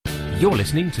You're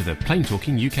listening to the Plain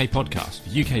Talking UK podcast,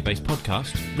 the UK-based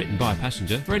podcast written by a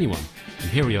passenger for anyone. And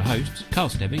here are your hosts, Carl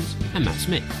Stebbings and Matt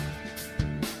Smith.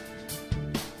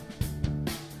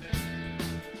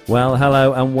 Well,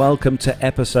 hello and welcome to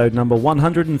episode number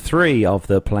 103 of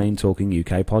the Plain Talking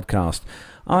UK podcast.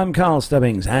 I'm Carl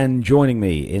Stebbings, and joining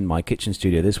me in my kitchen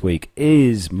studio this week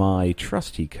is my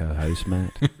trusty co-host,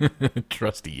 Matt.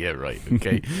 Trusty, yeah, right,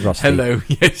 okay. Rusty. Hello,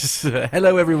 yes.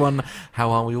 Hello, everyone. How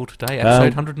are we all today?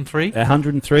 Episode 103?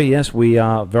 103, yes. We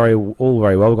are all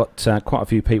very well. We've got quite a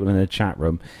few people in the chat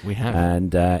room. We have.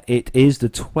 And it is the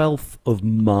 12th of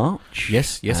March.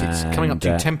 Yes, it's coming up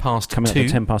to 10 past 2. Coming up to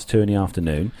 10 past 2 in the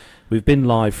afternoon. We've been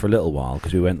live for a little while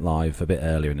because we went live a bit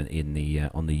earlier in the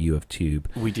on the U of Tube.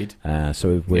 We did.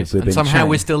 So we've been somehow chatting.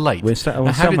 We're still late. How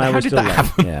did that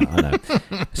happen? Yeah, I know.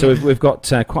 So we've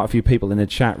got quite a few people in the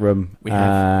chat room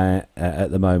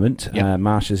at the moment. Yep.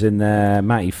 Marsha's in there,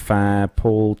 Matty Fab,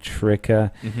 Paul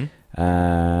Tricker,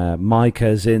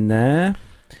 Micah's in there.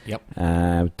 Yep.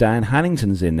 Dan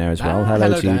Hannington's in there as well.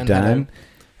 Hello to you, Dan. Hello.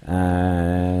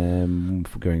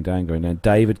 Going down.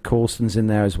 David Corson's in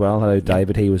there as well. Hello,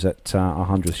 David. He was at our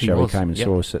 100th show. He came and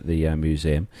saw us at the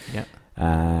museum. Yep.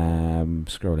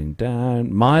 Scrolling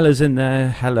down, Myla's in there.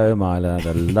 Hello, Myla,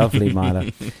 the lovely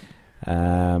Myla.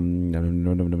 I'm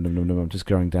just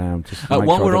going down.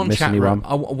 While we're on chat room,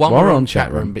 while we're on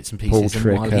chat room bits and pieces,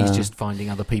 Paul and while he's just finding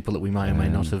other people that we may or may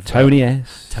not have. Tony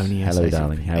S. Hello,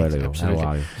 darling. How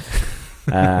are you?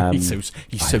 He's so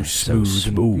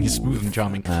smooth and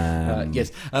charming.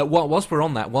 Yes. Whilst we're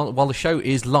on that, while the show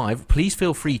is live, please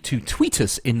feel free to tweet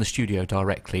us in the studio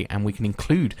directly, and we can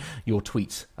include your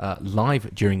tweets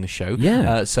live during the show.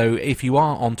 Yeah. So if you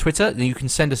are on Twitter, then you can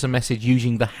send us a message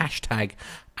using the hashtag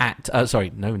it's the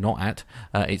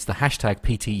hashtag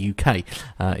PTUK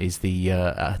is the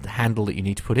handle that you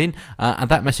need to put in, and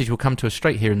that message will come to us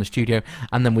straight here in the studio,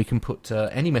 and then we can put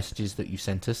any messages that you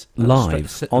sent us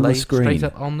live on the screen. Straight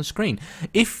up on the screen.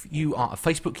 If you are a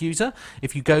Facebook user,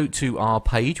 if you go to our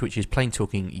page, which is Plain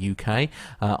Talking UK,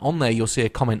 on there you'll see a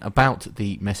comment about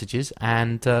the messages,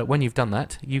 and when you've done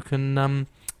that, you can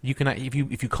if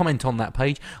you comment on that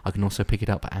page, I can also pick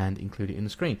it up and include it in the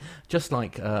screen. Just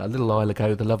like a little while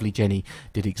ago, the lovely Jenny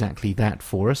did exactly that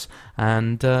for us.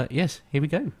 And yes, here we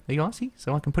go. There you are, see?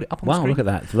 So I can put it up on the screen. Wow, look at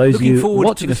that. For those of you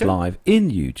watching us live in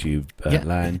YouTube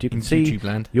land, you can see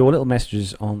your little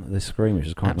messages on the screen, which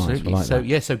is quite nice.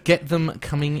 Like so get them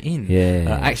coming in.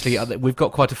 Yeah. Actually, we've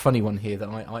got quite a funny one here that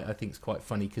I think is quite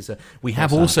funny, because we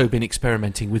have also been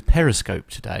experimenting with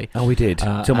Periscope today. Oh, we did.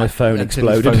 Until my phone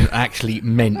exploded. Until his phone actually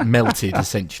melted,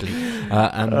 essentially.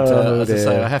 As I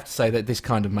say, I have to say that this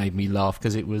kind of made me laugh,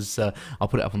 because it was, I'll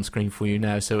put it up on the screen for you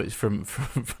now, so it's from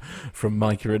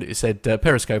Micah, and it said,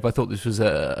 Periscope, I thought this was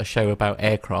a show about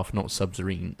aircraft, not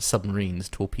submarines,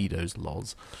 torpedoes,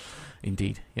 lols.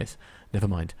 Indeed, yes. Never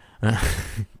mind.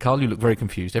 Carl, you look very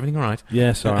confused. Everything all right?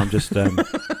 Yeah, sorry, I'm just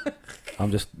I'm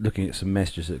just looking at some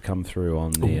messages that come through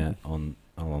on the on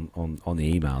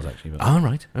the emails, actually. Oh,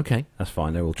 right, okay. That's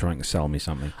fine. They're all trying to sell me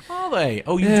something. Are they?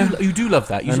 Oh, you do love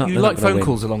that. You like phone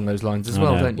calls along those lines as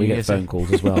well, don't you? We get phone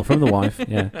calls as well from the wife,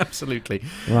 yeah. Absolutely.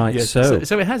 Right, yes. So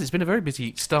it has. It's been a very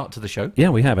busy start to the show. Yeah,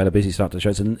 we have had a busy start to the show.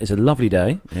 It's a lovely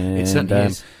day. And, it certainly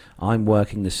is. I'm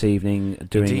working this evening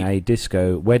doing a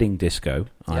wedding disco.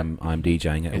 Yep. I'm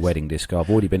DJing at a wedding disco. I've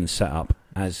already been set up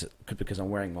because I'm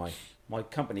wearing my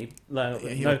company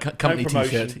company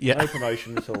promotion, t-shirt. Yeah. No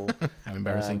promotion at all. How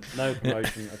embarrassing. No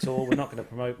promotion at all. We're not going to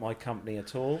promote my company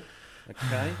at all.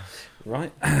 Okay,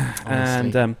 right.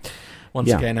 Honestly. And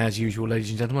once again, as usual, ladies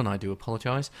and gentlemen, I do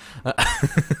apologise.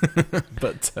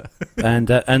 But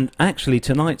and actually,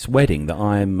 tonight's wedding that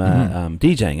I'm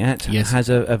DJing at has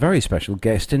a very special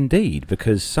guest indeed,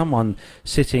 because someone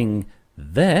sitting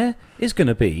there is going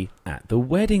to be at the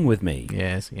wedding with me.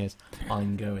 Yes,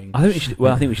 I'm going. I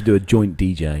think we should do a joint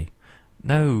DJ.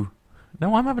 No,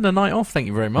 I'm having a night off. Thank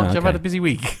you very much. Okay. I've had a busy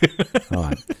week. All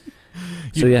right.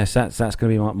 So yes, that's going to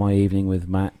be my evening with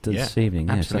Matt this evening.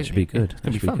 Yes, absolutely. that should be good. It's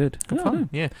going to be fun. Good. Fun.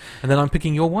 Yeah. And then I'm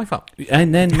picking your wife up.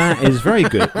 And then Matt is very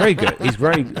good. He's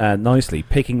very nicely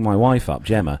picking my wife up,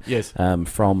 Gemma. Yes.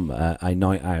 From a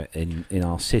night out in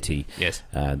our city. Yes.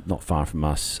 Not far from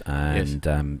us,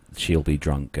 and she'll be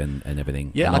drunk and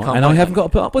everything. Yeah, I haven't got to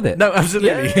put up with it. No,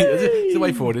 absolutely. It's the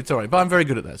way forward. It's all right. But I'm very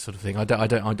good at that sort of thing. I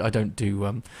don't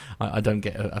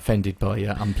get offended by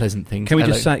unpleasant things. Can we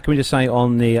just say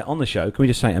on the show? Can we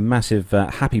just say a massive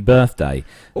happy birthday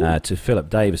to Philip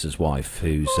Davis's wife,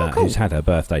 who's had her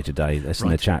birthday today. That's in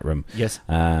the chat room. Yes.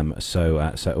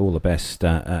 So all the best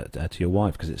to your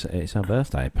wife, because it's her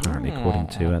birthday apparently, according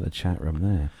to the chat room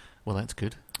there. Well, that's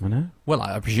good. I know. Well,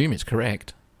 I presume it's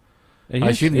correct. Yes, I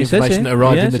assume the it says information here. that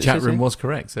arrived Yes, in the it chat says room here. was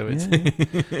correct. So it's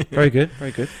Yeah. Very good,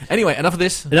 very good. Anyway, enough of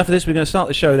this. Enough of this. We're going to start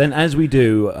the show then, as we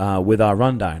do with our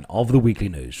rundown of the weekly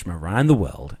news from around the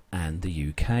world and the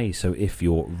UK. So if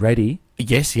you're ready,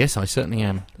 Yes, I certainly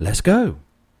am. let's go.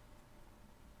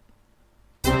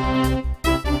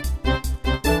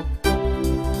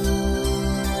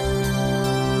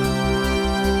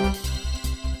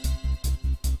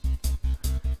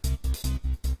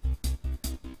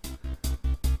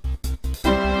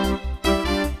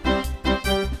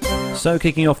 So,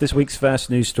 kicking off this week's first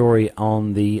news story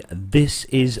on the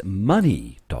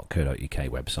thisismoney.co.uk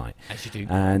website. As you do.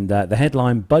 And the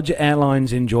headline, Budget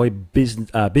Airlines enjoy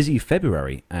busy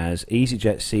February as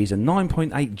EasyJet sees a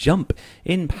 9.8 jump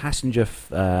in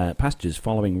passengers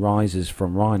following rises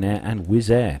from Ryanair and Wizz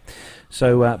Air.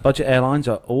 So budget airlines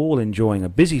are all enjoying a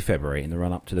busy February in the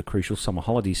run-up to the crucial summer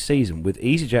holiday season, with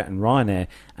EasyJet and Ryanair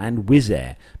and Wizz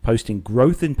Air posting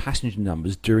growth in passenger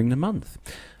numbers during the month.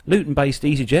 Luton-based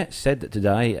EasyJet said that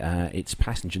today its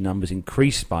passenger numbers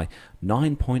increased by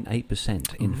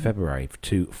 9.8% in February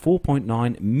to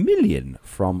 4.9 million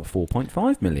from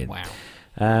 4.5 million. Wow.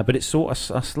 But it saw a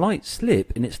slight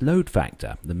slip in its load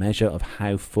factor, the measure of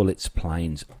how full its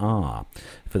planes are,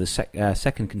 for the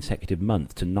second consecutive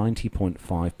month to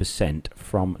 90.5%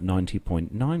 from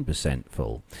 90.9%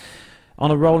 full. On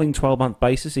a rolling 12-month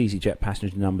basis, EasyJet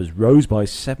passenger numbers rose by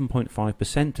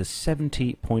 7.5% to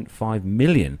 70.5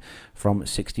 million from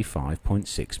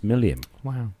 65.6 million.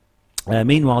 Wow.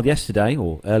 Meanwhile, yesterday,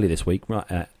 or early this week,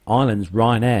 Ireland's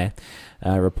Ryanair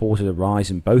reported a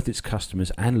rise in both its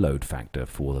customers and load factor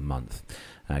for the month.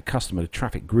 Customer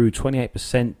traffic grew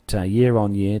 28% year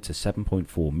on year to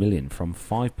 7.4 million from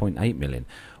 5.8 million,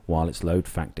 while its load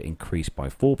factor increased by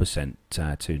 4%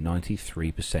 to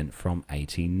 93% from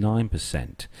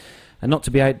 89%. And not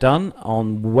to be outdone,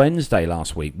 on Wednesday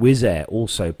last week, Wizz Air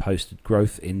also posted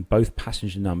growth in both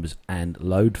passenger numbers and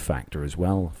load factor as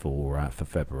well for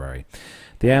February.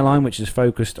 The airline, which is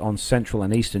focused on Central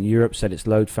and Eastern Europe, said its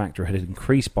load factor had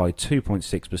increased by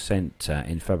 2.6%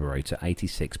 in February to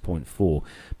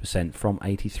 86.4% from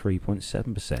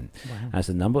 83.7%, as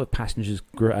the number of passengers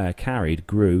carried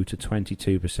grew to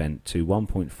 22% to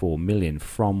 1.4 million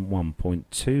from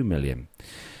 1.2 million.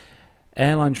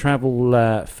 Airline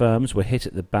travel firms were hit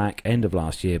at the back end of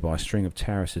last year by a string of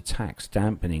terrorist attacks,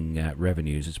 dampening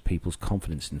revenues as people's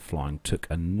confidence in flying took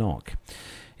a knock.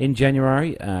 In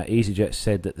January, EasyJet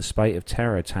said that the spate of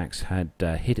terror attacks had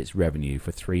hit its revenue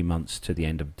for 3 months to the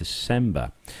end of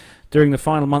December. During the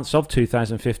final months of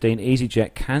 2015,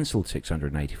 EasyJet cancelled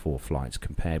 684 flights,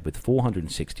 compared with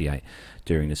 468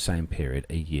 during the same period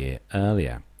a year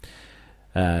earlier.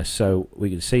 So we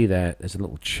can see there's a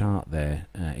little chart there,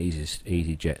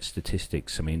 EasyJet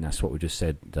statistics. I mean, that's what we just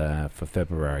said for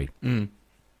February. Yeah,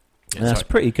 that's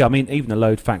pretty good. I mean, even a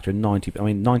load factor of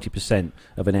 90%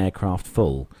 of an aircraft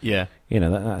full. Yeah. You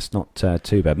know, that's not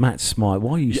too bad. Matt's smiling.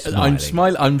 Why are you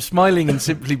smiling? I'm smiling, and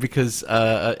simply because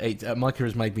Micah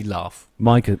has made me laugh.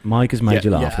 Micah's made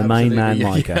you laugh. The main man,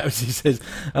 Micah. Yeah, he says,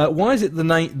 "Why is it the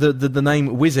name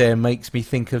Wizz Air makes me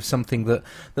think of something that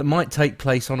might take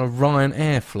place on a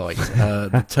Ryanair flight?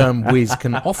 The term Wizz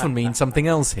can often mean something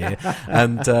else here,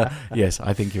 and yes,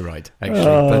 I think you're right.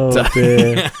 Actually,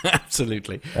 dear.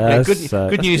 Absolutely.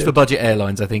 Good News for budget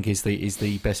airlines, I think, is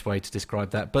the best way to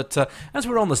describe that. But as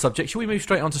we're on the subject, shall we move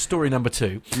straight on to story number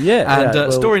 2? Yeah.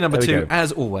 And story number there 2,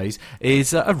 as always,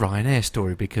 is a Ryanair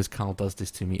story, because Carl does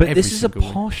this to me But every this is a single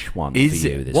week. posh one Is for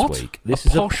you it? this What? week. This A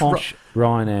is posh a posh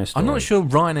Ryanair story. I'm not sure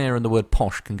Ryanair and the word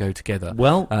posh can go together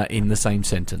in the same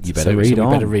sentence. You better read on.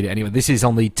 We better read it anyway. This is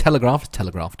on the Telegraph,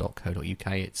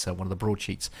 telegraph.co.uk. It's one of the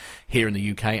broadsheets here in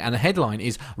the UK. And the headline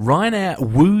is, Ryanair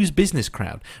woos business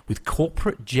crowd with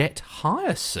corporate jet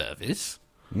hire service.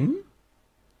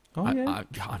 Oh, yeah.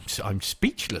 I'm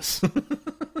speechless.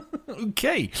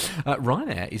 Okay.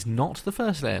 Ryanair is not the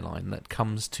first airline that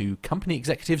comes to company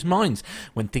executives' minds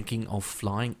when thinking of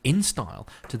flying in style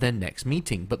to their next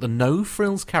meeting, but the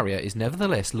no-frills carrier is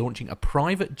nevertheless launching a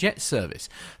private jet service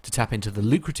to tap into the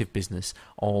lucrative business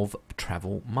of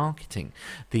travel marketing.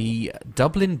 The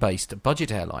Dublin-based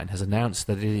budget airline has announced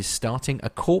that it is starting a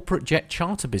corporate jet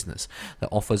charter business that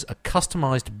offers a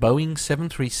customised Boeing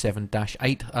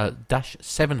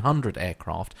 737-700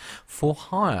 aircraft for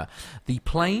hire. The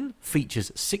plane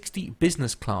features 60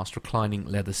 business class reclining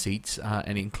leather seats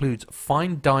and includes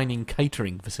fine dining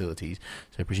catering facilities,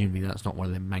 so presumably that's not one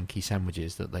of them manky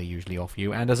sandwiches that they usually offer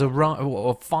you, and has a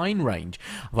fine range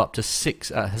of up to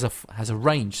 6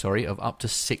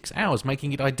 hours,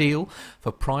 making it ideal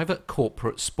for private,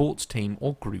 corporate, sports team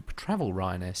or group travel,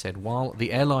 Ryanair said. While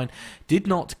the airline did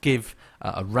not give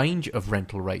a range of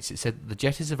rental rates. It said that the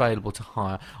jet is available to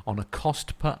hire on a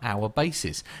cost per hour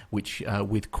basis, which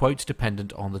with quotes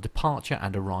dependent on the departure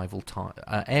and arrival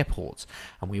airports.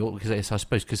 And we all, because I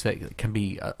suppose because it can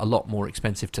be a lot more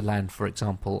expensive to land, for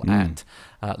example, at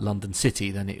London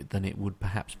City than it would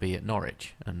perhaps be at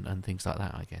Norwich and things like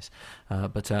that, I guess.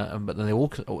 But then they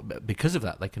also, because of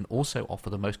that, they can also offer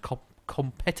the most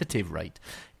competitive rate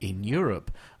in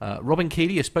Europe. Robin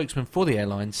Keeley, a spokesman for the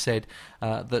airline, said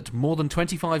that more than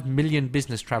 25 million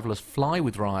business travellers fly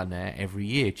with Ryanair every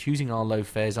year, choosing our low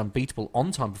fares, unbeatable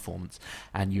on-time performance,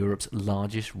 and Europe's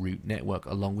largest route network,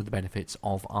 along with the benefits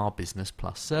of our Business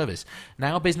Plus service.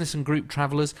 Now, business and group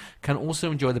travellers can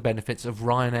also enjoy the benefits of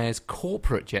Ryanair's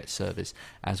corporate jet service,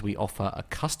 as we offer a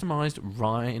customised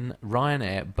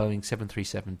Ryanair Boeing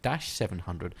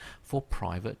 737-700 for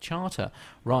private charter.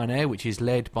 Ryanair, which is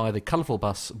led by the colourful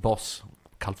boss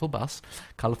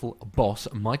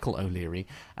Michael O'Leary,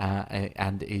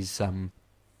 and is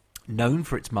known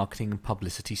for its marketing and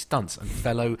publicity stunts, and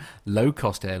fellow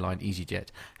low-cost airline EasyJet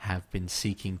have been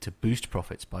seeking to boost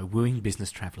profits by wooing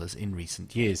business travellers in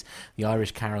recent years. The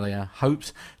Irish carrier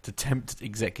hopes to tempt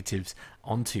executives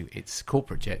onto its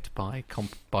corporate jet by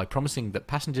promising that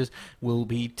passengers will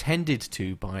be tended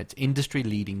to by its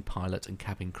industry-leading pilot and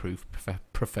cabin crew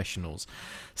professionals.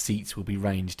 Seats will be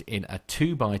ranged in a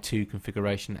 2x2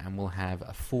 configuration and will have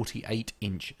a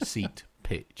 48-inch seat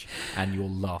pitch. And you're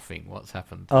laughing. What's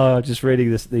happened? Oh, just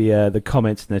reading the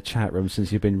comments in the chat room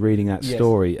since you've been reading that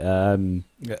story.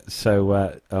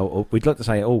 So we'd like to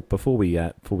say, before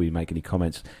we make any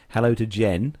comments, hello to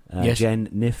Jen, Jen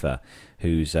Niffer,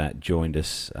 who's joined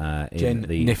us in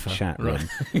the chat room.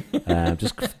 Right.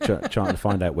 Just trying to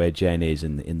find out where Jen is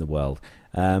in the world.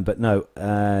 But no,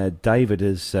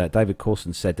 David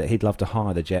Corson said that he'd love to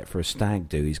hire the jet for a stag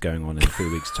do he's going on in a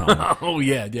few weeks' time. Oh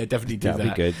yeah, definitely do that.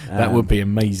 That'd be good. That would be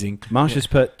amazing. Marsha's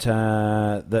put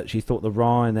that she thought the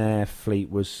Ryanair fleet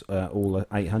was all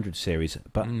 800 series,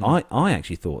 but I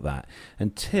actually thought that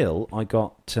until I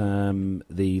got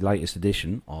the latest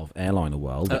edition of Airliner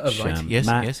World, which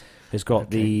Matt has got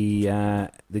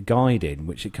the guide in,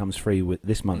 which it comes free with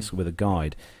this month's with a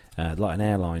guide. Like an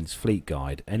airline's fleet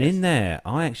guide, and in there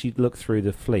I actually looked through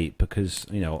the fleet because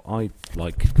I,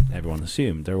 like everyone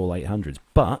assumed, they're all 800s,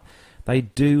 but they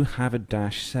do have a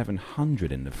Dash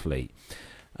 700 in the fleet,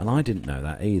 and I didn't know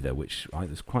that either, which I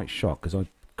was quite shocked because I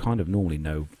kind of normally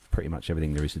know pretty much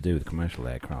everything there is to do with commercial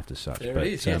aircraft as such. There it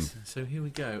is, yes. So here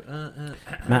we go.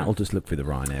 Matt will just look through the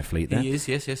Ryanair fleet there. He is,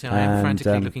 yes. I am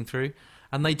frantically looking through.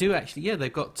 And they do actually,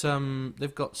 they've got some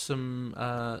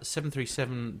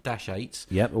 737-8s.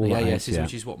 Yep, all ASs,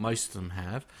 which is what most of them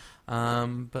have.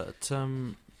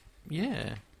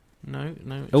 No.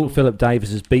 Philip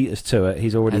Davis has beat us to it.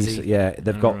 He's already,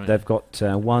 they've got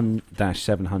one Dash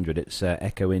 700. It's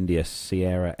Echo India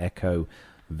Sierra Echo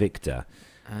Victor.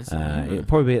 It'll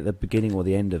probably be at the beginning or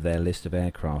the end of their list of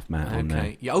aircraft, Matt.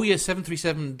 Okay. Yeah. Oh yeah,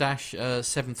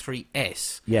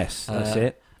 737-73S. Yes, that's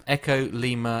it. Echo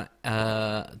Lima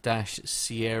dash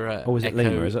Sierra. Oh, is it Echo,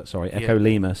 Lima? Is that sorry? Echo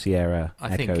Lima Sierra.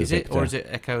 I think Echo is Victor. it, or is it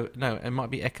Echo? No, it might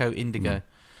be Echo Indigo.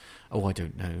 Oh, I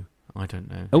don't know.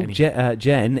 Oh,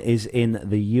 Jen is in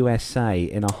the USA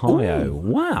in Ohio. Ooh.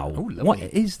 Wow! Oh, what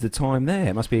is the time there?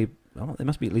 It must be. It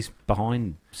must be at least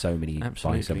behind so many hours.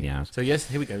 So yes,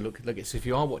 here we go. Look. So if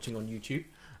you are watching on YouTube,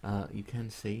 you can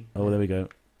see. Oh, there we go.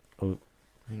 Oh.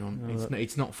 Hang on,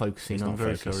 it's not focusing. I'm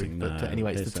very sorry, but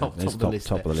anyway, it's the top of the list.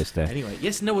 Top of the list there. Anyway,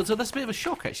 yes, no. So that's a bit of a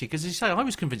shock actually, because as you say, I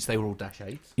was convinced they were all Dash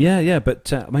 8s. Yeah,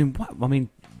 but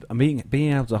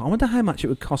being able to. I wonder how much it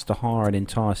would cost to hire an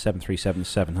entire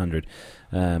 737-700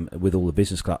 with all the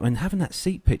business class. I mean, having that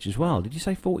seat pitch as well. Did you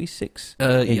say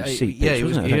 46-inch seat pitch? It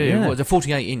was. It was a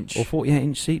 48-inch or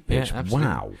 48-inch seat pitch. Yeah,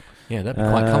 wow. Yeah, that'd be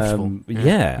quite comfortable.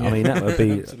 Yeah, I mean that would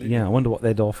be. I wonder what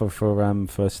they'd offer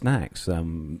for snacks,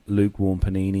 lukewarm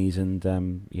paninis, and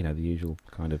the usual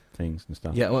kind of things and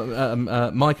stuff. Yeah,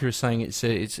 well, Micah is saying it's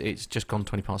just gone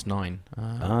 9:20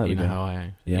 in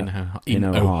Ohio. Yeah, in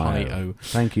Ohio.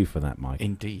 Thank you for that, Mike.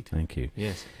 Indeed. Thank you.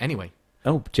 Yes. Anyway.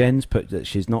 Oh, Jen's put that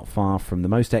she's not far from the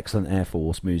most excellent Air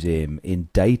Force Museum in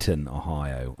Dayton,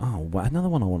 Ohio. Oh, another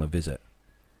one I want to visit.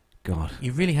 God,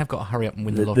 you really have got to hurry up and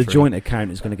win the lottery. The joint account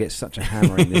is going to get such a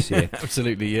hammering this year.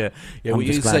 Absolutely, yeah. I'm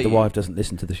just glad the wife doesn't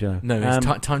listen to the show. No, it's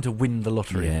time to win the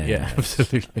lottery. Yeah,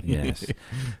 absolutely. Yes.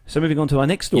 So moving on to our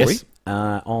next story,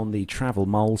 on the Travel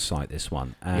Mole site, this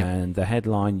one, and the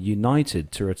headline: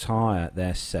 United to retire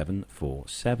their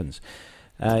 747s.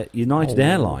 United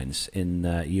Airlines in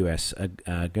the US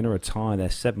are going to retire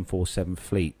their 747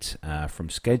 fleet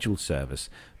from scheduled service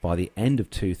by the end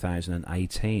of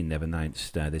 2018, they've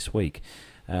announced this week.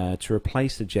 To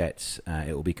replace the jets,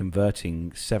 it will be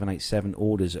converting 787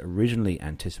 orders originally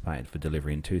anticipated for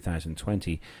delivery in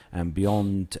 2020 and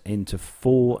beyond into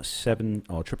 4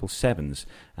 777s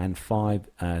and 5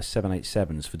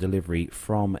 787s for delivery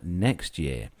from next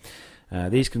year.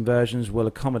 These conversions will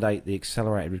accommodate the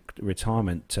accelerated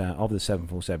retirement of the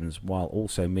 747s while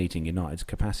also meeting United's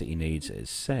capacity needs, as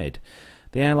said.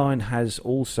 The airline has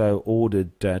also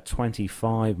ordered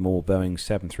 25 more Boeing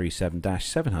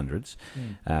 737-700s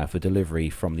for delivery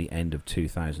from the end of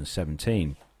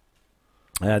 2017.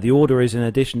 The order is in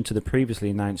addition to the previously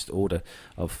announced order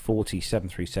of 40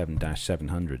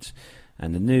 737-700s.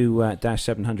 And the new Dash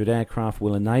 700 aircraft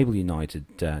will enable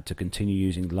United to continue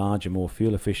using larger, more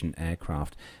fuel-efficient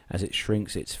aircraft as it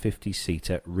shrinks its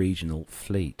 50-seater regional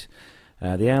fleet.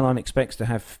 The airline expects to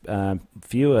have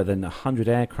fewer than 100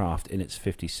 aircraft in its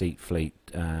 50-seat fleet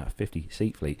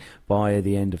by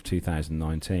the end of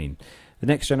 2019. The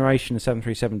next generation of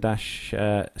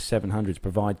 737-700s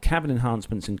provide cabin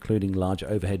enhancements, including larger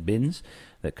overhead bins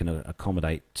that can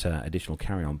accommodate additional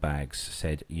carry-on bags,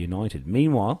 said United.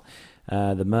 Meanwhile,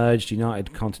 the merged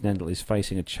United Continental is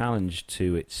facing a challenge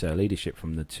to its leadership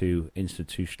from the two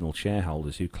institutional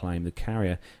shareholders who claim the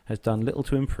carrier has done little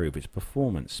to improve its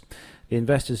performance. The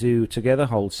investors, who together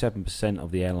hold 7%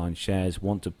 of the airline shares,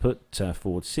 want to put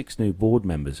forward 6 new board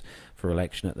members for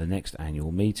election at the next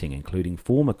annual meeting, including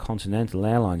former Continental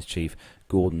Airlines chief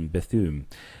Gordon Bethune.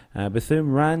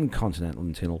 Bethune ran Continental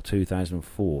until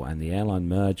 2004, and the airline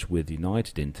merged with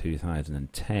United in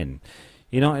 2010.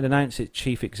 United announced its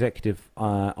chief executive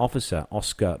officer,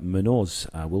 Oscar Munoz,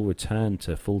 will return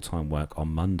to full-time work on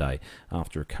Monday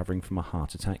after recovering from a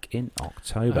heart attack in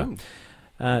October.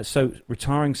 So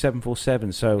retiring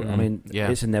 747. So I mean,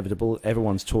 it's inevitable.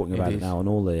 Everyone's talking about it now on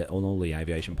all the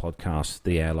aviation podcasts.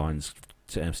 The airlines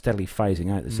steadily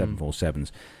phasing out the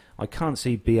 747s. I can't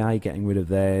see BA getting rid of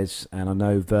theirs, and I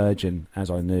know Virgin,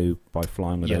 as I knew by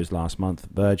flying with those last month,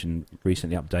 Virgin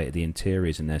recently updated the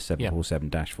interiors in their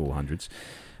 747-400s.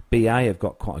 BA have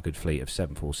got quite a good fleet of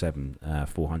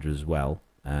 747-400s as well,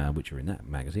 which are in that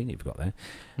magazine you've got there.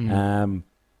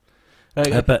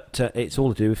 But it's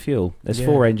all to do with fuel. There's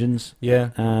 4 engines,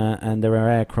 and there are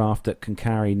aircraft that can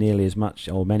carry nearly as much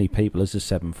or many people as the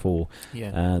 74,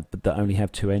 but that only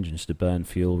have 2 engines to burn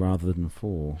fuel rather than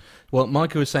 4. Well,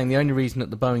 Micah was saying the only reason that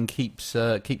the Boeing keeps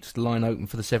the line open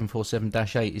for the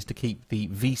 747-8 is to keep the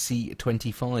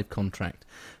VC-25 contract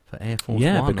for Air Force One.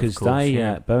 Yeah, because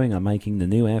Boeing are making the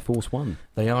new Air Force One.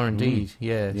 They are indeed,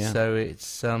 yeah. So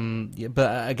it's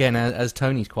but again, as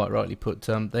Tony's quite rightly put,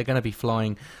 they're going to be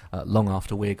flying long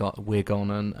after we're gone,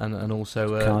 and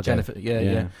also Jennifer,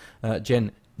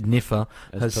 Jen Niffer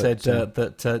has said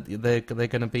that they're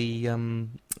going to be,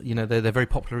 they're very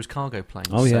popular as cargo planes.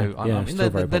 Oh yeah, so, I mean,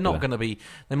 they're not going to be.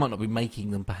 They might not be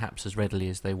making them perhaps as readily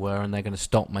as they were, and they're going to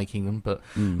stop making them. But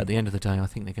at the end of the day, I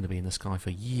think they're going to be in the sky for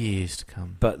years to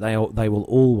come. But they will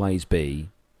always be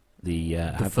the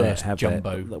first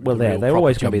jumbo. They're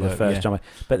always going to be the first jumbo,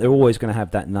 but they're always going to have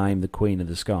that name, the Queen of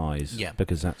the Skies,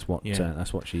 because that's what she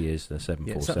is, the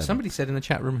 747. Somebody said in the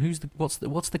chat room, what's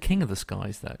the King of the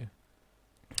Skies though?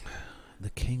 The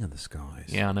King of the Skies.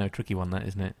 Yeah, I know, tricky one that,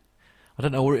 isn't it? I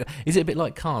don't know. Is it a bit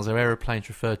like cars? Are aeroplanes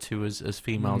referred to as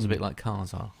females a bit like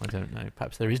cars are? I don't know.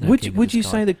 Perhaps there is no. Would you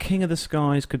say the King of the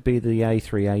Skies could be the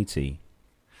A380?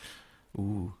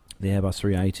 Ooh. The Airbus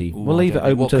 380. We'll leave it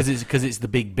open because it's the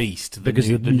big beast. The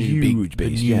huge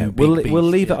beast. We'll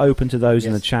leave it open to those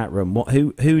in the chat room.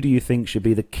 Who do you think should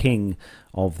be the king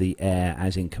of the air,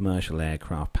 as in commercial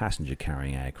aircraft, passenger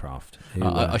carrying aircraft?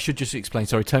 I should just explain.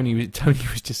 Sorry, Tony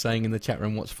was just saying in the chat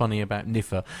room what's funny about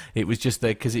Niffer. It was just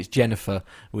there because it's Jennifer.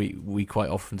 We quite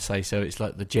often say so. It's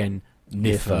like the Jen.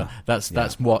 Niffer.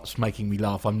 That's what's making me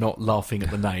laugh. I'm not laughing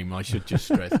at the name. I should just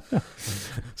stress.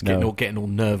 It's getting all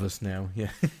nervous now. Yeah.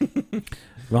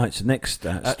 Right. So next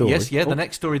story. The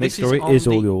next story. This story is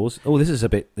all yours. Oh, this is a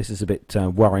bit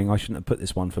worrying. I shouldn't have put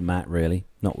this one for Matt. Really,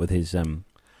 not with his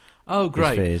Oh,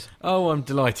 great. His fears. Oh, I'm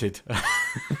delighted.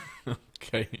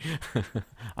 Okay.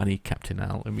 I need Captain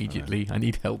Al immediately. I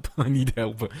need help.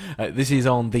 This is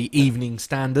on the Evening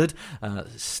Standard.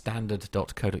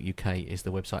 Standard.co.uk is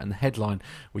the website, and the headline,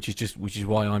 which is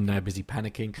why I'm now busy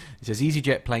panicking. It says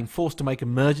EasyJet plane forced to make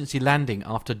emergency landing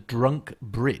after drunk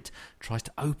Brit tries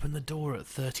to open the door at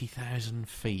 30,000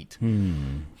 feet.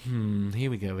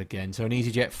 Here we go again. So an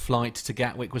EasyJet flight to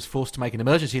Gatwick was forced to make an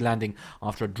emergency landing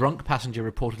after a drunk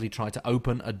passenger reportedly tried to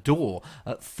open a door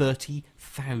at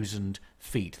 30,000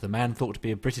 feet. The man, thought to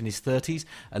be a Brit in his 30s,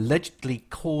 allegedly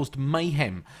caused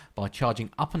mayhem by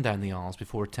charging up and down the aisles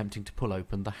before attempting to pull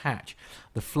open the hatch.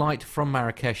 The flight from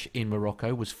Marrakesh in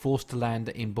Morocco was forced to land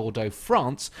in Bordeaux,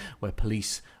 France, where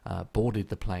police boarded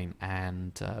the plane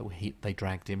and they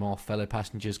dragged him off. Fellow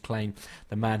passengers claim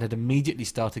the man had immediately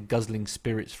started guzzling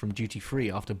spirits from duty-free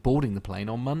after boarding the plane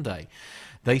on Monday.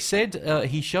 They said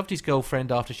he shoved his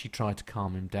girlfriend after she tried to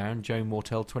calm him down. Joe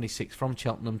Mortel, 26, from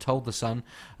Cheltenham, told The Sun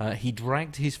he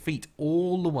dragged his feet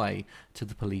all the way to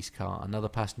the police car. Another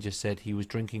passenger said he was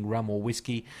drinking rum or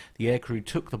whiskey. The aircrew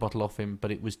took the bottle off him,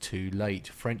 but it was too late.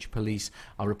 French police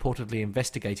are reportedly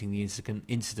investigating the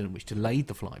incident which delayed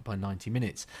the flight by 90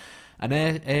 minutes. An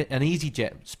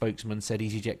EasyJet spokesman said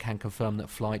EasyJet can confirm that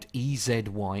flight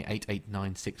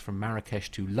EZY8896 from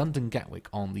Marrakesh to London Gatwick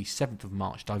on the 7th of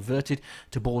March diverted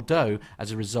to Bordeaux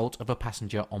as a result of a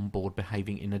passenger on board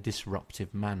behaving in a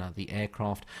disruptive manner. The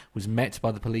aircraft was met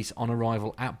by the police on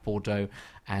arrival at Bordeaux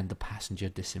and the passenger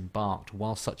disembarked.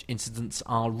 While such incidents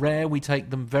are rare, we take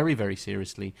them very, very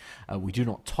seriously. We do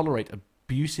not tolerate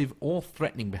abusive or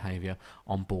threatening behaviour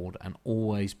on board and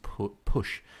always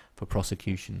push for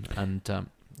prosecution. And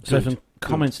some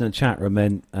comments in the chat room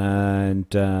then, and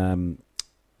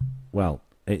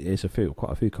it's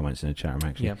quite a few comments in the chat room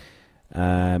actually.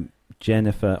 Yeah.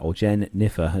 Jennifer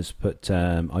has put,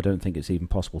 I don't think it's even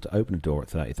possible to open a door at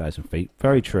 30,000 feet.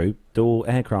 Very true.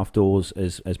 Aircraft doors,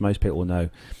 as most people know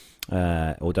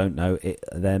or don't know,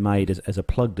 they're made as a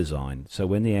plug design. So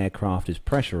when the aircraft is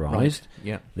pressurised,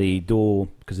 the door,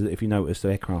 because if you notice,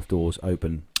 the aircraft doors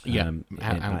open.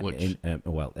 Outwards.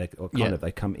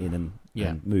 They come in and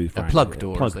move. They're plug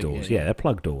doors. They're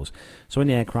plug doors. So when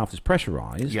the aircraft is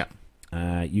pressurised,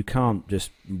 you can't just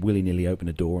willy-nilly open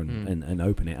a door and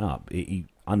open it up,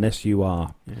 unless you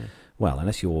are,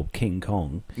 unless you're King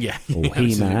Kong or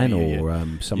He-Man or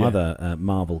some other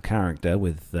Marvel character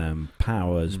with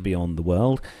powers beyond the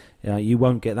world. You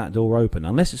won't get that door open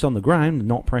unless it's on the ground,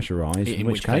 not pressurised. In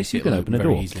which case you can open a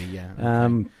door easily.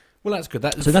 Well, that's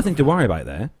good. So nothing to worry about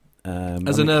there.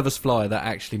 As a nervous flyer, that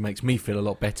actually makes me feel a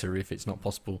lot better if it's not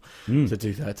possible to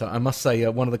do that. I must say,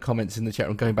 one of the comments in the chat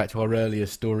room, going back to our earlier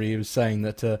story, he was saying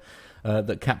that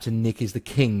that Captain Nick is the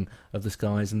king of the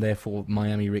skies, and therefore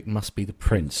Miami Rick must be the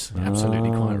prince. Absolutely,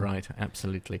 quite right.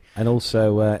 Absolutely. And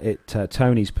also,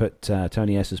 Tony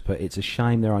S has put, it's a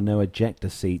shame there are no ejector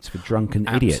seats for drunken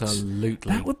idiots.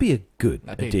 Absolutely. That would be a good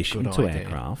addition to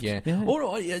aircraft. Yeah.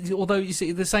 Although, you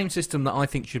see, the same system that I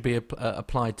think should be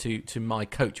applied to my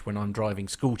coach when I'm driving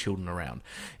school children around,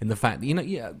 in the fact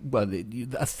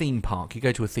that, a theme park, you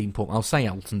go to a theme park, I'll say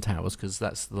Alton Towers, because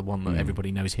that's the one that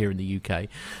everybody knows here in the UK,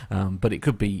 but it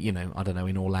could be, I don't know,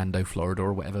 in Orlando, Florida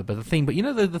or whatever, but the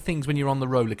things when you're on the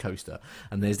roller coaster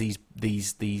and there's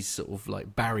these sort of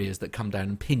like barriers that come down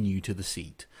and pin you to the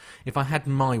seat. If I had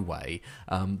my way,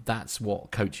 that's what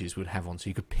coaches would have on, so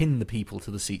you could pin the people to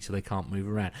the seat so they can't move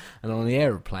around. And on the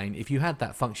aeroplane, if you had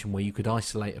that function where you could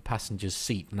isolate a passenger's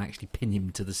seat and actually pin him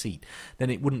to the seat,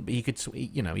 then it wouldn't be, he could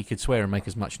swear and make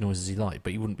as much noise as he liked,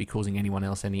 but he wouldn't be causing anyone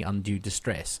else any undue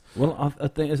distress. Well, I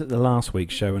think it was at the last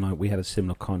week's show, and we had a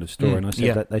similar kind of story, and I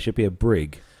said that there should be a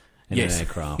brig in an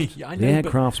aircraft. I know, the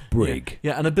aircraft's brig.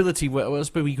 Yeah, an ability where I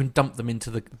suppose you can dump them into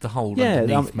the hole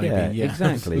underneath, maybe. Yeah,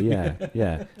 exactly,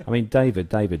 yeah. I mean,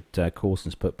 David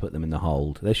Corson's put them in the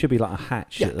hold. There should be like a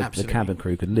hatch that the cabin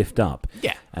crew could lift up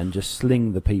and just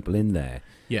sling the people in there.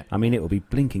 Yeah. I mean, it would be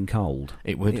blinking cold.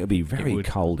 It would. It would be very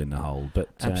cold in the hold,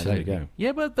 but there you go.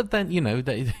 Yeah, but then,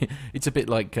 it's a bit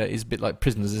like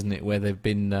prisoners, isn't it, where they've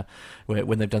been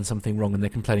when they've done something wrong and they're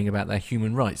complaining about their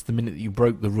human rights. The minute that you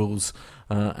broke the rules,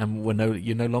 and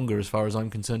you're no longer, as far as I'm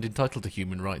concerned, entitled to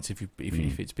human rights if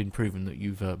it's been proven that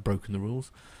you've broken the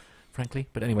rules. Frankly,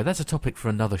 but anyway, that's a topic for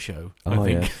another show. I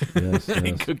think. Yes.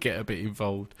 It could get a bit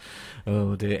involved.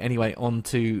 Oh dear. Anyway, on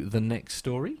to the next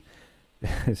story.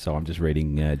 So I'm just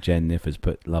reading. Jen Niff has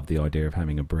put, love the idea of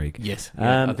having a brig. Yes,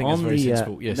 I think that's very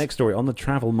sensible. Yes. Next story, on the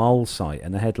Travel Mole site,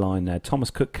 and the headline, Thomas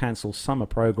Cook cancels summer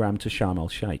programme to Sharm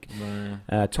el-Sheikh.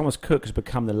 Thomas Cook has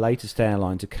become the latest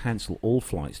airline to cancel all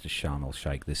flights to Sharm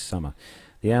el-Sheikh this summer.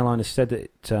 The airline has said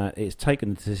that it's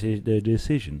taken the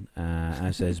decision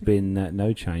as there's been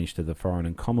no change to the Foreign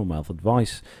and Commonwealth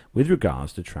advice with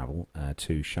regards to travel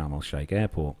to Sharm el-Sheikh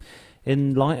Airport.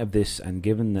 In light of this, and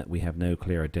given that we have no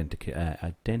clear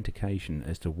identification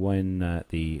as to when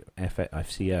the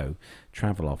FCO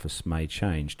travel office may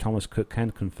change, Thomas Cook can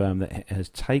confirm that it has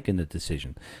taken the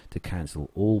decision to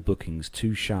cancel all bookings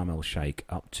to Sharm el-Sheikh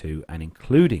up to and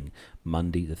including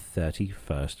Monday the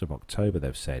 31st of October,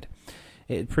 they've said.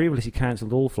 It had previously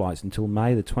cancelled all flights until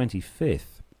May the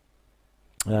 25th.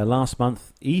 Last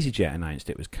month, EasyJet announced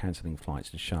it was cancelling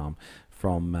flights to Sharm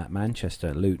from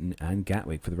Manchester, Luton and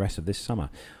Gatwick for the rest of this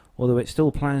summer, although it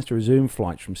still plans to resume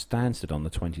flights from Stansted on the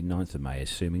 29th of May,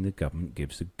 assuming the government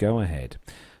gives the go-ahead.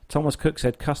 Thomas Cook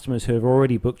said customers who have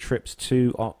already booked trips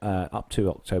to up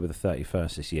to October the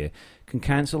 31st this year can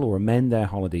cancel or amend their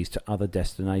holidays to other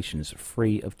destinations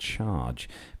free of charge,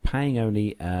 paying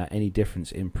only any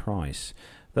difference in price.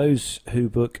 Those who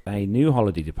book a new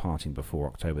holiday departing before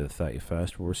October the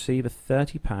 31st will receive a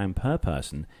 £30 per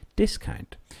person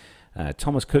discount.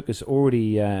 Thomas Cook is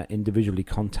already individually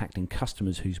contacting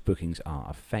customers whose bookings are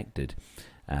affected,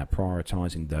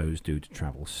 prioritising those due to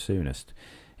travel soonest.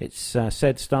 It's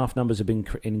said staff numbers have been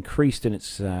increased in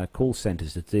its call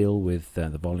centres to deal with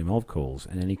the volume of calls,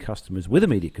 and any customers with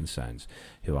immediate concerns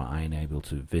who are unable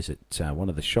to visit one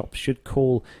of the shops should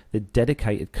call the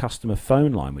dedicated customer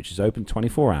phone line, which is open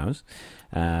 24 hours.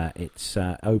 It's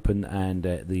open, and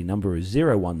the number is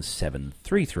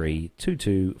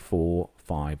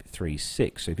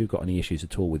 01733224536. So if you've got any issues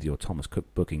at all with your Thomas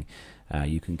Cook booking,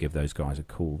 you can give those guys a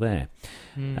call there.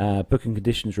 Booking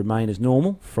conditions remain as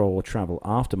normal for travel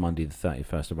after Monday the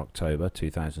 31st of October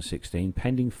 2016,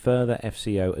 pending further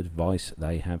FCO advice,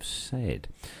 they have said.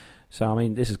 So, I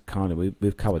mean, this is kind of,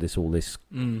 we've covered this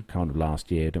kind of last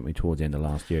year, don't we, towards the end of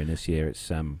last year, and this year it's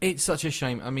such a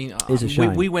shame. I mean, it's a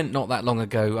shame. We went not that long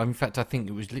ago. In fact, I think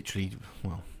it was literally,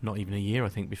 well, not even a year, I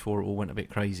think, before it all went a bit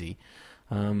crazy.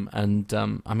 I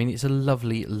mean, it's a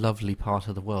lovely, lovely part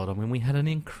of the world. I mean, we had an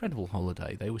incredible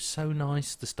holiday. They were so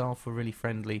nice. The staff were really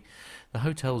friendly. The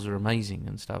hotels are amazing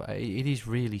and stuff. It is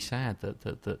really sad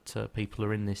that people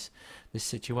are in this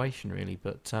situation, really.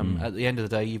 But at the end of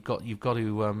the day, you've got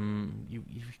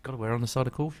to wear on the side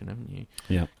of caution, haven't you?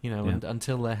 Yeah. You know, and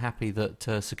until they're happy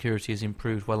that security has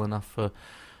improved well enough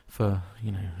for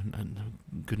you know, and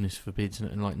goodness forbids,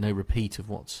 and like no repeat of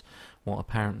what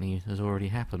apparently has already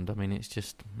happened. I mean, it's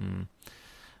just,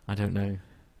 I don't know.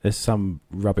 There's some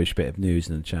rubbish bit of news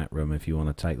in the chat room if you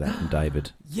want to take that from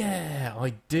David. Yeah,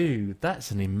 I do. That's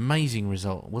an amazing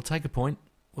result. We'll take a point.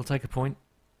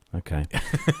 Okay.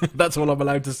 That's all I'm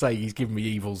allowed to say. He's giving me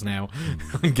evils now.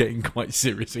 I'm getting quite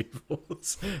serious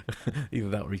evils. Either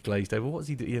that or he's glazed over. What's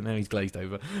he doing? Yeah, now he's glazed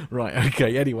over. Right,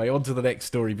 okay. Anyway, on to the next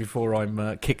story before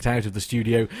I'm kicked out of the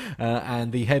studio.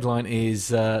 And the headline is,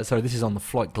 this is on the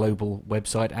Flight Global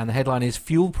website, and the headline is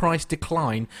Fuel Price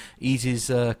Decline Eases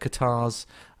Qatar's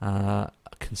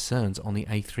concerns on the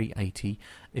A380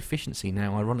 efficiency.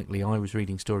 Now, ironically, I was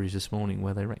reading stories this morning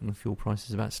where they reckon the fuel price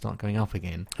is about to start going up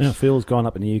again. Yeah, fuel's gone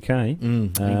up in the UK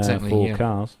exactly, for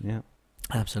cars. Yeah,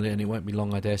 absolutely, and it won't be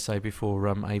long, I dare say,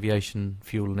 before aviation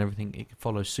fuel and everything it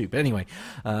follows suit. But anyway,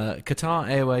 Qatar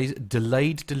Airways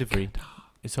delayed delivery.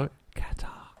 Sorry,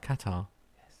 Qatar. Yes.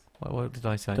 What did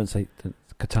I say? Don't say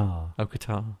Qatar. Oh,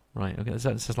 Qatar. Right. Okay. That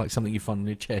sounds like something you find on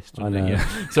your chest. I know. Yeah.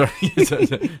 Sorry.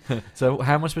 So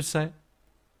how am I supposed to say it?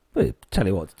 But tell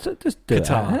you what, just do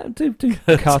Qatar. It. Do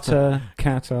Qatar.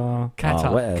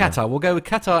 Qatar. We'll go with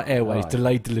Qatar Airways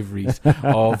delayed deliveries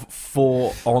of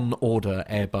 4 on-order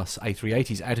Airbus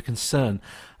A380s out of concern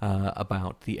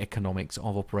about the economics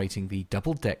of operating the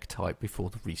double-deck type before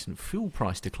the recent fuel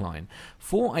price decline.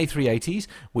 4 A380s,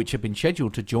 which have been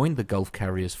scheduled to join the Gulf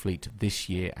carriers fleet this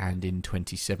year and in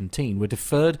 2017, were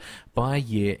deferred by a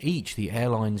year each. The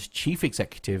airline's chief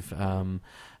executive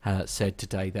said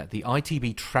today that the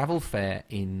ITB travel fair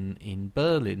in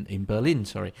Berlin,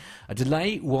 a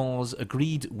delay was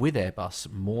agreed with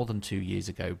Airbus more than 2 years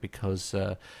ago because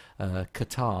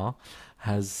Qatar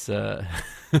has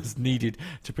needed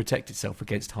to protect itself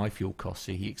against high fuel costs.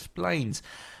 So he explains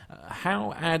he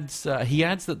adds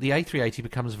that the A380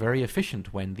 becomes very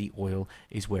efficient when the oil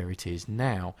is where it is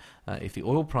now. If the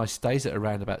oil price stays at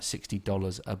around about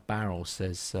 $60 a barrel,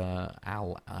 says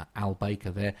Al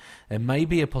Baker there may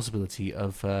be a possibility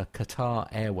of Qatar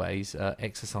Airways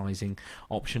exercising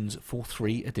options for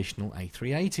 3 additional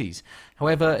A380s.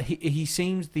 However, he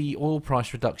sees the oil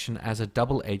price reduction as a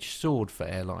double-edged sword for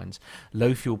airlines.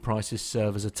 Low fuel prices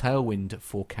serve as a tailwind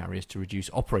for carriers to reduce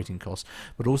operating costs,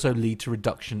 but also lead to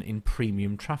reduction in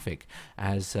premium traffic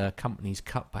as companies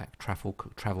cut back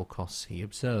travel costs, he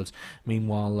observes.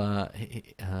 Meanwhile,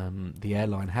 the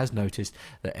airline has noticed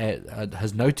that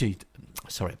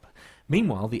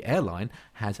Meanwhile, the airline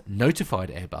has notified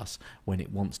Airbus when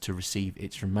it wants to receive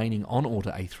its remaining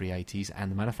on-order A380s, and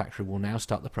the manufacturer will now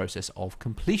start the process of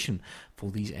completion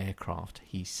for these aircraft.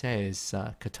 He says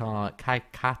Qatar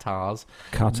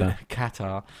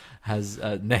has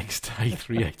next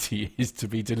A380 is to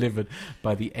be delivered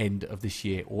by the end of this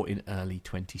year or in early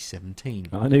 2017.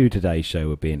 I knew today's show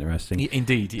would be interesting.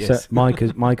 Indeed, yes.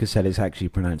 So Micah said it's actually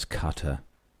pronounced Qatar.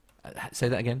 Say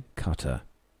that again. Qatar.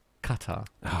 Qatar.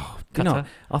 Oh, Qatar? you know,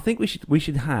 I think we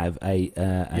should have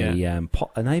an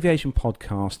aviation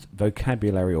podcast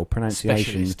vocabulary or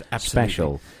pronunciation Specialist, absolutely.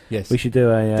 special. Yes. We should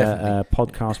do a Definitely.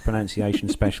 podcast pronunciation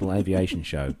special aviation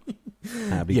show.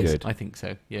 That'd be yes, good. I think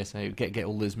so. Yes, so get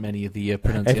all as many of the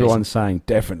pronunciations. Everyone's saying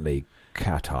definitely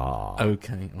Qatar.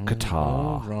 Okay. Qatar.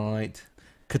 All right.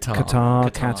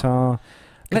 Qatar.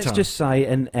 Let's Qatar. just say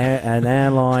an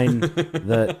airline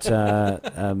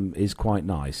that is quite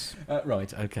nice.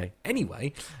 Right. Okay.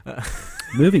 Anyway,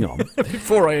 Moving on.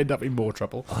 before I end up in more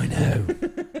trouble. I know.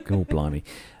 God blimey.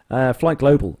 Flight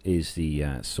Global is the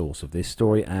source of this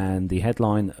story, and the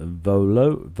headline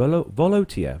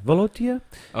Volotea.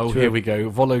 Oh, Sure. here we go.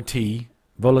 Volotea,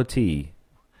 Volotea.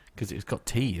 because it's got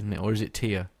T, isn't it? Or is it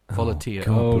Tia? Volotea.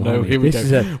 God Oh, no, blimey. here we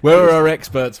This go. is Where are our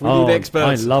experts? We need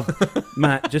experts. I love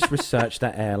Matt, just research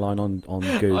that airline on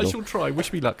Google. I shall try.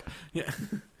 Wish me luck. Yeah.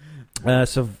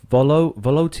 So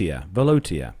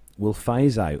Volotea will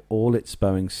phase out all its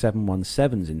Boeing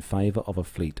 717s in favour of a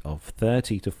fleet of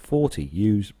 30 to 40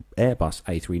 used Airbus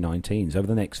A319s over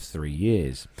the next 3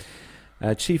 years.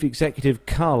 Chief Executive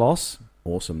Carlos,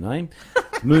 awesome name,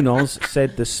 Munoz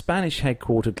said the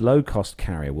Spanish-headquartered low-cost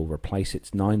carrier will replace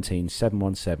its 19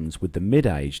 717s with the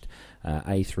mid-aged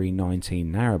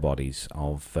A319 narrowbodies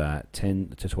of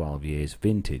 10 to 12 years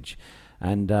vintage,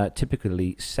 and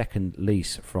typically second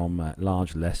lease from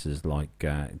large lessors like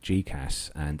GECAS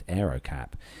and Aerocap.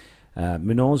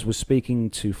 Munoz was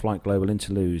speaking to Flight Global in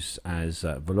Toulouse as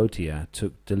Volotea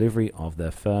took delivery of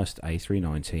their first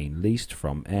A319 leased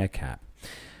from AerCap.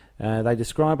 They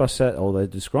describe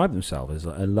themselves as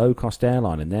a low-cost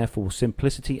airline, and therefore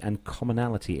simplicity and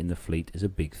commonality in the fleet is a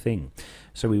big thing.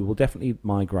 So we will definitely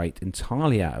migrate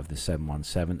entirely out of the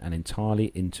 717 and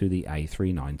entirely into the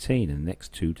A319 in the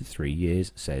next 2 to 3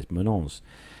 years, says Munoz.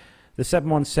 The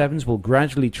 717s will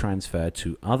gradually transfer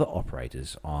to other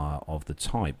operators of the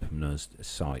type, Munoz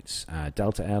cites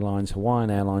Delta Airlines,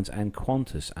 Hawaiian Airlines and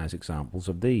Qantas as examples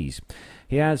of these.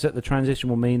 He adds that the transition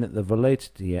will mean that the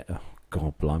Volotea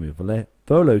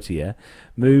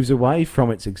moves away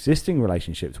from its existing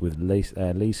relationships with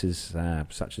leases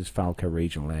such as Falco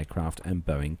Regional Aircraft and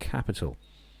Boeing Capital.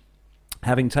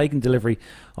 Having taken delivery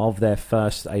of their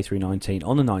first A319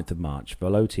 on the 9th of March,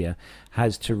 Volotea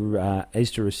is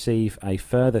to receive a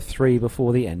further 3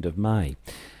 before the end of May.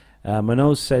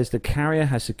 Munoz says the carrier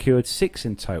has secured 6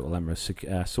 in total and will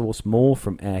source more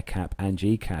from AerCap and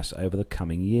GECAS over the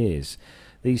coming years.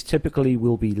 These typically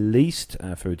will be leased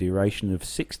for a duration of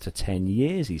 6 to 10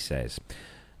 years, he says.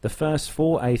 The first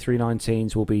 4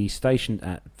 A319s will be stationed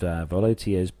at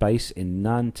Volotea's base in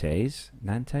Nantes.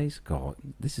 Nantes? God,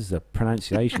 this is a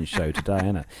pronunciation show today,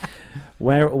 isn't it?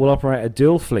 Where it will operate a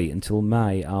dual fleet until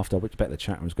May, after which, bet the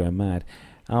chat room's going mad,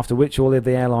 after which all of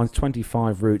the airline's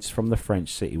 25 routes from the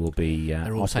French city will be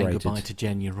They're all operated. saying goodbye to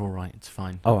Jen. You're all right. It's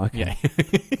fine. Oh, okay. Yeah.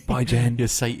 Bye, Jen. You're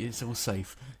safe. It's all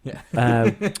safe. Yeah.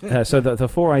 So the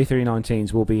 4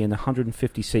 A319s will be in the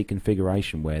 150-seat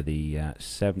configuration, where the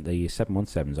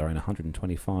 717s are in a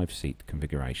 125-seat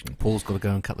configuration. Paul's got to go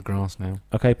and cut the grass now.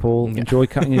 Okay, Paul, Yeah. enjoy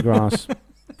cutting your grass.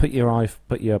 Put your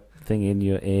thing in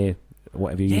your ear,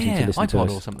 whatever you're using to listen to iPod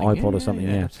us. or something. iPod or something,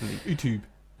 yeah. Absolutely. YouTube.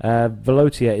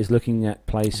 Volotea is looking at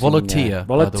placing... Volotea,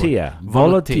 by the way.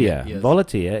 Volotea, yes.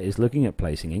 Volotea is looking at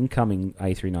placing incoming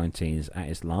A319s at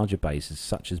its larger bases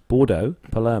such as Bordeaux,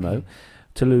 Palermo,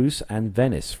 Toulouse and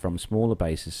Venice, from smaller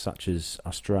bases such as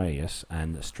Asturias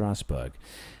and Strasbourg.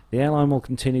 The airline will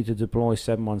continue to deploy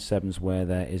 717s where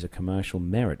there is a commercial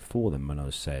merit for them,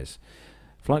 Munoz says.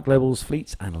 Flight Global's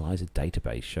Fleets Analyzer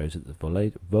database shows that the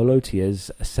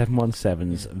Volotea's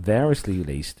 717s variously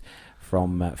leased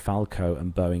from Falco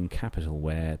and Boeing Capital,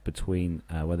 where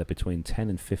they're between 10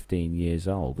 and 15 years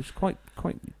old, which is quite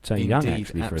young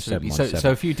actually for a 717.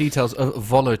 So a few details of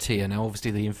Volotea. Now,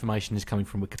 obviously, the information is coming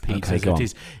from Wikipedia, Okay, so go on.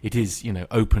 it is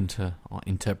open to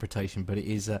interpretation. But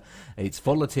it's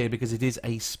Volotea because it is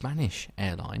a Spanish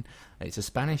airline. It's a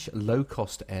Spanish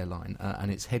low-cost airline,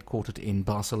 and it's headquartered in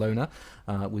Barcelona,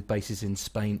 with bases in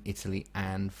Spain, Italy,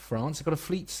 and France. It's got a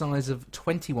fleet size of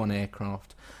 21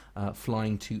 aircraft.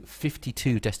 Flying to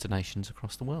 52 destinations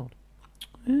across the world.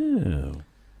 Oh.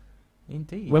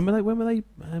 Indeed. When were they?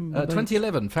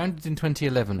 2011, founded in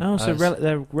 2011. Oh, so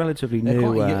they're relatively they're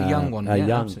new. quite a young one. A yeah,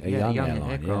 young absolutely. Young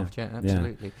airline, aircraft. Yeah,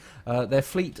 absolutely. Their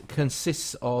fleet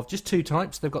consists of just 2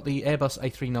 types. They've got the Airbus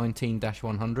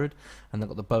A319-100, and they've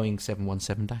got the Boeing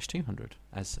 717-200,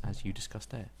 as you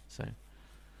discussed there. So,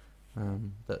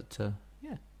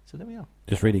 So there we are.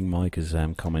 Just reading Micah's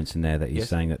comments in there that he's Yes.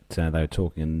 saying that they were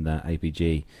talking in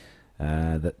APG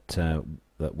that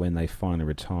that when they finally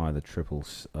retire the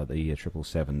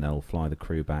 777, they'll fly the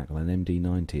crew back. And then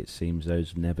MD-90, it seems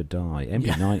those never die.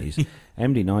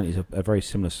 MD-90s are a very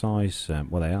similar size.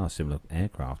 Well, they are similar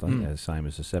aircraft. I think they're the same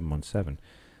as the 717.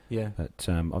 Yeah. But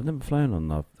I've never flown on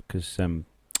that because the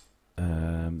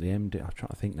MD. I'm trying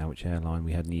to think now which airline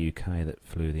we had in the UK that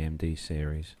flew the MD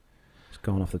series. It's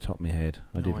gone off the top of my head.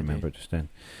 I did remember it just then.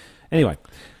 Anyway.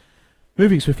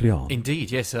 Moving swiftly on.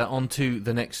 Indeed, yes. On to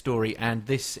the next story, and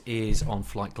this is on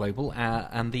Flight Global,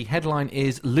 and the headline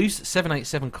is Loose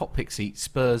 787 cockpit seat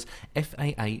spurs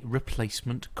FAA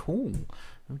replacement call.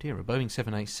 Oh dear, a Boeing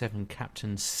 787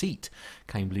 captain's seat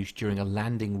came loose during a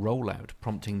landing rollout,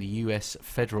 prompting the US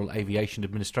Federal Aviation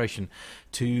Administration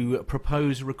to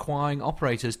propose requiring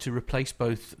operators to replace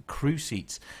both crew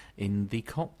seats in the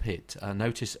cockpit. A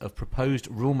notice of proposed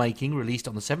rulemaking released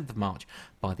on the 7th of March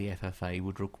by the FAA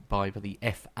would require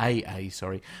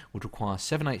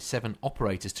 787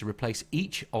 operators to replace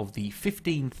each of the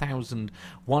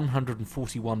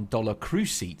 $15,141 crew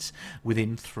seats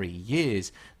within 3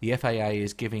 years. The FAA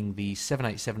is giving the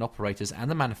 787 operators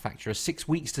and the manufacturer 6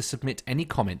 weeks to submit any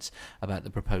comments about the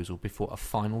proposal before a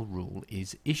final rule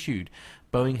is issued.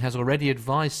 Boeing has already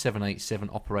advised 787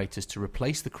 operators to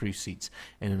replace the crew seats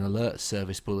in an alert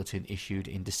service bulletin issued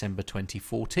in December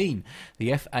 2014.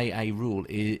 The FAA rule,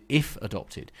 if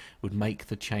adopted, would make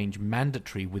the change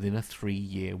mandatory within a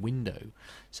 3-year window.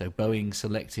 So Boeing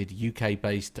selected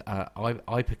UK-based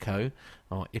IPECO,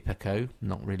 or IPECO,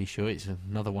 not really sure, it's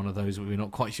another one of those we're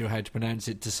not quite sure how to pronounce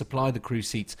it, to supply the crew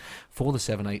seats for the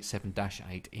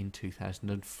 787-8 in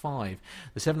 2005.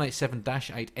 The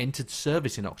 787-8 entered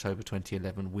service in October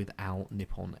 2011 with All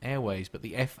Nippon Airways, but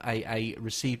the FAA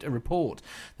received a report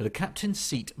that a captain's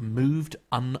seat moved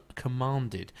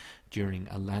uncommanded during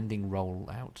a landing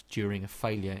rollout during a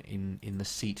failure in the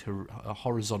seat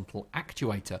horizontal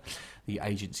actuator, the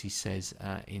agency says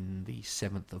in the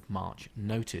 7th of March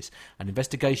notice. An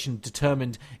investigation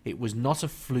determined it was not a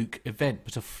fluke event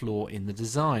but a flaw in the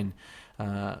design.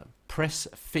 Press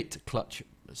fit clutch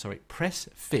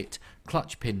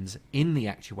pins in the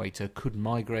actuator could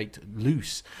migrate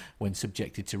loose when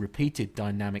subjected to repeated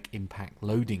dynamic impact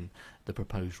loading, the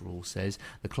proposed rule says.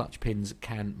 The clutch pins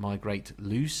can migrate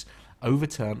loose,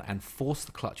 overturn and force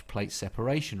the clutch plate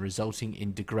separation, resulting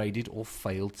in degraded or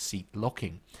failed seat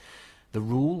locking. The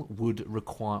rule would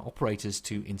require operators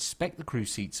to inspect the crew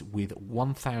seats with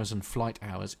 1,000 flight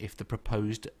hours if the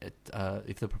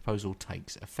proposal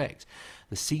takes effect.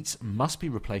 The seats must be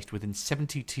replaced within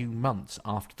 72 months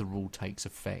after the rule takes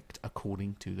effect,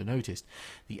 according to the notice.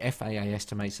 The FAA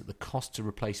estimates that the cost to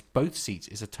replace both seats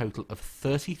is a total of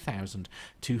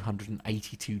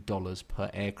 $30,282 per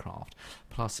aircraft,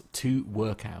 plus 2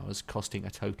 work hours costing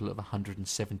a total of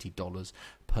 $170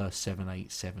 per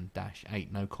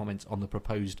 787-8. No comments on the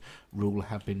proposed rule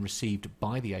have been received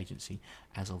by the agency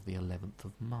as of the 11th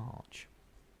of March.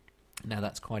 Now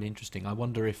that's quite interesting. I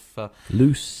wonder if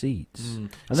loose seats.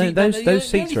 And those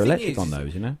seats are electric on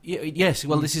those, you know. Yes.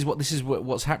 Well, this is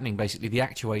what's happening. Basically, the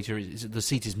actuator the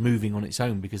seat is moving on its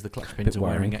own because the clutch pins are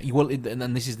wearing out. Well,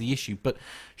 and this is the issue. But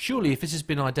surely, if this has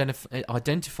been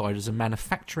identified as a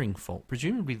manufacturing fault,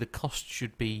 presumably the cost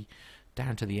should be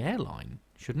down to the airline,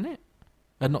 shouldn't it?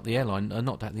 Not the airline.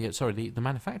 The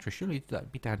manufacturer. Surely that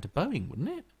would be down to Boeing, wouldn't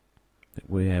it?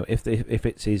 Well, yeah, if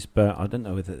it is, but I don't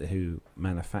know who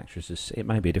manufactures the. It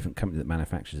may be a different company that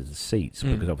manufactures the seats,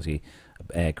 because obviously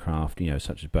aircraft,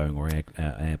 such as Boeing or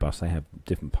Airbus, they have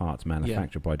different parts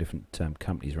manufactured by different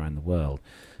companies around the world.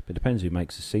 But it depends who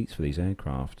makes the seats for these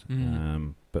aircraft.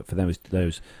 But for those,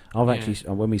 actually,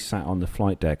 when we sat on the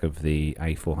flight deck of the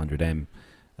A400M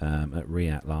at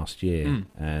Riyadh last year,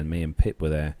 and me and Pip were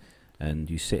there.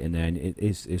 And you sit in there, and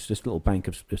it's just a little bank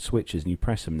of switches, and you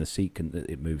press them, and the seat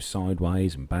it moves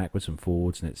sideways and backwards and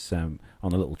forwards, and it's on a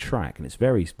little track, and it's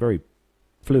very, very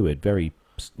fluid, very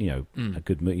a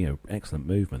good, excellent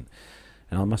movement.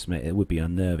 And I must admit, it would be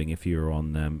unnerving if you were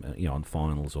on on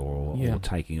finals or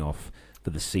taking off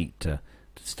for the seat to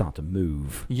start to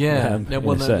move. Yeah, in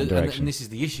a certain direction. And this is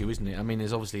the issue, isn't it? I mean,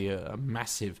 there's obviously a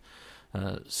massive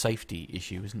safety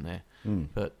issue, isn't there?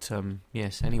 But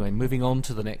yes, anyway, moving on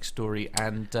to the next story,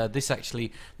 and this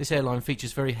airline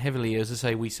features very heavily, as I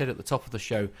say, we said at the top of the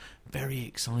show, very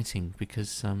exciting,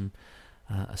 because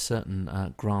a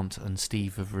certain Grant and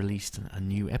Steve have released a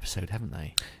new episode, haven't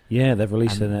they? Yeah, they've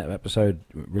released an episode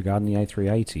regarding the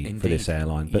A380 indeed. For this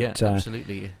airline. But, yeah,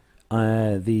 absolutely.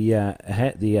 The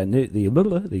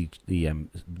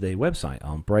website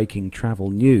on Breaking Travel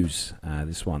News,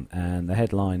 this one, and the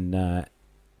headline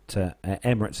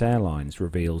Emirates Airlines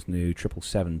reveals new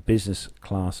 777 business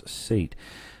class seat.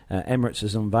 Emirates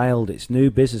has unveiled its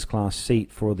new business class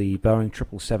seat for the Boeing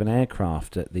 777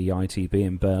 aircraft at the ITB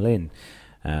in Berlin.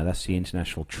 That's the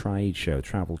International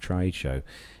Travel Trade Show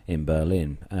in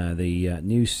Berlin. The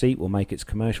new seat will make its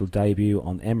commercial debut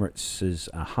on Emirates'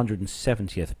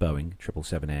 170th Boeing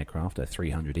 777 aircraft, a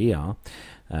 300ER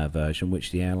version,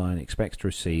 which the airline expects to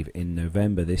receive in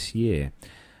November this year.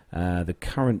 The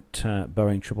current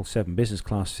Boeing 777 business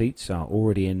class seats are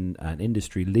already in an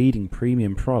industry-leading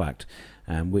premium product,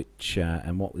 and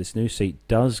what this new seat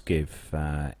does give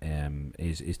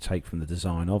is take from the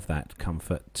design of that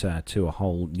comfort to a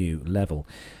whole new level.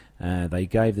 They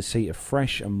gave the seat a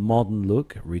fresh and modern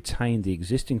look, retained the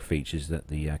existing features that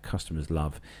the customers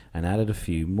love, and added a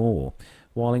few more,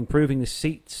 while improving the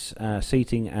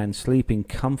seating and sleeping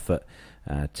comfort.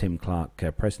 Tim Clark,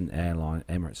 President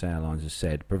Emirates Airlines, has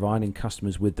said, providing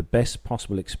customers with the best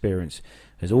possible experience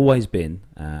has always been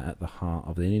at the heart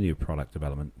of the new product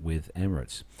development with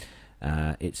Emirates.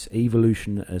 It's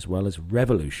evolution as well as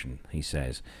revolution, he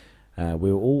says.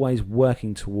 We're always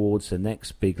working towards the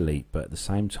next big leap, but at the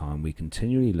same time we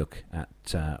continually look at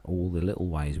all the little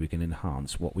ways we can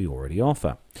enhance what we already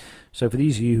offer. So for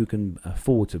these of you who can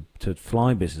afford to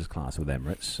fly business class with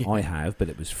Emirates, I have, but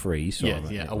it was free, so I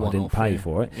didn't pay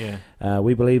for it.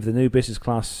 We believe the new business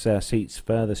class seats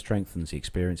further strengthens the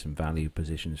experience and value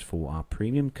positions for our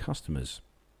premium customers.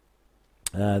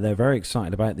 They're very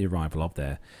excited about the arrival of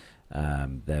their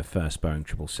first Boeing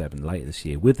 777 later this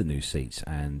year with the new seats,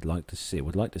 and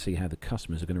would like to see how the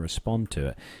customers are going to respond to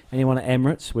it. Anyone at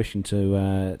Emirates wishing to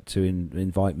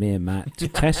invite me and Matt to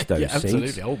test those seats?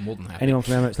 Absolutely. Oh, more than happy. Anyone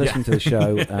from Emirates listening to the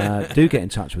show, do get in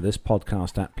touch with us,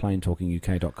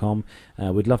 podcast@planetalkinguk.com.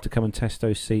 We'd love to come and test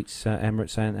those seats at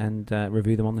Emirates and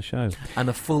review them on the show. And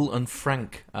a full and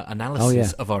frank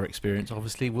analysis of our experience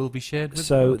obviously will be shared with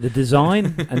So the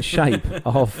design and shape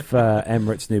of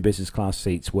Emirates' new business class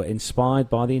seats were inspired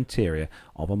by the interior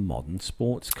of a modern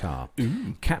sports car.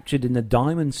 Ooh. Captured in the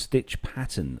diamond stitch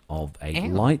pattern of a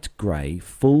light grey,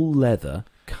 full leather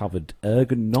covered,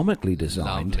 ergonomically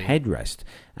designed headrest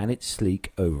and its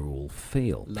sleek overall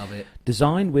feel. Love it.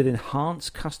 Designed with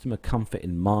enhanced customer comfort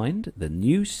in mind, the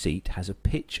new seat has a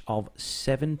pitch of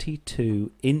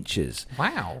 72 inches.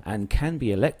 Wow. And can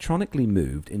be electronically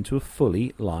moved into a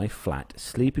fully lie-flat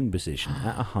sleeping position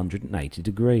at 180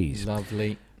 degrees.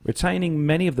 Lovely. Retaining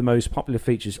many of the most popular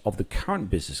features of the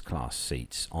current business class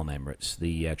seats on Emirates,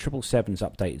 the 777's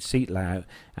updated seat layout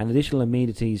and additional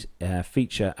amenities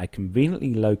feature a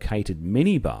conveniently located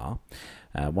minibar,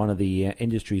 one of the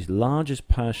industry's largest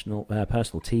personal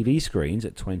TV screens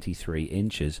at 23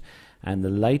 inches, and the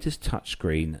latest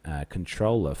touchscreen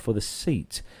controller for the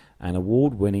seat, an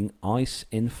award-winning ICE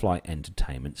in-flight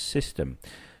entertainment system.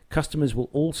 Customers will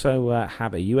also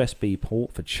have a USB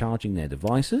port for charging their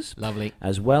devices. Lovely.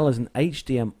 As well as an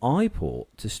HDMI port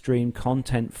to stream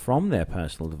content from their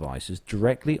personal devices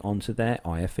directly onto their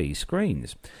IFE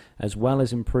screens, as well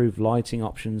as improved lighting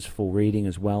options for reading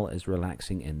as well as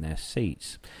relaxing in their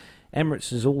seats. Emirates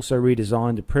has also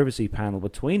redesigned the privacy panel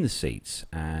between the seats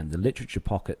and the literature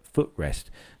pocket, footrest,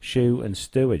 shoe and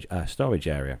storage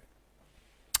area.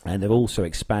 And they've also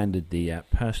expanded the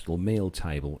personal meal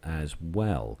table as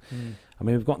well. I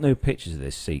mean, we've got no pictures of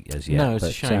this seat as yet. No, it's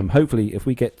a shame. Hopefully, if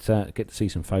we get to see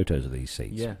some photos of these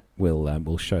seats,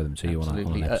 we'll show them to you on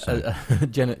an episode.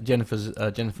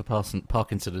 Jennifer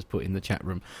Parkinson has put in the chat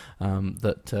room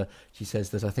that she says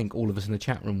that I think all of us in the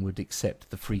chat room would accept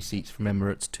the free seats from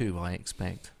Emirates too, I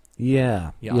expect.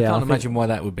 Yeah, I can't imagine why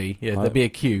that would be. There'd be a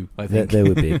queue. I think there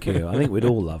would be a queue. I think we'd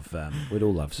all love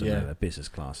some business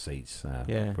class seats.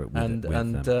 Michael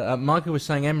was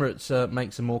saying Emirates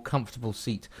makes a more comfortable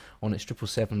seat on its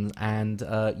 777, and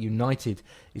United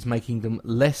is making them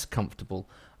less comfortable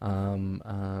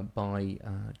by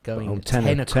going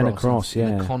 10 across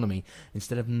in economy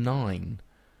instead of 9.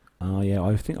 Oh yeah,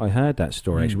 I think I heard that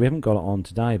story. Actually, we haven't got it on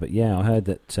today, but I heard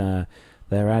that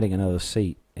they're adding another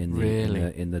seat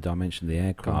in the dimension of the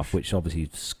aircraft, which obviously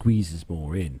squeezes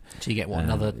more in. So you get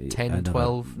another 10,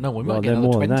 12? No, we might get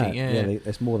another 20. That.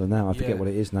 There's more than that. I forget what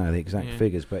it is now, the exact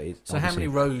figures. But so how many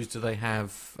rows do they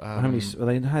have? How many? Well,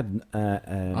 they had.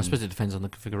 I suppose it depends on the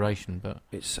configuration, but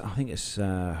I think it's.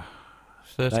 30.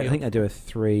 I think they do a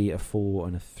 3, a 4,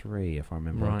 and a 3. If I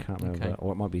remember, I can't remember. Okay.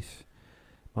 Or it might be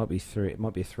 3. It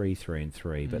might be a 3, 3, and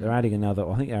 3. But they're adding another.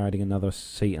 I think they're adding another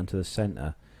seat onto the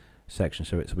centre section,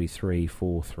 so it'll be 3,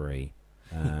 4, 3.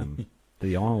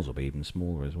 The aisles will be even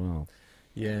smaller as well.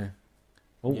 Yeah.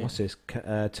 Oh, Yeah. what's this?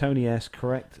 Tony S.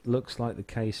 Correct. Looks like the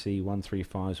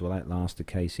KC-135s will outlast the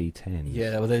KC-10s.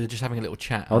 Yeah, well, they're just having a little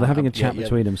chat. Oh, they're having a Yeah, chat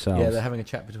between themselves. Yeah, they're having a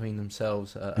chat between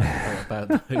themselves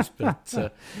about those. But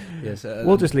yes,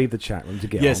 We'll just leave the chat room to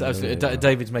get yes, on. absolutely. Really well.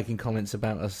 David's making comments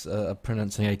about us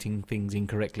pronouncing things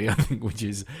incorrectly. I think,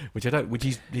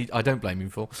 I don't blame him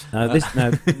for.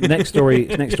 Next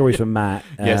story from Matt.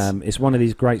 Yes. It's one of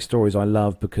these great stories I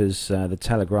love because the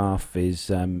Telegraph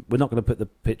is. We're not going to put the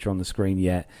picture on the screen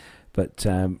yet, but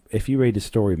if you read the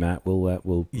story, Matt,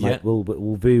 we'll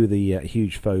view the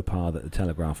huge faux pas that the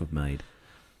Telegraph have made.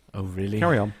 Oh, really?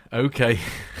 Carry on. Okay.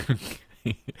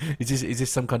 Is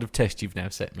this some kind of test you've now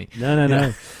set me?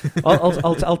 No.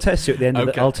 I'll test you at the end.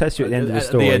 Okay. I'll test you at the end of the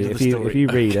story. If you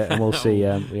read it, and we'll see.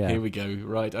 Yeah. Here we go.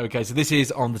 Right. Okay. So this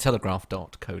is on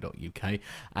thetelegraph.co.uk,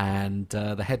 and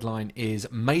the headline is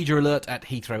 "Major alert at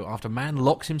Heathrow after man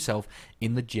locks himself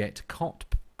in the jet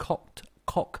cockpit."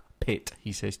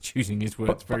 He says, choosing his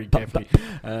words very carefully.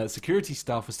 Security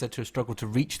staff are said to have struggled to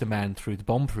reach the man through the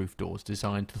bomb-proof doors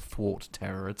designed to thwart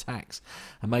terror attacks.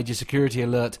 A major security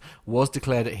alert was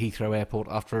declared at Heathrow Airport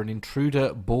after an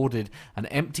intruder boarded an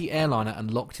empty airliner and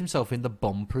locked himself in the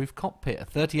bomb-proof cockpit. A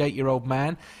 38-year-old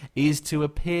man is to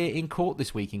appear in court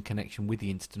this week in connection with the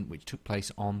incident, which took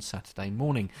place on Saturday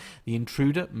morning. The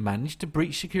intruder managed to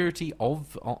breach security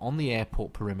on the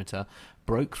airport perimeter,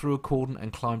 broke through a cordon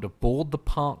and climbed aboard the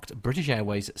parked British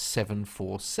Airways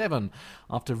 747.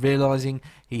 After realising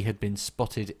he had been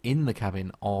spotted in the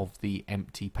cabin of the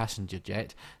empty passenger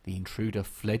jet, the intruder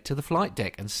fled to the flight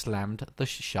deck and slammed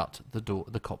shut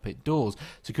the cockpit doors.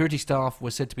 Security staff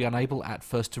were said to be unable at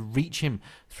first to reach him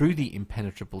through the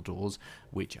impenetrable doors,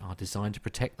 which are designed to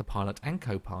protect the pilot and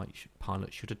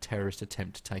co-pilot should a terrorist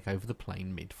attempt to take over the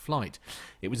plane mid-flight.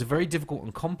 It was a very difficult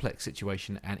and complex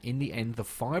situation, and in the end the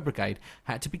fire brigade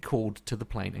had to be called to the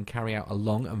plane and carry out a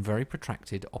long and very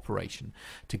protracted operation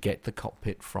to get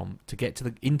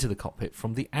into the cockpit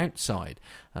from the outside,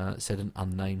 said an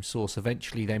unnamed source.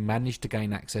 Eventually they managed to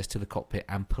gain access to the cockpit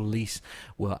and police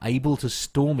were able to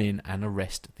storm in and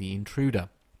arrest the intruder.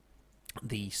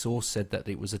 The source said that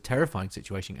it was a terrifying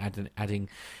situation, adding,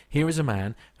 "Here is a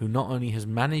man who not only has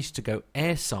managed to go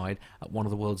airside at one of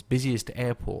the world's busiest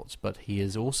airports, but he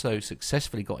has also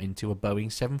successfully got into a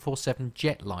Boeing 747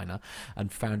 jetliner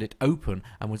and found it open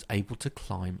and was able to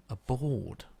climb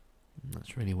aboard."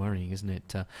 That's really worrying, isn't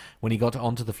it? When he got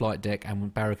onto the flight deck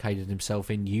and barricaded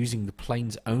himself in using the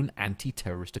plane's own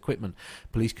anti-terrorist equipment.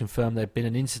 Police confirmed there had been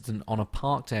an incident on a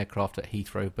parked aircraft at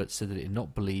Heathrow, but said that it is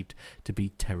not believed to be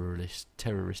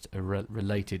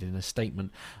terrorist-related. In a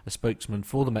statement, a spokesman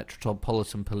for the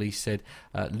Metropolitan Police said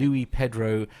Luis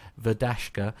Pedro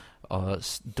Verdasca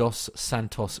dos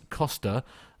Santos Costa,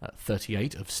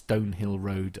 38, of Stonehill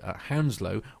Road,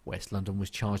 Hounslow, West London, was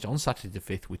charged on Saturday the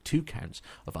 5th with 2 counts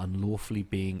of unlawfully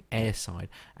being airside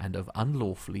and of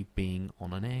unlawfully being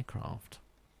on an aircraft.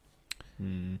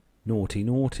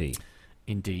 Naughty.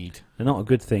 Indeed. And not a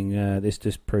good thing. This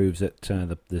just proves that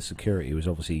the security was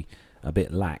obviously a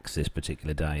bit lax this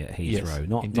particular day at Heathrow.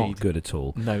 Yes, not good at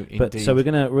all. No, but indeed. so we're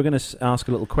gonna ask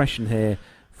a little question here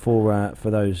for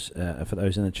those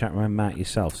in the chat room. Matt,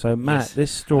 yourself. So Matt, Yes.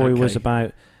 this story was Okay.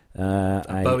 about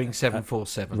a Boeing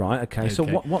 747. Right. Okay. So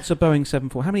what's a Boeing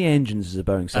 747? How many engines is a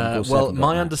Boeing 747? Well, my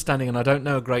got, Matt? understanding, and I don't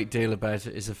know a great deal about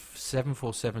it, is a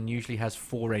 747 usually has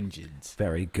 4 engines.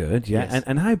 Very good. Yeah. Yes.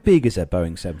 And how big is a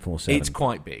Boeing 747? It's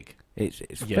quite big. It's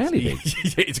Yes. fairly big.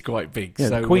 It's quite big. Yeah,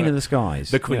 So, the Queen of the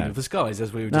Skies. The Queen yeah. of the Skies,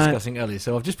 as we were Now, discussing earlier.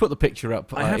 So I've just put the picture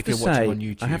up I have if to you're say, watching on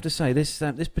YouTube. I have to say this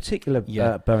particular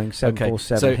Yeah. Boeing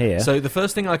 747 here. So the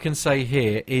first thing I can say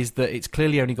here is that it's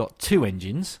clearly only got 2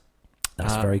 engines.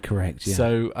 That's very correct. Yeah.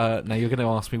 So now you're going to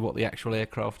ask me what the actual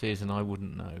aircraft is, and I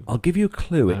wouldn't know. I'll give you a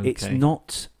clue. It's Okay.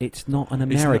 not an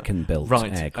American-built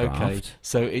Right. aircraft. Okay.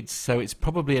 So it's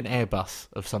probably an Airbus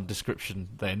of some description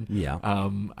then. Yeah.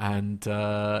 And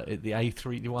the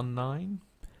A319.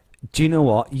 Do you know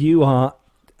what you are?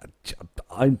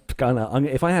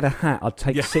 If I had a hat, I'd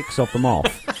take 6 of them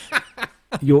off.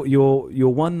 You're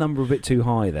one number a bit too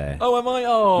high there. Oh, am I?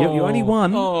 Oh, You're only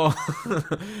one. Oh,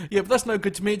 yeah, but that's no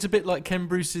good to me. It's a bit like Ken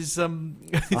Bruce's. I know.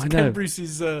 Ken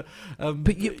Bruce's. But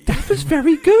that was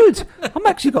very good. I'm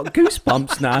actually got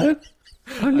goosebumps now.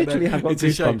 I literally have got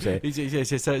goosebumps here.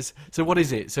 Yes. So what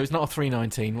is it? So it's not a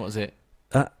 319. What is it?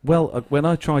 When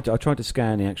I tried to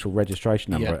scan the actual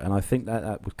registration number, Yeah. and I think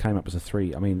that came up as a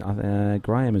 3. I mean,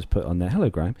 Graham has put on there. Hello,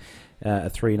 Graham.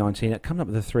 A 319. It comes up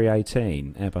with a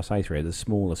 318 Airbus A3, the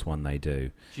smallest one they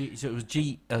do. So it was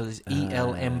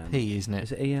ELMP, isn't it?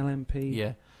 Is it ELMP?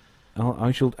 Yeah.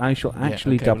 I shall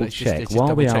actually okay, double let's just check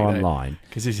while we are double check online.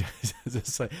 Because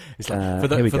it's like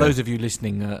here we for go. those of you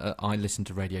listening, I listen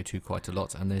to Radio 2 quite a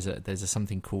lot, and there's a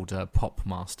something called Pop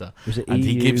Master, Was it and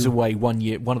he EU? gives away 1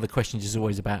 year. One of the questions is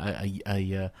always about a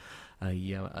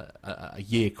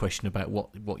year question about what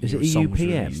Is year it songs EUPM?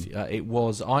 released. It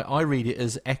was. I read it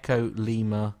as Echo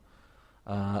Lima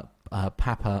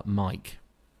Papa Mike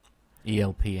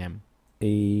ELPM.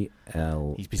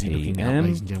 ELPM. He's busy looking out,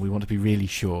 ladies and gentlemen. We want to be really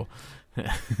sure.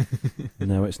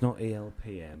 No, it's not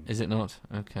ELPM. Is it not?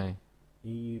 Okay.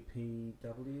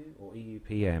 EUPW or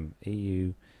EUPM?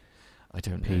 EUPM. I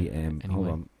don't know. Anyway. Hold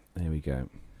on. There we go.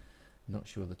 Not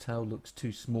sure. The tail looks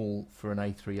too small for an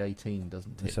A318,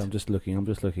 doesn't it? So I'm just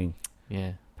looking.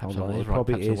 Yeah. Perhaps Hold I on. was It right.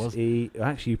 probably Perhaps I is was.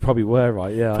 Actually, you probably were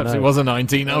right. Yeah, Perhaps I know. it was a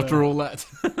 19 after all that.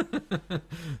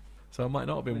 So I might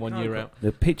not have been 1 year out.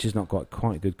 The picture's not got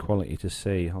quite good quality to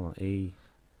see. Hold on. E.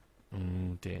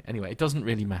 Oh dear. Anyway, it doesn't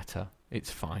really matter. It's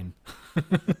fine.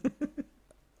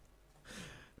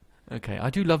 Okay, I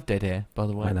do love Dead Air, by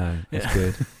the way. I know. It's Yeah.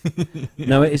 good.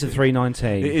 No, it is a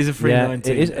 319. It is a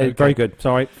 319. Yeah, it is Okay. very good.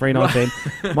 Sorry,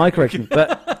 319. My correction.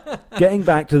 But getting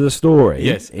back to the story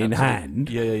Yes, in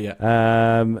absolutely.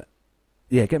 hand.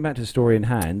 Yeah. Getting back to the story in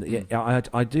hand. Yeah,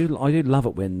 I do love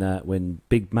it when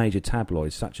big major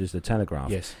tabloids such as the Telegraph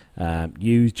Yes.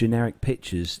 use generic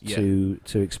pictures Yeah.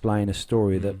 to explain a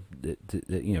story that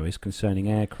is concerning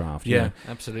aircraft. you Yeah, know.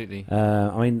 absolutely.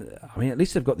 I mean, at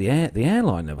least they've got the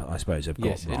airline. I suppose they've got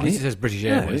Yes, right. at least it says British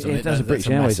Yeah, Airways. it on does That- have British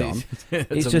that's Airways massive-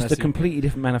 that's It's just a massive- completely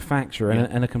different manufacturer Yeah.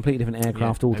 and a completely different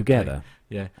aircraft Yeah, altogether,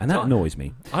 Yeah, and that So annoys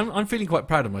me. I'm feeling quite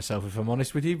proud of myself, if I'm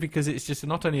honest with you, because it's just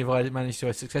not only have I managed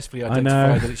to successfully I know.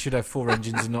 identify that it should have 4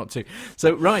 engines and not 2.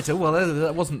 So right, well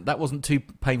that wasn't too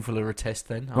painful a test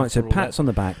then. Right, so after all pats on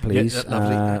the back, please, Yeah,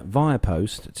 lovely. via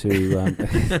post to.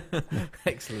 that.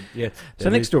 Excellent. Yeah. So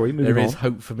next story, moving There on. is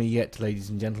hope for me yet, ladies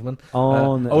and gentlemen.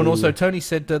 On and the- also Tony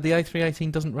said the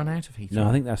A318 doesn't run out of Heathrow. No,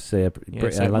 I think that's So it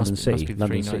London must City. be the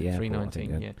London 39 City Airport, I 319.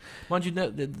 think, Yeah. Mind you,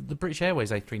 the British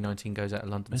Airways A319 goes out of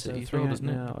London Is City it Heathrow, doesn't it?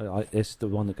 No, it's the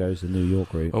one that goes the New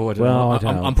York route. Oh, I don't Well, know. I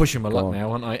don't know. I'm pushing my luck God.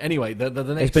 now, aren't I? Anyway, the next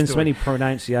There's been so story. many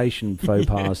pronunciation faux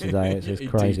pas today. It's Indeed.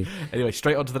 crazy. Anyway,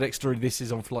 straight on to the next story. This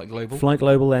is on Flight Global. Flight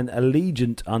Global then,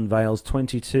 Allegiant unveils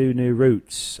 22 new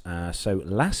routes. So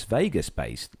Las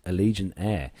Vegas-based Allegiant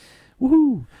Air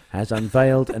has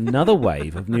unveiled another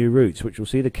wave of new routes, which will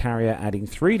see the carrier adding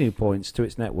 3 new points to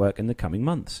its network in the coming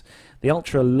months. The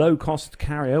ultra-low-cost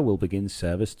carrier will begin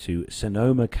service to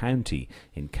Sonoma County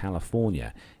in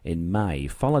California in May,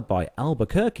 followed by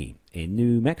Albuquerque in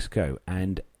New Mexico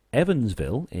and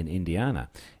Evansville in Indiana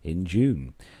in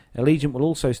June. Allegiant will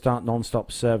also start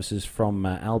non-stop services from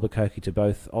Albuquerque to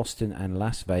both Austin and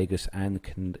Las Vegas and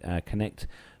connect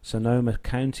Sonoma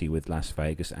County with Las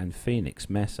Vegas and Phoenix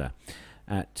Mesa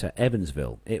at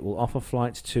Evansville. It will offer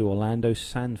flights to Orlando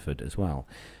Sanford as well.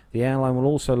 The airline will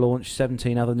also launch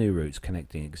 17 other new routes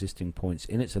connecting existing points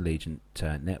in its Allegiant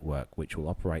network, which will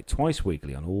operate twice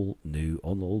weekly on all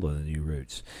the new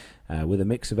routes, with a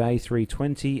mix of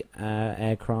A320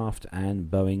 aircraft and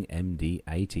Boeing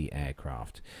MD-80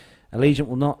 aircraft. Allegiant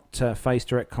will not face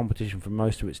direct competition from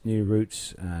most of its new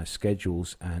routes,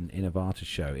 schedules and Innovata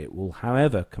show. It will,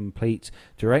 however, compete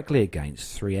directly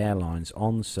against 3 airlines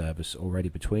on service already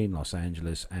between Los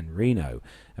Angeles and Reno,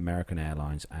 American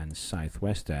Airlines and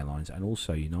Southwest Airlines, and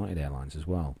also United Airlines as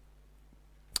well.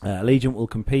 Allegiant will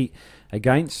compete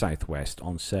against Southwest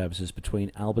on services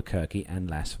between Albuquerque and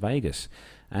Las Vegas,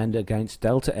 and against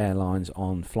Delta Airlines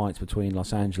on flights between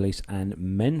Los Angeles and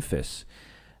Memphis.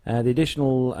 The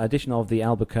addition of the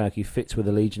Albuquerque fits with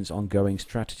Allegiant's ongoing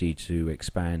strategy to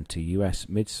expand to U.S.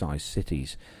 mid-sized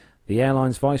cities. The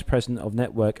airline's Vice President of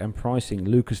Network and Pricing,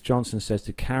 Lucas Johnson, says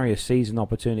the carrier sees an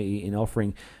opportunity in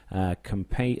offering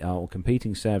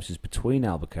competing services between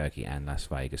Albuquerque and Las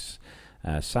Vegas.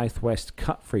 Southwest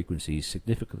cut frequencies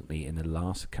significantly in the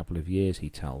last couple of years, he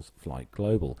tells Flight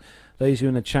Global. Those who are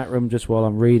in the chat room, just while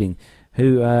I'm reading,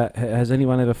 who has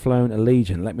anyone ever flown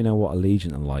Allegiant? Let me know what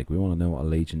Allegiant are like. We want to know what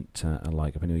Allegiant are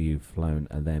like. If any of you have flown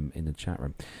them in the chat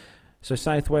room. So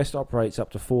Southwest operates up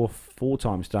to four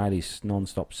times daily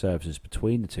non-stop services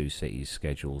between the 2 cities'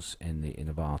 schedules in the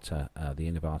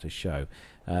Innovata show.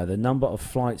 The number of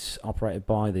flights operated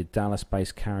by the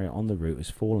Dallas-based carrier on the route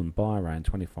has fallen by around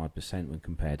 25% when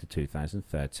compared to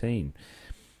 2013.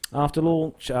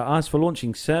 As for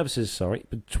launching services,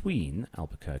 between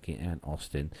Albuquerque and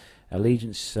Austin,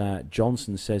 Allegiant's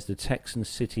Johnson says the Texan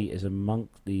city is among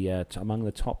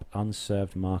the top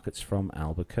unserved markets from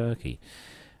Albuquerque.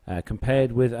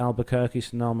 Compared with Albuquerque,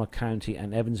 Sonoma County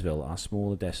and Evansville are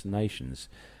smaller destinations.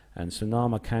 And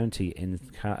Sonoma County in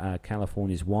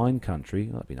California's wine country,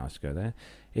 that'd be nice to go there,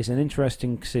 is an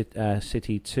interesting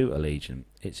city to Allegiant.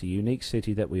 It's a unique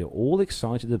city that we are all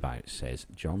excited about, says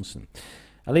Johnson.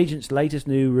 Allegiant's latest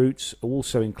new routes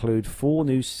also include 4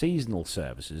 new seasonal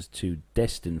services to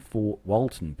Destin Fort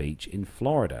Walton Beach in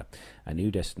Florida, a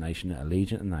new destination that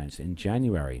Allegiant announced in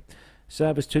January.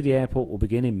 Service to the airport will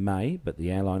begin in May, but the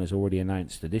airline has already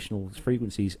announced additional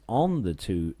frequencies on the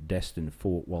 2 Destin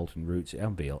Fort Walton routes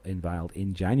unveiled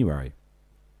in January.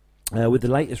 With the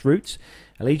latest routes,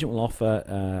 Allegiant will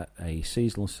offer a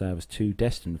seasonal service to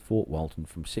Destin Fort Walton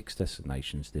from 6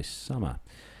 destinations this summer.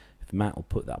 If Matt will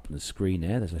put that up on the screen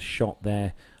there, there's a shot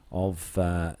there of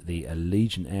the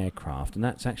Allegiant aircraft, and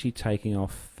that's actually taking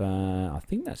off. I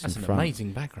think that's in an front.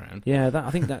 Amazing background. Yeah,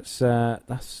 I think that's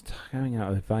coming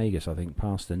out of Vegas. I think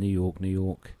past the New York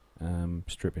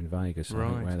strip in Vegas. I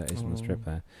think where that is on the strip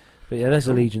there. But yeah, there's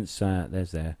Allegiant's.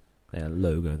 There's their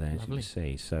logo there, as you can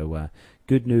see. So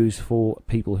good news for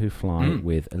people who fly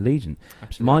with Allegiant.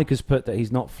 Absolutely. Mike has put that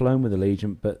he's not flown with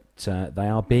Allegiant, but they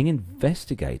are being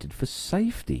investigated for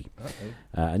safety.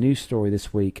 A new story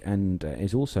this week, and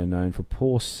is also known for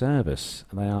poor service.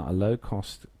 They are a low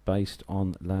cost based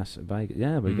on Las Vegas.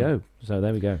 Yeah, there we go. So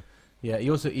there we go. Yeah, he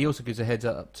also gives a heads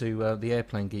up to the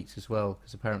airplane geeks as well,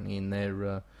 because apparently in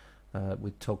their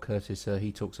with Todd Curtis,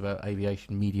 he talks about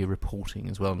aviation media reporting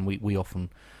as well, and we often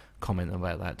comment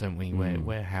about that, don't we?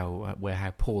 Where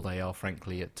how poor they are,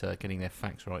 frankly, at getting their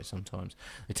facts right. Sometimes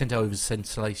they tend to over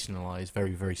sensationalise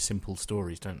very, very simple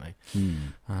stories, don't they?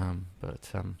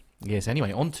 Yes.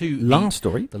 Anyway, on to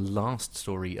the last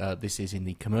story. This is in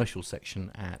the commercial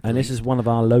section this is one of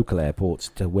our local airports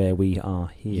to where we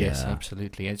are here. Yes,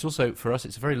 absolutely. And it's also, for us,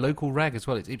 it's a very local rag as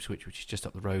well. It's Ipswich, which is just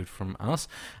up the road from us,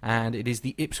 and it is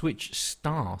the Ipswich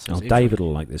Star. So David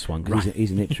will like this one, because he's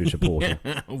an Ipswich supporter.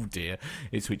 Oh dear.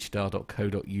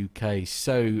 IpswichStar.co.uk.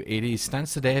 So it is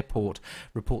Stansted Airport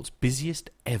reports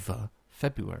busiest ever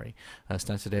February.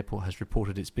 Stansted Airport has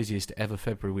reported its busiest ever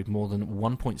February, with more than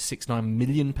 1.69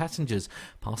 million passengers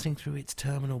passing through its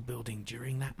terminal building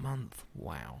during that month.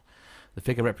 Wow. The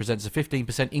figure represents a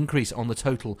 15% increase on the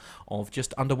total of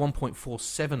just under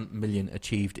 1.47 million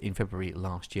achieved in February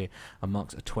last year, and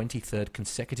marks a 23rd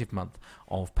consecutive month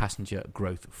of passenger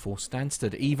growth for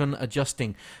Stansted, even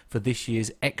adjusting for this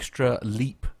year's extra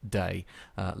leap day.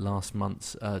 Last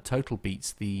month's total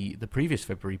beats the previous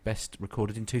February best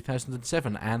recorded in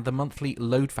 2007, and the monthly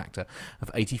load factor of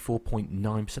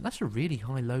 84.9%. That's a really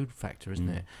high load factor, isn't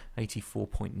it?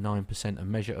 84.9%, a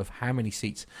measure of how many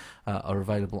seats are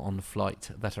available on the flight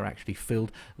that are actually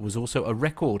filled, was also a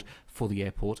record for the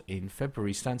airport in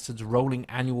February. Stansted's rolling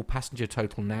annual passenger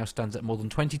total now stands at more than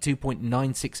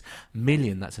 22.96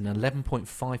 million. That's an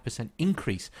 11.5%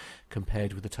 increase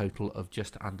compared with a total of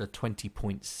just under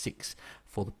 20.6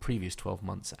 for the previous 12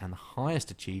 months, and the highest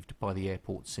achieved by the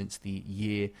airport since the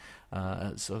year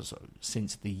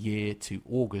to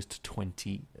August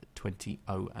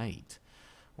 2008.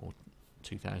 Or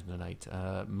 2008.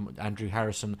 Andrew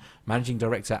Harrison, Managing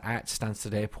Director at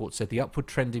Stansted Airport, said the upward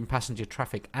trend in passenger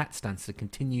traffic at Stansted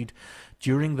continued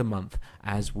during the month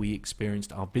as we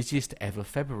experienced our busiest ever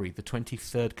February, the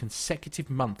 23rd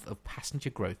consecutive month of passenger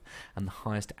growth and the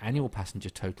highest annual passenger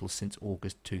total since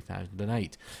August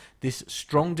 2008. This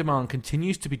strong demand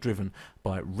continues to be driven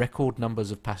by record numbers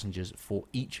of passengers for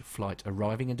each flight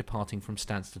arriving and departing from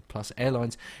Stansted, plus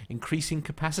airlines increasing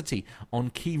capacity on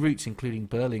key routes including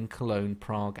Berlin, Cologne,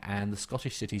 Prague and the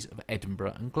Scottish cities of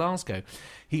Edinburgh and Glasgow.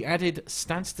 He added,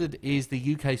 Stansted is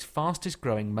the UK's fastest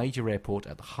growing major airport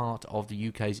at the heart of the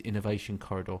UK's innovation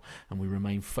corridor, and we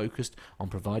remain focused on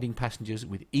providing passengers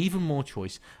with even more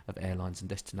choice of airlines and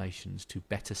destinations to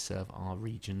better serve our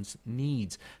region's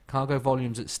needs. Cargo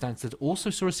volumes at Stansted also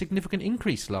saw a significant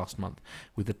increase last month,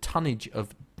 with a tonnage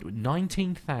of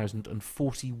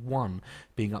 19,041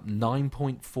 being up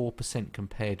 9.4%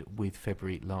 compared with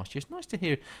February last year. It's nice to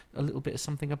hear a little bit of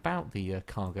something about the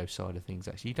cargo side of things,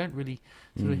 actually. You don't really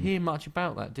sort of hear much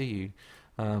about that, do you?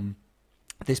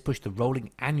 This pushed the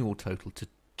rolling annual total to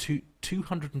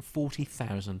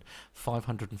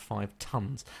 240,505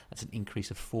 tonnes. That's an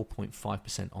increase of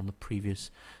 4.5% on the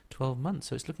previous 12 months.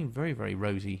 So it's looking very, very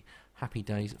rosy, happy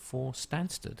days for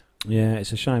Stansted. Yeah,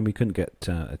 it's a shame we couldn't get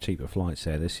a cheaper flights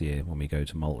there this year when we go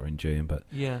to Malta in June. But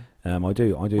yeah, I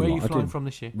do. Where are you flying from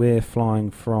this year? We're flying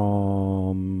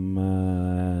from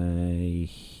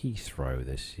Heathrow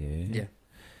this year. Yeah.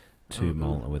 To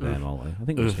Malta with Air Malta. I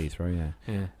think it was Heathrow,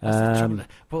 yeah. That's the trouble.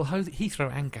 Well,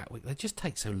 Heathrow and Gatwick, they just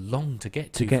take so long to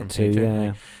get to.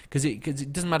 Because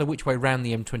it doesn't matter which way round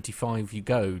the M25 you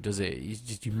go, does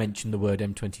it? You mention the word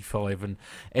M25, and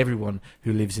everyone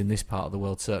who lives in this part of the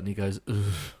world certainly goes,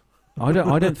 ugh.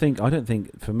 I don't think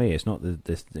for me it's not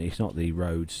the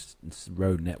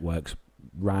road networks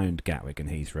round Gatwick and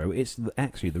Heathrow. It's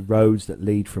actually the roads that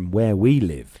lead from where we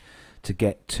live to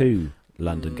get to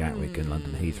London Gatwick and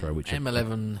London Heathrow, which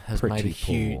M11 has made a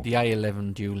huge. The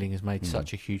A11 dualling has made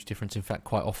such a huge difference. In fact,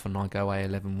 quite often I go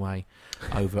A11 way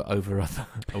over other.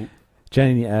 Oh.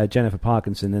 Jennifer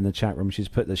Parkinson in the chat room, she's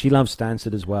put that she loves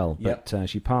Stansted as well, Yep. but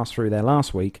she passed through there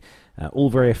last week. All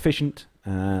very efficient,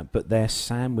 but their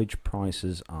sandwich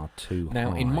prices are too high.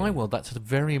 Now, in my world, that's a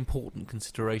very important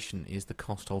consideration, is the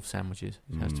cost of sandwiches.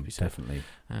 It has to be said. Definitely.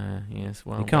 Yes,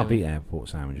 well, You can't beat airport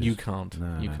sandwiches. You can't.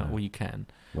 No, you no, can't. no. Well, you can.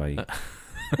 Well,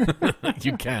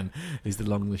 You can, is the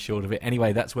long and the short of it.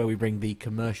 Anyway, that's where we bring the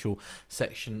commercial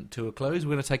section to a close.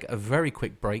 We're going to take a very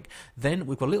quick break. Then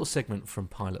we've got a little segment from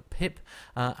Pilot Pip,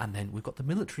 and then we've got the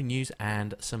military news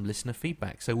and some listener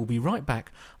feedback. So we'll be right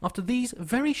back after these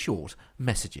very short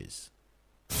messages.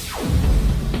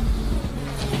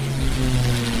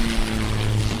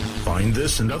 Find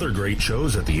this and other great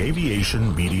shows at the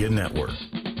Aviation Media Network.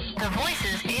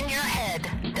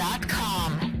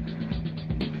 thevoicesinyourhead.com.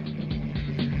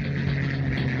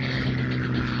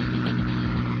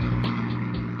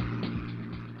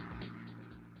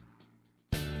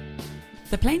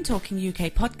 The Plain Talking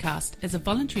UK podcast is a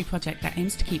voluntary project that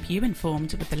aims to keep you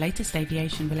informed with the latest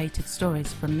aviation-related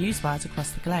stories from newswires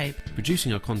across the globe.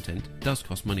 Producing our content does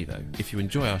cost money though. If you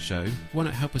enjoy our show, why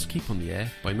not help us keep on the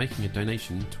air by making a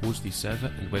donation towards the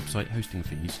server and website hosting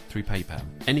fees through PayPal.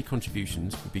 Any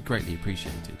contributions would be greatly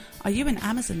appreciated. Are you an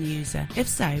Amazon user? If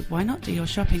so, why not do your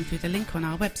shopping through the link on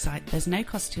our website? There's no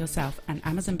cost to yourself, and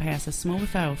Amazon pay us a small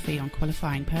referral fee on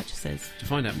qualifying purchases. To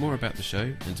find out more about the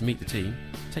show and to meet the team,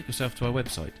 take yourself to our website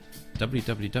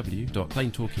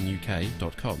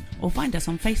www.plaintalkinguk.com. Or find us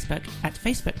on Facebook at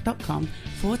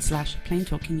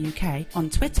facebook.com/plaintalkinguk, on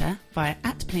Twitter via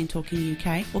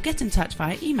 @plaintalkinguk, or get in touch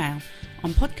via email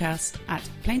on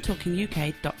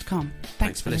podcast@plaintalkinguk.com.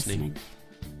 Thanks for listening.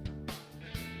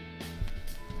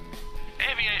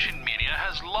 Aviation media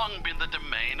has long been the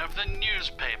domain of the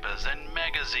newspapers and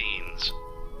magazines.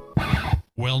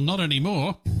 Well, not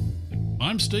anymore.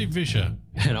 I'm Steve Vischer.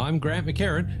 And I'm Grant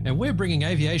McCarran, and we're bringing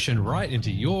aviation right into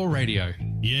your radio.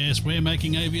 Yes, we're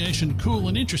making aviation cool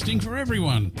and interesting for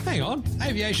everyone. Hang on,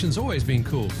 aviation's always been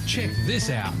cool. Check this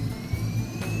out.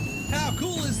 How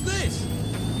cool is this?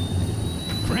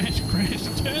 Grant,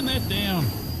 turn that down.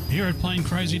 Here at Plane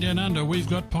Crazy Down Under, we've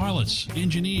got pilots,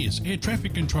 engineers, air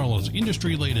traffic controllers,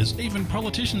 industry leaders, even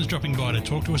politicians dropping by to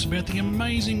talk to us about the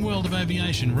amazing world of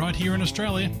aviation right here in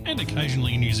Australia and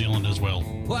occasionally New Zealand as well.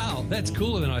 Wow, that's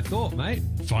cooler than I thought, mate.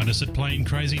 Find us at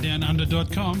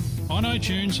planecrazydownunder.com, on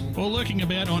iTunes, or lurking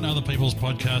about on other people's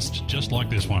podcasts just like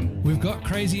this one. We've got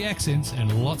crazy accents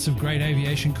and lots of great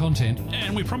aviation content.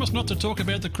 And we promise not to talk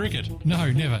about the cricket.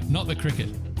 No, never. Not the cricket.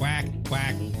 Quack,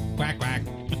 quack, quack, quack.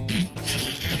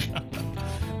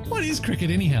 What is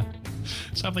cricket anyhow?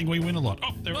 Something we win a lot.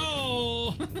 Oh, there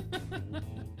Oh!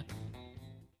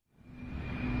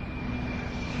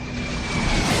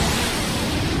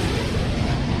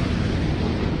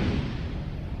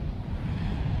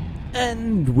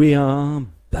 And we are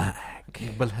back.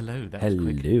 Well, hello. That Hello,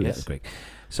 was quick. that Yes. was quick.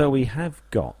 So we have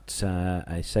got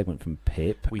a segment from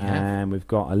Pip, We have. and we've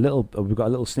got a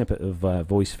little snippet of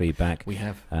voice feedback. We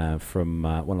have. From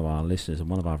one of our listeners and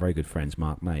one of our very good friends,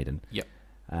 Mark Maiden. Yep.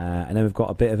 And then we've got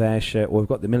a bit of air show. Well, we've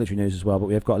got the military news as well, but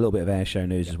we've got a little bit of air show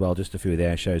news as well. Just a few of the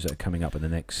air shows that are coming up in the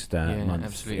next month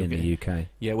absolutely. in the UK.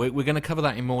 Yeah, we're going to cover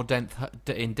that in more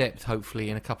in depth, hopefully,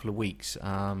 in a couple of weeks,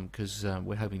 because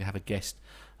we're hoping to have a guest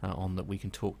on that we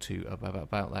can talk to about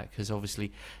that, because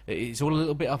obviously it's all a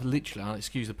little bit up, literally,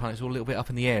 excuse the pun, it's all a little bit up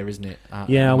in the air, isn't it?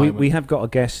 Yeah, we have got a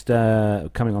guest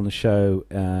coming on the show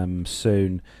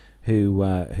soon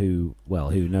who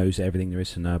knows everything there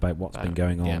is to know about what's been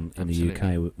going on in the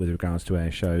UK with regards to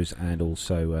air shows, and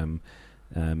also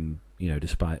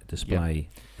display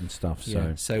and stuff.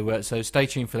 So so stay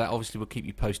tuned for that. Obviously, we'll keep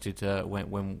you posted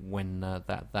when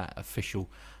that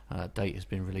official date has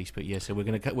been released. But yeah, so we're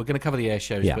going to cover the air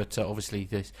shows. Yeah. But obviously,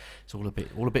 it's all a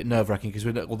bit nerve wracking, because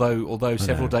although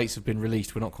several dates have been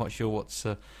released, we're not quite sure what's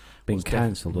been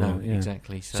cancelled. No, yeah.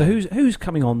 exactly. So who's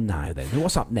coming on now then?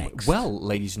 What's up next? Well,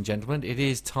 ladies and gentlemen, it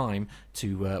is time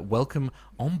to welcome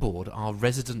on board our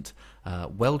resident,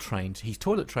 well-trained, he's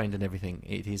toilet-trained and everything,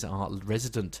 it is our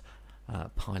resident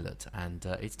pilot, and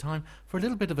it's time for a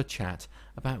little bit of a chat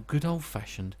about good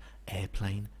old-fashioned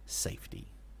airplane safety.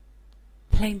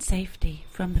 Plane safety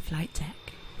from the flight deck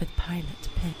with Pilot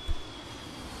Pip.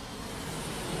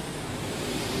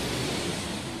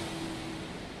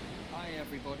 Hi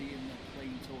everybody in the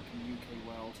Plane Talking UK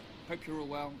World. Hope you're all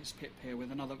well. It's Pip here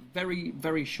with another very,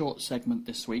 very short segment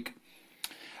this week.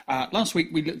 Last week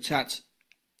we looked at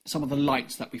some of the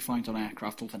lights that we find on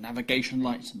aircraft, all the navigation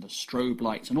lights and the strobe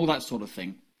lights and all that sort of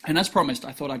thing. And as promised,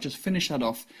 I thought I'd just finish that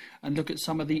off and look at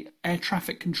some of the air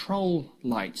traffic control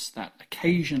lights that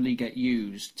occasionally get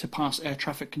used to pass air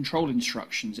traffic control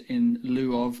instructions in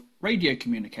lieu of radio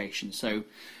communication. So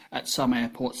at some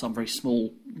airports, some very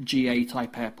small GA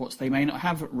type airports, they may not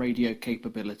have radio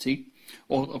capability.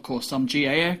 Or, of course, some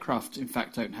GA aircraft, in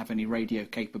fact, don't have any radio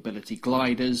capability.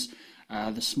 Gliders,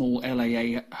 the small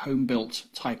LAA home-built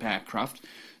type aircraft.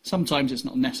 Sometimes it's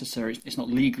not necessary, it's not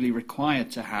legally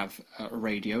required to have a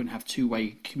radio and have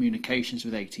two-way communications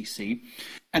with ATC.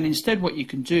 And instead what you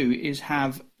can do is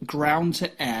have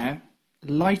ground-to-air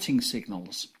lighting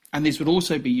signals. And these would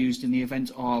also be used in the event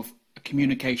of a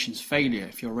communications failure,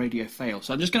 if your radio fails.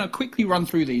 So I'm just going to quickly run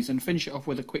through these and finish it off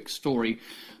with a quick story.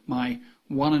 My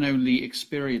one and only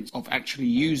experience of actually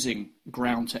using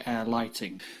ground-to-air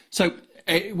lighting. So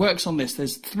it works on this.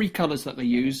 There's three colours that they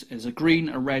use. There's a green,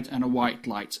 a red and a white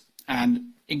light.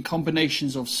 And in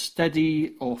combinations of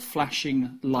steady or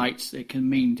flashing lights, it can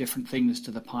mean different things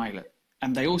to the pilot.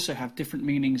 And they also have different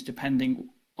meanings depending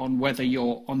on whether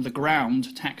you're on the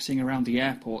ground taxiing around the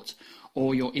airport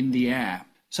or you're in the air.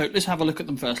 So let's have a look at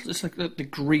them first. Let's look at the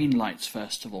green lights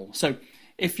first of all. So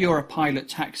if you're a pilot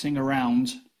taxiing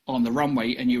around on the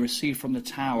runway and you receive from the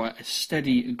tower a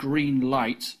steady green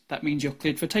light, that means you're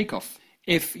cleared for takeoff.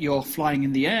 If you're flying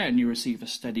in the air and you receive a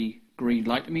steady green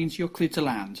light, it means you're cleared to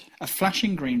land. A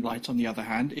flashing green light, on the other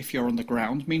hand, if you're on the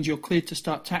ground, means you're cleared to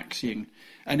start taxiing.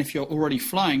 And if you're already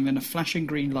flying, then a flashing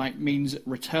green light means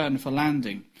return for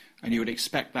landing. And you would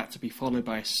expect that to be followed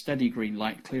by a steady green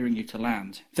light clearing you to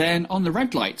land. Then on the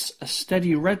red lights, a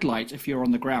steady red light if you're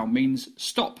on the ground means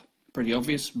stop. Pretty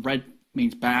obvious. Red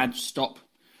means bad, stop.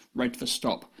 Red for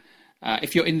stop.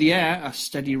 If you're in the air, a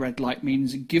steady red light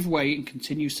means give way and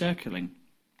continue circling.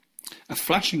 A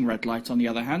flashing red light, on the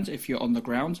other hand, if you're on the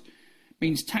ground,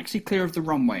 means taxi clear of the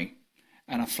runway.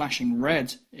 And a flashing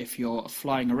red, if you're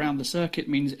flying around the circuit,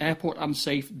 means airport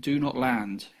unsafe, do not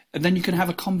land. And then you can have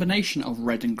a combination of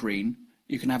red and green.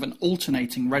 You can have an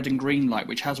alternating red and green light,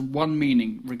 which has one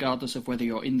meaning regardless of whether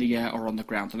you're in the air or on the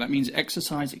ground. And that means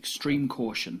exercise extreme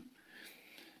caution.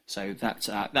 So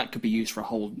that could be used for a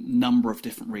whole number of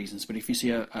different reasons. But if you see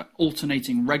a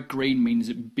alternating red-green,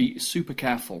 means be super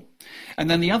careful. And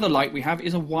then the other light we have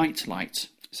is a white light.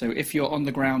 So if you're on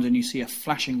the ground and you see a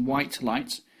flashing white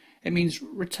light, it means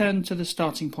return to the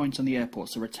starting point on the airport,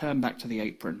 so return back to the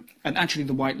apron. And actually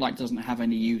the white light doesn't have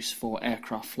any use for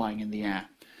aircraft flying in the air.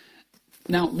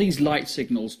 Now, these light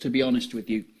signals, to be honest with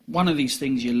you, one of these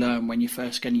things you learn when you're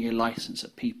first getting your licence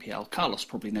at PPL. Carlos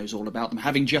probably knows all about them,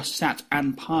 having just sat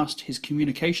and passed his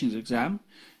communications exam.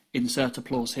 Insert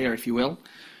applause here, if you will.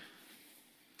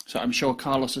 So I'm sure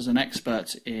Carlos is an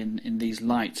expert in these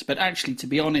lights. But actually, to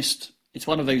be honest, it's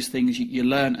one of those things you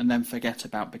learn and then forget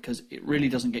about because it really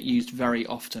doesn't get used very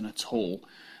often at all.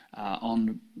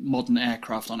 On modern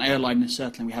aircraft, on airliners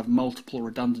certainly we have multiple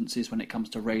redundancies when it comes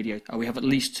to radio. We have at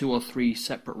least 2 or 3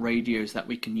 separate radios that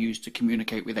we can use to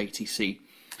communicate with ATC.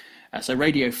 So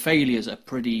radio failures are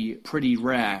pretty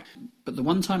rare. But the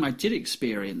one time I did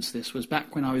experience this was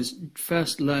back when I was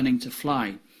first learning to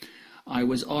fly. I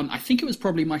was on, I think it was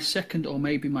probably my second or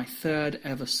maybe my third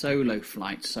ever solo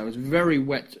flight. So I was very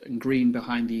wet and green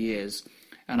behind the ears.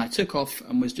 And I took off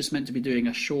and was just meant to be doing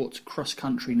a short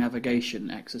cross-country navigation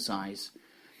exercise.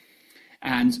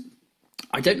 And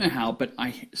I don't know how, but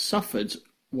I suffered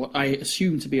what I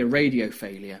assumed to be a radio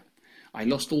failure. I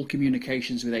lost all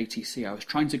communications with ATC. I was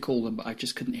trying to call them, but I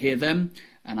just couldn't hear them,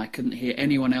 and I couldn't hear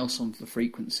anyone else on the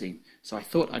frequency. So I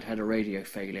thought I'd had a radio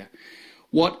failure.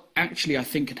 What actually I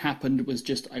think had happened was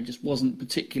I just wasn't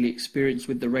particularly experienced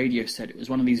with the radio set. It was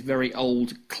one of these very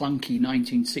old, clunky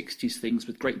 1960s things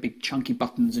with great big chunky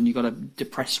buttons, and you've got to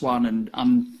depress one and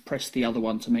unpress the other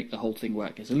one to make the whole thing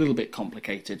work. It's a little bit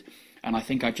complicated, and I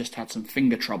think I just had some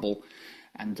finger trouble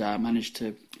and managed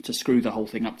to screw the whole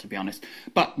thing up, to be honest.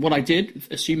 But what I did,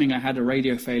 assuming I had a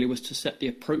radio failure, was to set the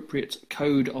appropriate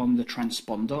code on the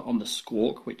transponder, on the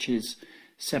squawk, which is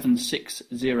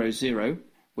 7600,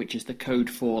 which is the code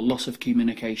for loss of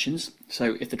communications.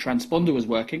 So if the transponder was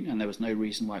working, and there was no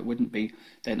reason why it wouldn't be,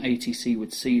 then ATC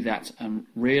would see that and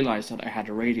realise that I had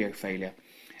a radio failure.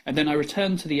 And then I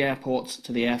returned to the airport,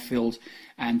 to the airfield,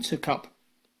 and took up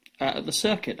the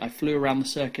circuit. I flew around the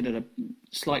circuit at a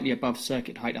slightly above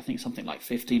circuit height, I think something like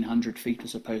 1,500 feet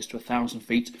as opposed to 1,000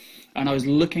 feet. And I was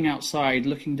looking outside,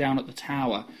 looking down at the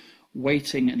tower,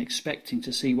 waiting and expecting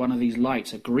to see one of these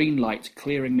lights, a green light,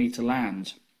 clearing me to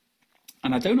land.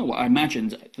 And I don't know what I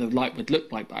imagined the light would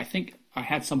look like, but I think I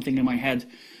had something in my head.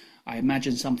 I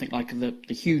imagined something like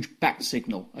the huge bat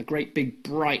signal, a great big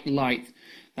bright light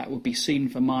that would be seen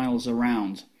for miles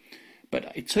around.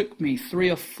 But it took me 3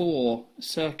 or 4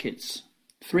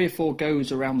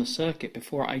 goes around the circuit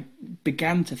before I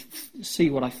began to see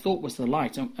what I thought was the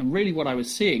light. And really what I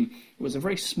was seeing was a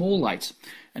very small light.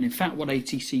 And in fact, what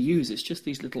ATC use is just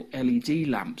these little LED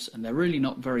lamps, and they're really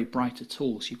not very bright at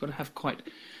all. So you've got to have quite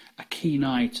a keen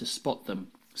eye to spot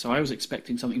them. So I was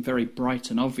expecting something very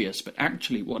bright and obvious, but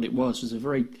actually what it was a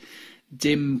very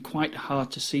dim, quite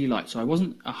hard to see light. So I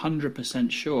wasn't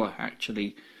 100% sure,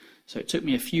 actually. So it took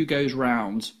me a few goes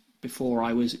round before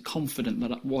I was confident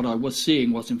that what I was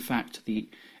seeing was in fact the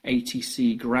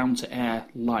ATC ground-to-air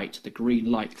light, the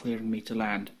green light clearing me to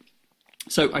land.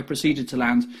 So I proceeded to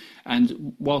land,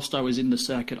 and whilst I was in the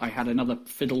circuit, I had another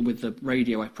fiddle with the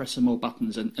radio. I pressed some more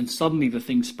buttons, and suddenly the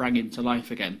thing sprang into life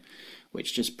again,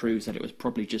 which just proves that it was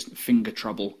probably just finger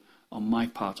trouble on my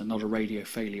part and not a radio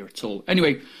failure at all.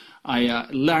 Anyway, I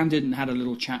landed and had a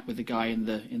little chat with the guy in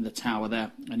the tower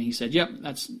there, and he said, "Yep,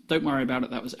 don't worry about it.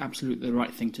 That was absolutely the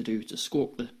right thing to do, to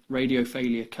squawk the radio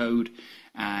failure code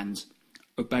and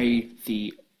obey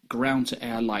the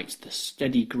ground-to-air light, the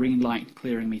steady green light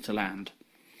clearing me to land."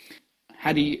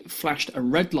 Had he flashed a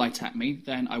red light at me,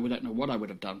 then I don't know what I would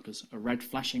have done, because a red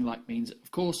flashing light means,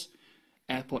 of course,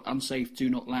 airport unsafe, do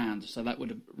not land. So that would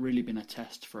have really been a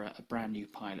test for a brand new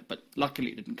pilot, but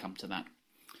luckily it didn't come to that.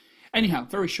 Anyhow,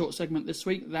 very short segment this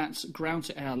week. That's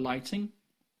ground-to-air lighting.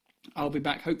 I'll be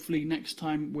back hopefully next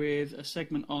time with a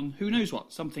segment on who knows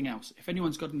what, something else. If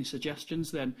anyone's got any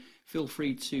suggestions, then feel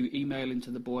free to email into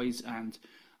the boys, and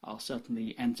I'll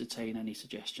certainly entertain any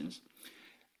suggestions.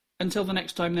 Until the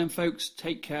next time then, folks,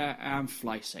 take care and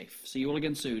fly safe. See you all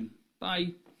again soon.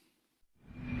 Bye.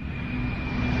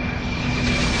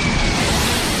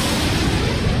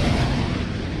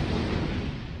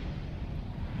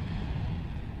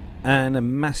 And a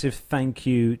massive thank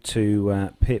you to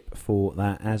Pip for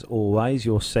that, as always.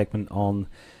 Your segment on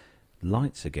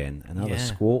lights again, and other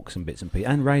squawks and bits and pieces,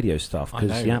 and radio stuff. I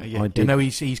know. I did. You know,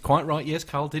 he's quite right. Yes,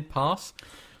 Carl did pass.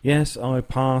 Yes, I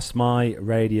passed my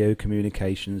radio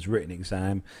communications written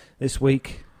exam this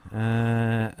week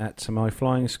at my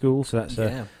flying school. So that's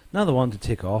another one to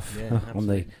tick off on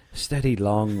the steady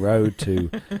long road to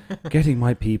getting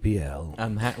my PPL.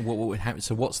 And what would happen?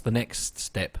 So what's the next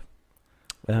step?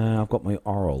 I've got my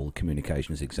oral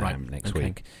communications exam next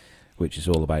week, which is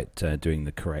all about doing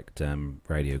the correct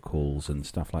radio calls and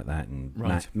stuff like that, and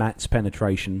MATS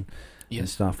penetration and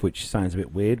stuff, which sounds a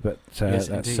bit weird, but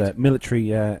that's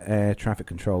military air traffic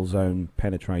control zone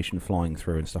penetration, flying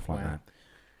through and stuff like that.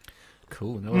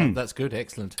 Cool. No, that's good.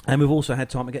 Excellent. And we've also had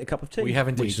time to get a cup of tea. We have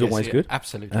indeed. Which is always good.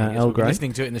 Absolutely. Earl Grey.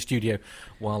 Listening to it in the studio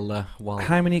while...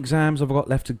 How many exams have I got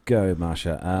left to go,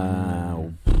 Marsha?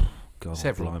 God,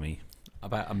 several. Blimey.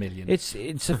 About 1 million. It's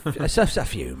a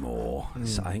few more.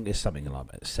 I think there's something like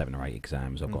 7 or 8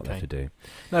 exams I've got left to do.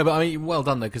 No, but I mean, well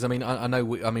done though, because I mean, I know.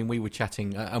 We were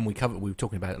chatting and we were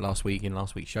talking about it last week in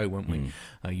last week's show, weren't we?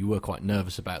 You were quite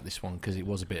nervous about this one because it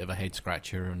was a bit of a head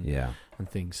scratcher and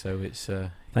things. So it's.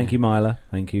 Thank you, Myla.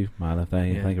 Thank you, Myla.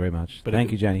 Thank you very much. But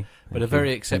thank you, Jenny. But a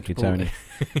very acceptable, Tony.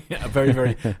 a very,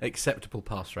 very acceptable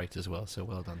pass rate as well. So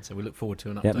well done. So we look forward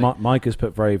to an update. Yeah, Mike has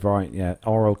put very bright. Yeah,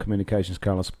 oral communications,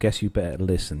 Carlos. Guess you better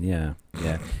listen. Yeah.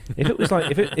 If it was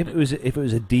like if it was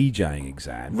a DJing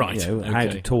exam, right? How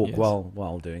to talk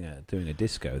while doing a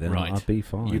disco, then I'd be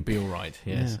fine. You'd be all right.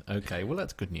 Yes. Yeah. Okay. Well,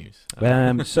 that's good news.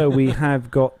 So we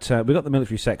have got the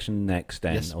military section next,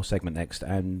 or segment next,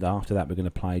 and after that we're going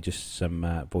to play just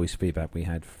some voice feedback we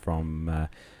had from my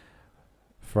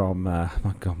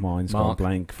God, mine's gone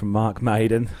blank, from Mark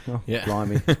Maiden.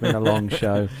 Blimey, it's been a long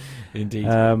show. Indeed.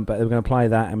 But we're going to play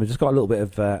that, and we've just got a little bit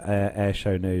of air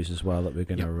show news as well that we're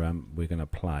going to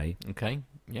play. Okay.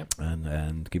 Yep.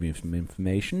 And give you some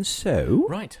information. So,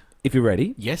 right, if you're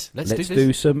ready, yes, let's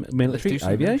do some military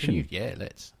aviation. Yeah,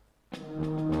 let's.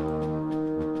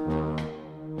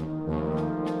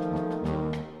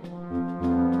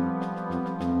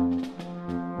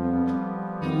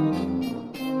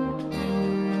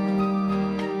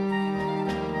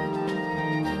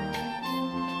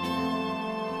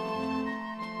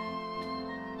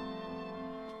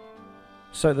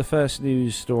 So the first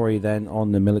news story then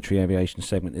on the military aviation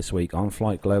segment this week on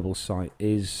Flight Global site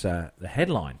is the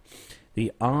headline.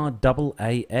 The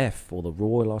RAAF, or the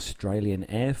Royal Australian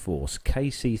Air Force,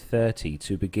 KC-30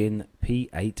 to begin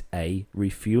P-8A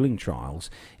refuelling trials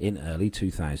in early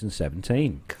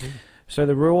 2017. Cool. So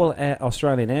the Royal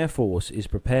Australian Air Force is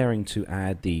preparing to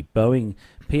add the Boeing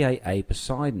P-8A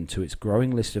Poseidon to its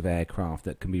growing list of aircraft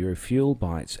that can be refueled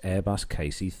by its Airbus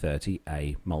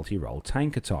KC-30A multi-role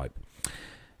tanker type.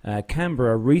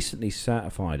 Canberra recently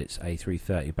certified its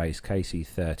A330-based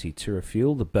KC-30 to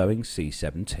refuel the Boeing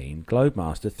C-17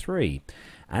 Globemaster III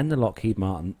and the Lockheed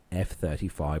Martin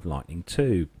F-35 Lightning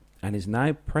II, and is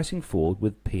now pressing forward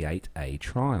with P-8A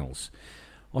trials.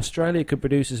 Australia could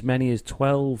produce as many as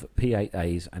 12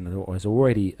 P-8As and has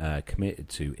already committed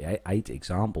to 8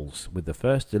 examples, with the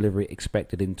first delivery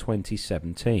expected in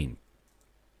 2017.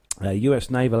 US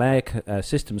Naval Air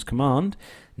Systems Command,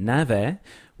 NAVAIR,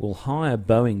 will hire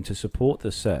Boeing to support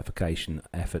the certification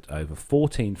effort over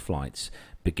 14 flights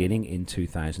beginning in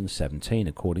 2017,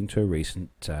 according to a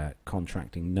recent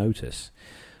contracting notice.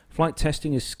 Flight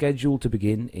testing is scheduled to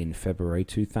begin in February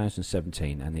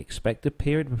 2017, and the expected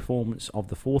period of performance of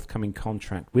the forthcoming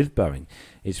contract with Boeing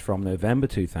is from November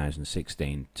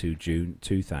 2016 to June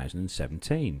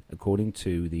 2017, according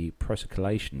to the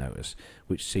prosecution notice,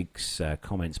 which seeks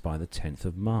comments by the 10th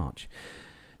of March.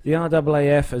 The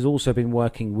RAAF has also been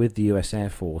working with the US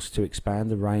Air Force to expand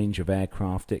the range of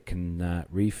aircraft it can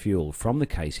refuel from the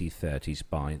KC-30s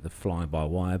by the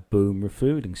fly-by-wire boom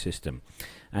refueling system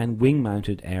and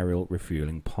wing-mounted aerial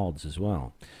refueling pods as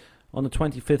well. On the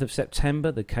 25th of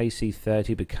September, the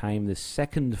KC-30 became the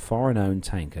second foreign-owned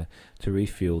tanker to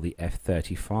refuel the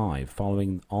F-35,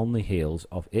 following on the heels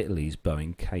of Italy's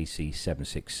Boeing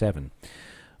KC-767.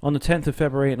 On the 10th of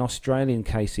February, an Australian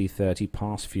KC-30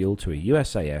 passed fuel to a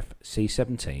USAF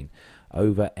C-17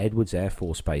 over Edwards Air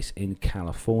Force Base in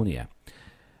California.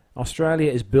 Australia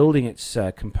is building its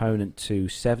component to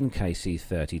 7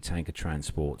 KC-30 tanker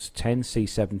transports, 10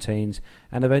 C-17s,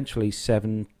 and eventually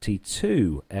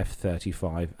 72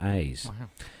 F-35As. Wow.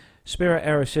 Spirit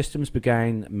Aerosystems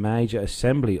began major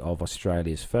assembly of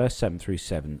Australia's first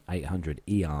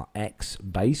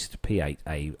 737-800ERX-based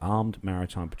P-8A armed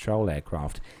maritime patrol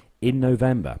aircraft in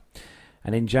November.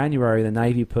 And in January, the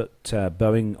Navy put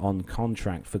Boeing on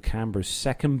contract for Canberra's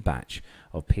second batch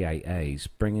of P-8As,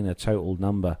 bringing the total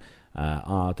number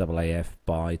RAAF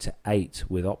by to 8,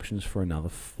 with options for another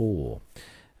 4.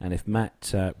 And if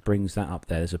Matt brings that up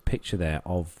there's a picture there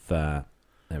of... there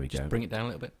we go. Just bring it down a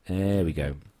little bit. There we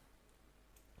go.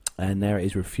 And there it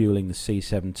is refueling the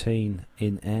C-17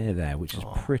 in air there, which is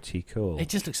pretty cool. It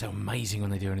just looks so amazing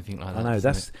when they do anything like that. I know,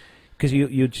 that's... Because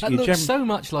you looks so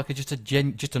much like just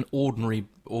an ordinary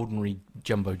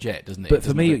jumbo jet, doesn't it? But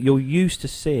for me, you're used to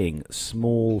seeing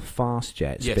small fast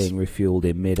jets being refueled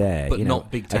in mid-air, but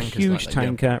not big tankers. A huge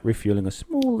tanker refueling a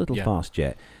small little fast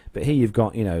jet. But here you've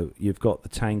got the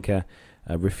tanker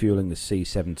refueling the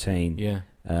C-17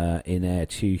 in air.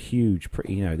 2 huge,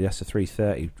 the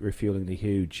S-330 refueling the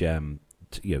huge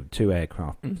 2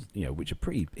 aircraft, which are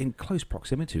pretty in close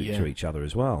proximity to each other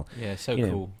as well. Yeah,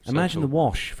 cool. Imagine the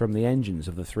wash from the engines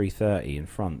of the 330 in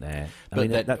front there.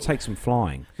 That takes some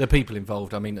flying. The people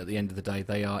involved, at the end of the day,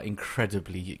 they are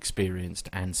incredibly experienced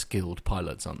and skilled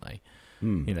pilots, aren't they?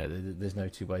 There's no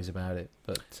two ways about it.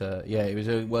 But it was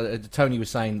Tony was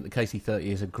saying that the KC-30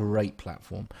 is a great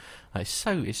platform. It's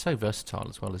so versatile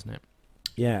as well, isn't it?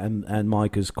 Yeah, and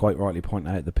Mike has quite rightly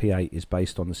pointed out the P-8 is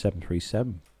based on the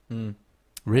 737.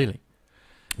 Really?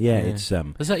 Yeah, it's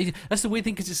that's the weird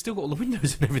thing, because it's still got all the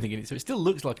windows and everything in it, so it still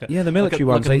looks like the military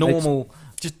ones, like a normal,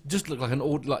 just look like an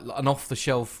off the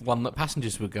shelf one that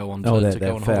passengers would go on. They're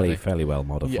go on fairly well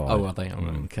modified. Yeah, are they?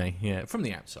 Okay, yeah. From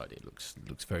the outside, it looks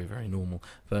very, very normal.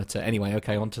 But anyway,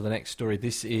 okay, on to the next story.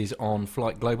 This is on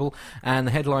Flight Global, and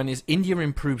the headline is: India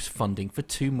improves funding for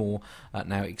 2 more.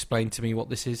 Now, explain to me what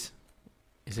this is.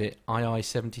 Is it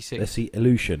II-76? That's the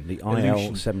Illusion, the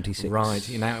IL-76. Right.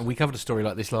 We covered a story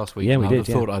like this last week. Yeah, we did. I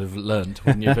thought I'd have learned,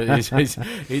 wouldn't you? But so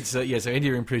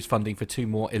India improves funding for 2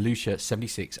 more Ilyusha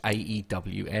 76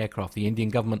 AEW aircraft. The Indian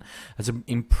government has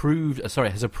approved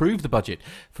the budget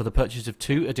for the purchase of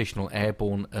 2 additional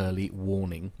airborne early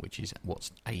warning, which is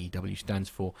what AEW stands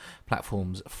for,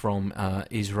 platforms from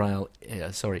Israel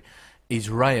Aerospace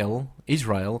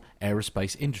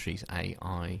Industries,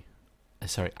 AI.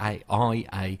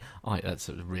 IAI. That's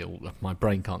real. My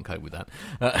brain can't cope with that.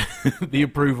 The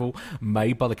approval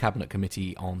made by the Cabinet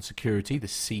Committee on Security, the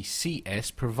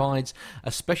CCS, provides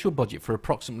a special budget for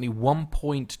approximately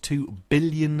 $1.2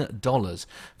 billion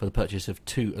for the purchase of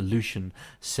 2 Ilyusha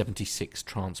 76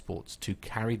 transports to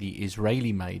carry the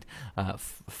Israeli-made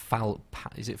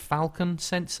Falcon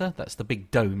sensor? That's the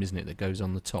big dome, isn't it, that goes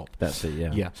on the top? That's it,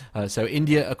 yeah. Yeah. So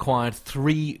India acquired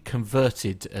 3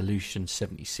 converted Ilyusha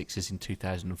 76s in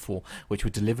 2004, which were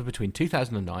delivered between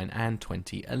 2009 and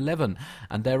 2011.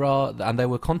 And there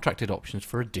were contracted options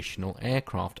for additional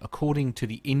aircraft. According to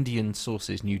the Indian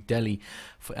sources, New Delhi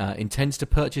intends to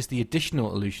purchase the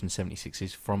additional Ilyushin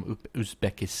 76s from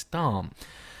Uzbekistan.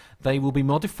 They will be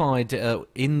modified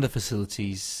in the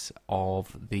facilities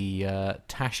of the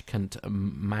Tashkent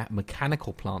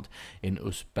mechanical plant in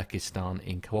Uzbekistan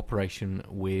in cooperation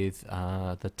with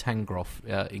the Tangrov,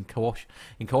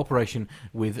 in cooperation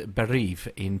with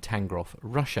Beriv in Tangrov,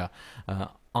 Russia.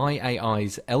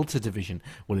 IAI's ELTA division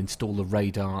will install the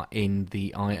radar in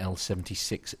the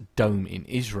IL-76 dome in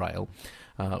Israel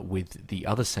with the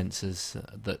other sensors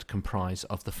that comprise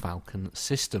of the Falcon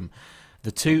system.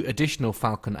 The 2 additional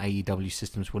Falcon AEW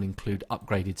systems will include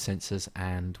upgraded sensors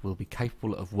and will be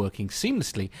capable of working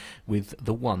seamlessly with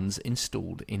the ones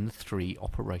installed in the 3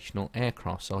 operational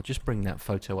aircraft. So I'll just bring that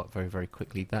photo up very, very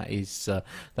quickly. That is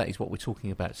what we're talking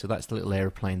about. So that's the little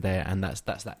aeroplane there, and that's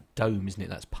that dome, isn't it?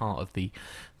 That's part of the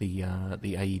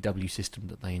AEW system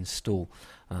that they install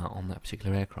on that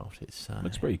particular aircraft. It's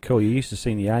pretty cool. You're used to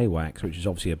seeing the AWACS, which is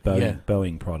obviously a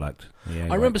Boeing product.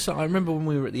 I remember when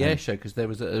we were at the air show, because there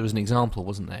was an example,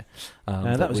 wasn't there?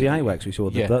 That was the AWACS we saw.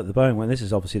 The Boeing one. This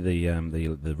is obviously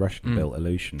the Russian-built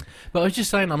Ilyushin. But I was just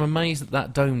saying, I'm amazed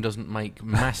that dome doesn't make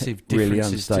massive differences. Really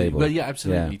unstable. Well, yeah,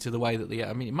 absolutely. To the way that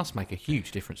it must make a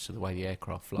huge difference to the way the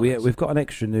aircraft flies. We've got an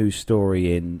extra news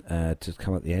story in to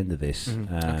come at the end of this,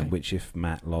 which if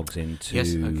Matt logs into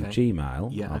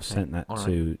Gmail, I've sent that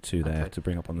to there to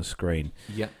bring up on the screen.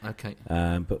 Yeah, okay.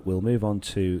 But we'll move on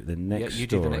to the next story.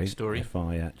 Do the next story. If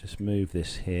I just move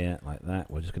this here like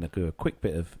that, we're just going to do a quick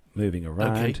bit of moving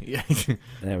around. Okay.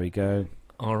 There we go.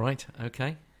 All right.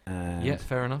 Okay. And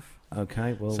fair enough.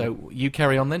 Okay. Well, so you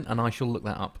carry on then, and I shall look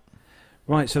that up.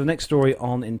 Right, so the next story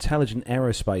on Intelligent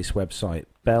Aerospace website.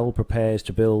 Bell prepares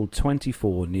to build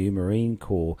 24 new Marine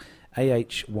Corps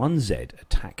AH-1Z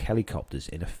attack helicopters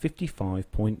in a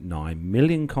 $55.9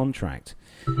 million contract.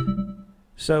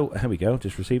 So, here we go,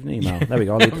 just received an email. There we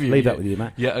go, I'll leave that with you,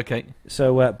 Matt. Yeah, okay.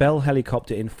 So, Bell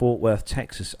Helicopter in Fort Worth,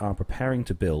 Texas are preparing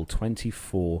to build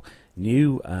 24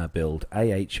 new build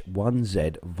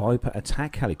AH-1Z Viper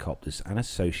attack helicopters and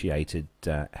associated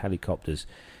helicopters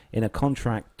in a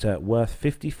contract worth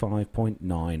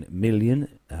 $55.9 million,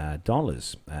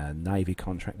 Navy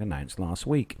contract announced last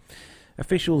week.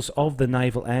 Officials of the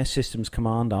Naval Air Systems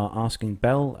Command are asking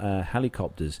Bell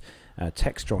Helicopters,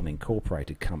 Textron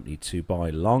Incorporated company, to buy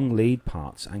long lead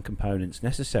parts and components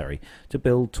necessary to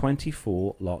build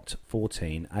 24 Lot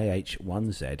 14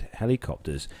 AH-1Z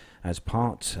helicopters as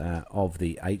part of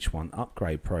the H-1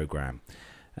 upgrade program.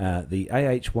 The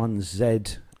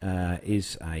AH-1Z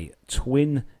is a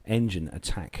twin-engine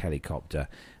attack helicopter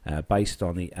based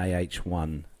on the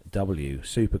AH-1W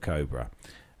Super Cobra.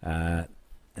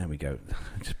 There we go.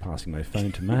 Just passing my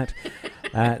phone to Matt.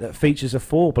 That features a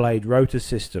 4-blade rotor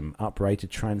system, uprated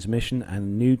transmission, and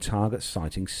a new target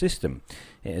sighting system.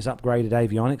 It has upgraded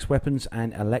avionics, weapons,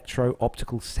 and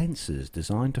electro-optical sensors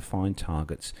designed to find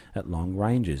targets at long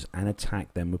ranges and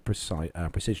attack them with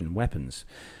precision weapons.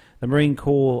 The Marine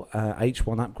Corps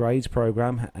H-1 upgrades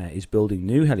program is building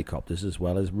new helicopters as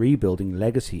well as rebuilding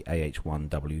legacy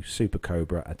AH-1W Super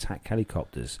Cobra attack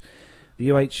helicopters. The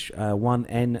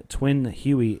UH-1N twin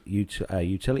Huey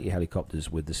utility helicopters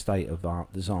with the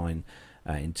state-of-the-art design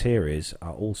interiors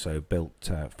are also built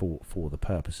for the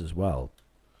purpose as well.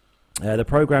 The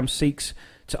program seeks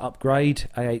to upgrade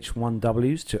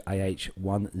AH-1Ws to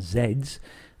AH-1Zs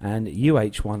and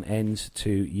UH-1Ns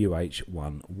to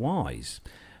UH-1Ys.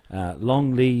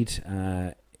 Long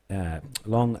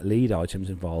lead items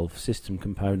involve system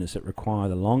components that require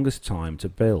the longest time to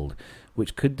build,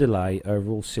 which could delay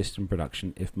overall system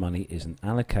production if money isn't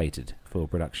allocated for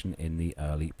production in the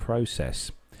early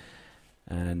process.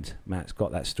 And Matt's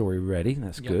got that story ready.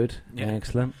 That's good. Yep.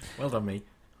 Excellent. Well done, me.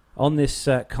 On this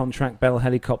contract, Bell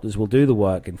Helicopters will do the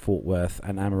work in Fort Worth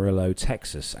and Amarillo,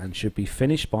 Texas, and should be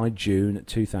finished by June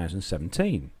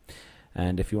 2017.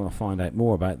 And if you want to find out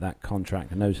more about that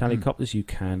contract and those helicopters, you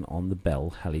can on the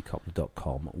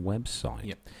bellhelicopter.com website.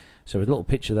 Yep. So a little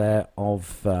picture there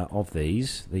of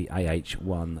these, the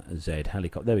AH-1Z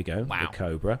helicopter. There we go. Wow. The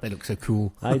Cobra. They look so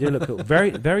cool. They do look cool.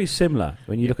 Very, very similar.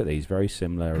 When you look at these, very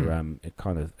similar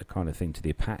kind of thing to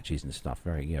the Apaches and stuff.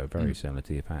 Very similar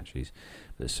to the Apaches.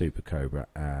 The Super Cobra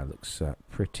looks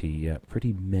pretty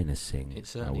menacing. It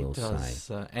certainly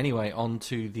does. Anyway, on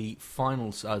to the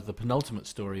final, the penultimate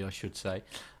story, I should say,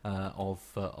 of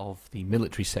the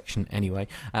military section. Anyway,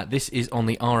 this is on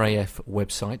the RAF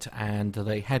website, and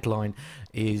the headline headline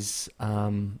is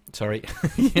sorry,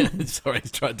 I was trying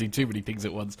to do too many things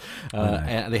at once.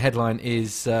 The headline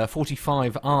is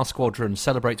 45R Squadron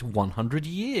celebrates 100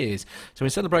 years. So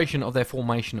in celebration of their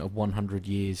formation of 100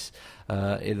 years,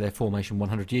 their formation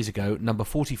 100 years ago, number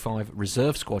 45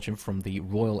 Reserve Squadron from the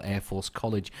Royal Air Force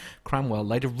College, Cranwell,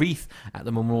 laid a wreath at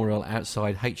the memorial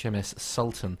outside HMS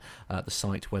Sultan, the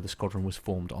site where the squadron was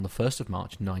formed on the 1st of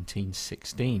March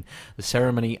 1916. The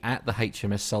ceremony at the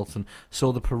HMS Sultan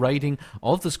saw the parading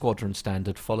of the squadron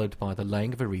standard, followed by the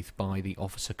laying of a wreath by the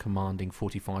officer commanding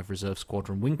 45 Reserve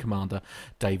Squadron Wing Commander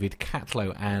David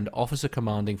Catlow and officer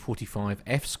commanding 45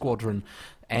 F Squadron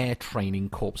Air Training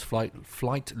Corps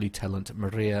Flight Lieutenant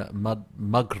Maria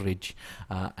Mugridge,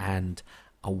 and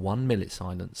a 1-minute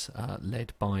silence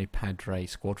led by Padre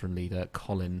Squadron Leader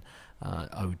Colin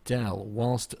Odell.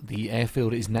 Whilst the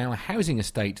airfield is now a housing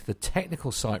estate, the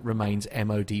technical site remains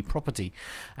MOD property,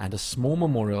 and a small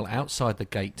memorial outside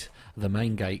the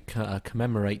main gate,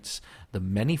 commemorates the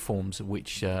many forms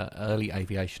which early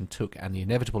aviation took and the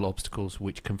inevitable obstacles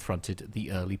which confronted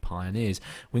the early pioneers.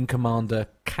 Wing Commander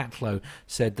Catlow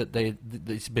said that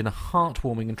it's been a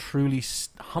heartwarming and truly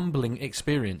humbling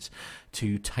experience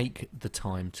to take the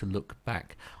time to look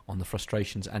back on the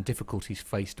frustrations and difficulties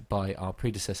faced by our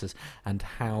predecessors and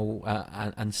how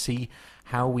and see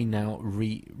how we now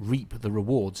reap the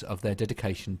rewards of their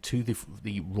dedication to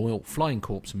the Royal Flying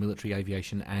Corps of Military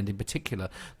Aviation, and in particular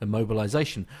the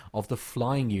mobilisation of the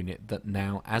flying unit that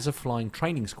now, as a flying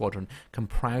training squadron, can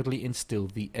proudly instill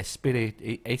the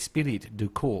esprit du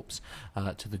corps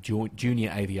to the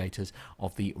junior aviators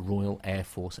of the Royal Air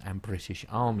Force and British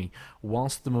Army.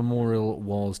 Whilst the memorial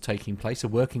was taking place, a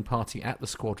working party at the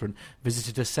squadron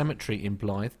visited a cemetery in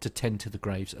Blyth to tend to the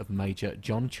graves of Major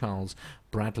John Charles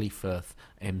Bradley Firth,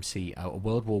 MC, a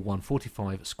World War I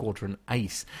 45 Squadron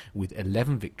ace with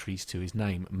 11 victories to his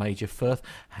name. Major Firth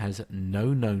has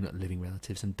no known living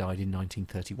relatives and died in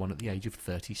 1931 at the age of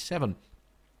 37.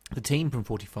 The team from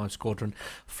 45 Squadron,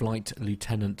 Flight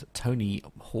Lieutenant Tony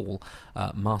Hall,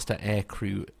 Master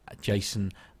Aircrew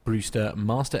Jason Brewster,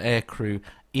 Master Aircrew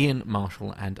Ian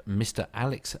Marshall and Mr.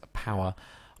 Alex Power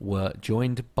were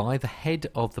joined by the head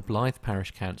of the Blyth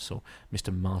Parish Council,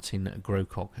 Mr. Martin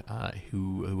Grocock,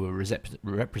 who were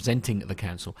representing the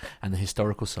council and the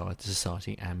Historical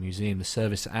Society and Museum. The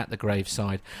service at the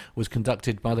graveside was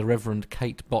conducted by the Reverend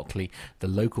Kate Botley, the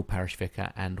local parish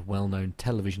vicar and well-known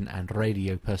television and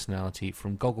radio personality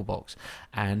from Gogglebox,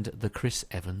 and the Chris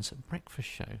Evans Breakfast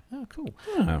Show. Oh, cool!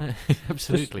 Oh.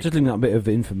 Absolutely. Just looking at a bit of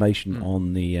information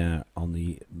on the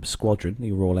squadron,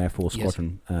 the Royal Air Force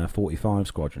Squadron, 45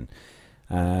 Squadron.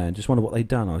 Just wonder what they've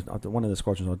done. One of the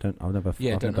squadrons I've never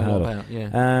heard of.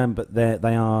 Yeah. But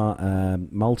they are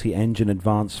multi-engine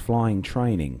advanced flying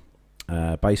training,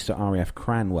 based at RAF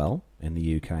Cranwell in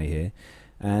the UK here,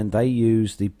 and they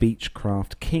use the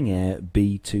Beechcraft King Air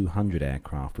B200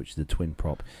 aircraft, which is the twin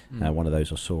prop. One of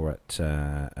those I saw at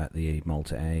the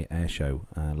Malta Air Show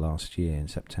last year in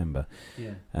September.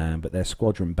 Yeah. But their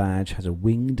squadron badge has a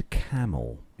winged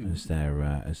camel as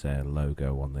their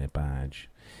logo on their badge.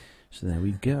 So there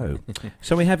we go.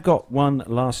 So we have got one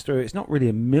last story. It's not really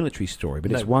a military story,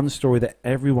 but it's one story that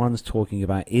everyone's talking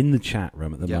about in the chat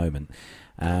room at the moment.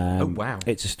 Oh, wow.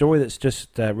 It's a story that's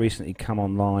just recently come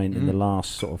online in the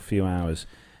last sort of few hours.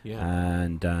 Yeah.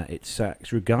 And it's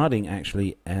regarding,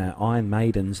 actually, Iron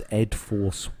Maiden's Ed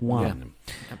Force One.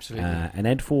 Yeah, absolutely. And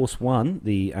Ed Force One,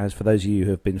 as for those of you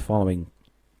who have been following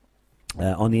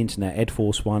on the internet, Ed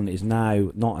Force One is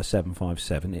now not a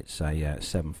 757. It's a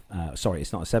it's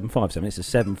not a 757. It's a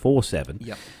 747.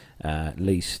 Yep.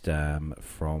 Leased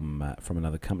from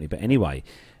another company. But anyway,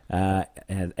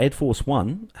 Ed Force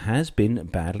One has been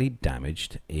badly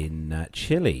damaged in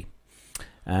Chile.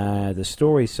 The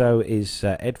story is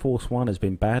Ed Force One has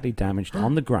been badly damaged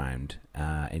on the ground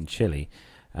in Chile.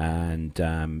 And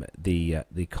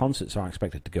the concerts are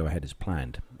expected to go ahead as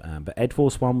planned. But Ed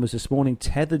Force One was this morning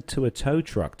tethered to a tow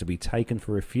truck to be taken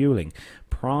for refueling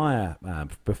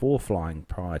before flying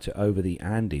to over the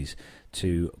Andes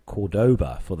to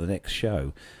Cordoba for the next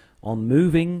show. On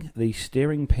moving, the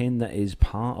steering pin that is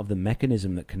part of the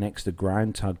mechanism that connects the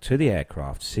ground tug to the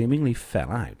aircraft seemingly fell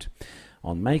out.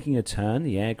 On making a turn,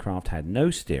 the aircraft had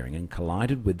no steering and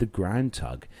collided with the ground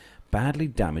tug, badly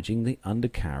damaging the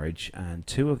undercarriage and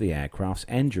two of the aircraft's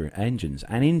engines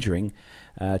and injuring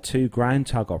two ground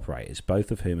tug operators,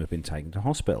 both of whom have been taken to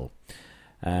hospital.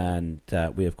 And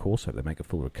we, of course, hope they make a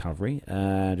full recovery.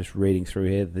 Just reading through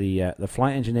here, the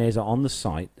flight engineers are on the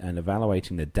site and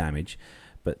evaluating the damage,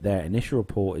 but their initial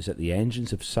report is that the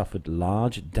engines have suffered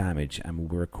large damage and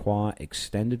will require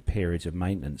extended periods of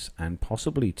maintenance and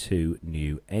possibly two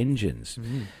new engines.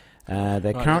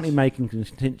 They're currently making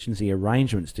contingency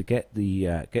arrangements to get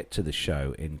to the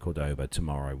show in Cordoba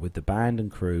tomorrow with the band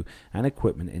and crew and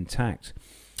equipment intact.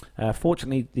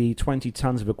 Fortunately, the 20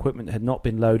 tons of equipment had not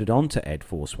been loaded onto Ed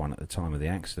Force One at the time of the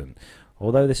accident.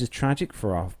 Although this is tragic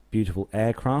for our beautiful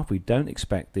aircraft, we don't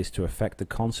expect this to affect the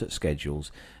concert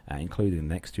schedules, including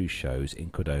the next 2 shows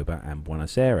in Cordoba and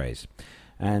Buenos Aires.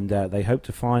 And they hope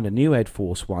to find a new Ed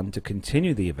Force One to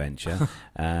continue the adventure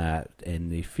for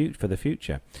the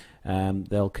future.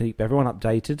 They'll keep everyone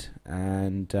updated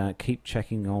and keep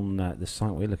checking on the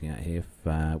site we're looking at here,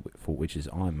 which is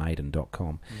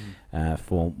ironmaiden.com,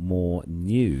 for more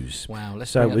news. Wow,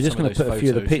 so we're just going to put a few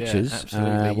of the pictures. Yeah,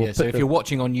 absolutely. So if you're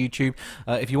watching on YouTube,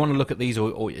 if you want to look at these,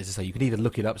 or as I say, you can either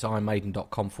look it up, so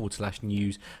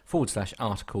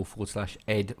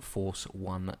ironmaiden.com/news/article/Ed Force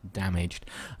One damaged,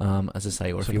 as I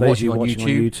say, or so if you're watching on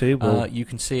YouTube, you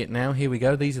can see it now. Here we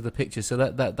go. These are the pictures. So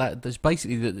that there's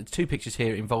basically the 2 pictures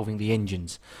here involving the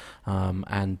engines,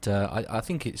 and I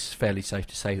think it's fairly safe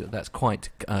to say that that's quite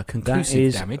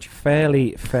conclusive damage.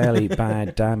 Fairly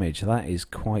bad damage. That is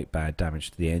quite bad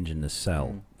damage to the engine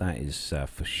nacelle. That is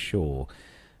for sure.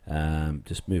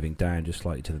 Just moving down just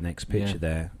slightly to the next picture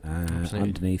there,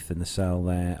 underneath the nacelle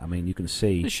there. I mean, you can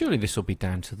see. Surely this will be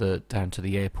down to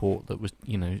the airport. That was,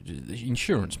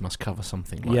 insurance must cover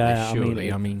something like this.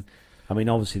 Surely, I mean,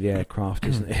 obviously the aircraft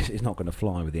is not going to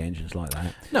fly with the engines like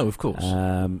that. No, of course.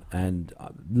 And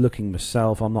looking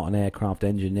myself, I'm not an aircraft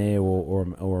engineer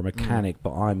or a mechanic,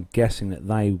 but I'm guessing that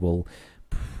they will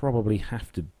probably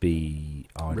have to be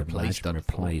replaced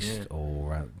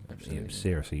or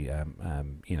seriously,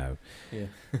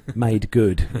 made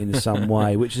good in some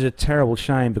way, which is a terrible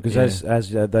shame because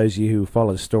as those of you who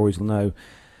follow the stories will know,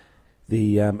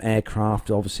 the aircraft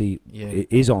obviously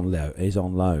is on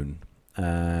loan.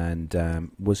 And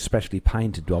was specially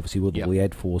painted, obviously, with all the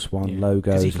Ed Force One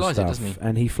logos and stuff. Doesn't he?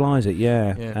 And he flies it,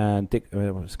 And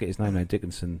let's get his name now,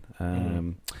 Dickinson.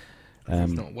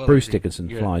 Bruce Dickinson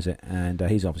flies it, and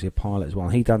he's obviously a pilot as well.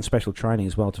 He done special training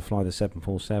as well to fly the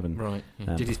 747. Right.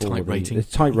 Did his type rating? His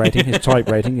type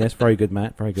rating, yes, very good,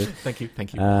 Matt, very good. Thank you.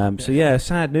 So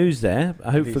sad news there.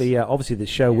 Hopefully, obviously, the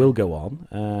show will go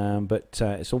on, but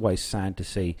it's always sad to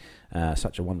see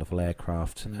such a wonderful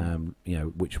aircraft,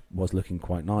 which was looking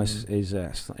quite nice, is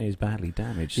badly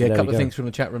damaged. Yeah, so a couple of things from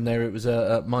the chat room there. It was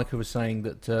Micah was saying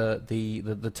that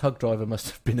the tug driver must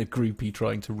have been a groupie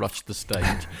trying to rush the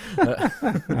stage,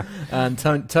 and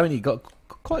Tony got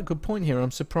quite a good point here.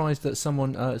 I'm surprised that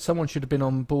someone should have been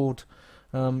on board.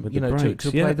 To play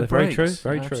the brakes.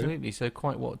 Very true. Absolutely. So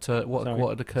quite what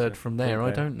had occurred from there,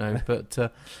 I don't know, but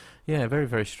very,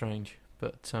 very strange.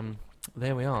 But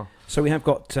there we are. So we have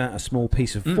got a small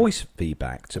piece of voice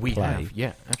feedback to play.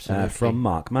 Absolutely. From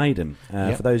Mark Maiden.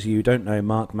 For those of you who don't know,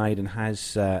 Mark Maiden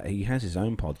has his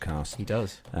own podcast. He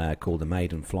does. Called the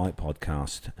Maiden Flight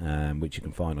Podcast, which you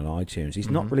can find on iTunes. He's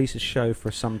not released a show for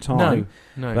some time.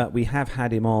 No. But we have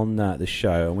had him on the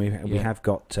show, and we have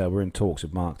got we're in talks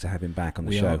with Mark to have him back on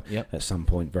the show at some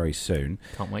point very soon.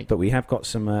 Can't wait. But we have got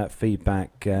some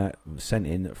feedback sent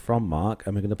in from Mark,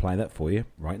 and we're going to play that for you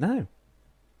right now.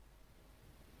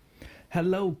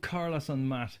 Hello, Carlos and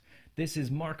Matt. This is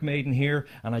Mark Maiden here,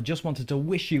 and I just wanted to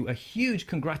wish you a huge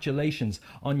congratulations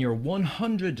on your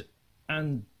 103rd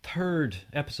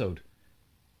episode.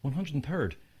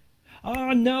 103rd?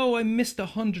 Oh no, I missed the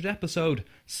 100th episode.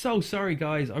 So sorry,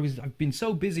 guys. I've been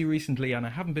so busy recently, and I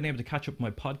haven't been able to catch up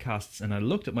my podcasts. And I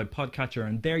looked at my podcatcher,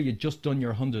 and there you just done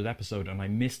your 100th episode, and I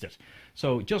missed it.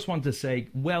 So just wanted to say,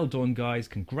 well done, guys.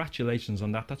 Congratulations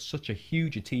on that. That's such a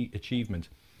huge achievement.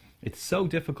 It's so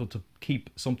difficult to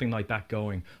keep something like that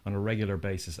going on a regular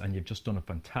basis, and you've just done a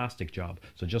fantastic job.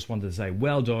 So just wanted to say,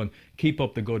 well done, keep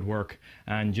up the good work,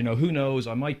 and who knows,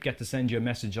 I might get to send you a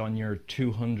message on your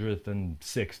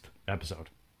 206th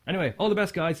episode. Anyway, all the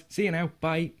best, guys. See you now.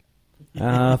 Bye.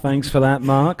 Thanks for that,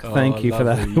 Mark. Thank you for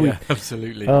that. Yeah,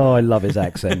 absolutely. Oh, I love his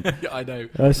accent. I know.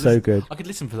 That's so good. I could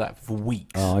listen for that for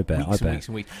weeks. Oh, I bet. Weeks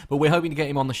and weeks. But we're hoping to get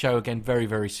him on the show again very,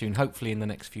 very soon. Hopefully in the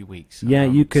next few weeks. Yeah,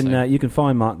 you can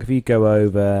find Mark if you go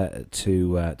over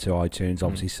to iTunes.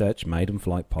 Obviously, search Maiden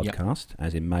Flight Podcast,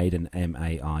 as in Maiden,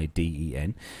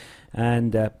 Maiden,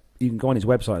 and you can go on his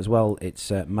website as well.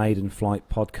 It's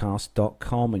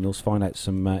maidenflightpodcast.com, and you'll find out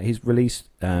some. He's released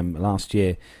last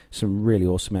year some really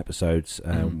awesome episodes,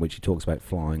 which he talks about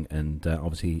flying, and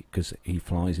obviously because he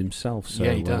flies himself. So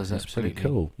yeah, he does. That's absolutely pretty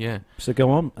cool. Yeah. So go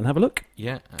on and have a look.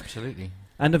 Yeah, absolutely.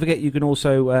 And don't forget, you can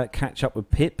also catch up with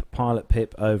Pilot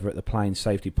Pip, over at the Plane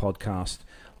Safety Podcast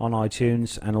on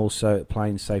iTunes, and also at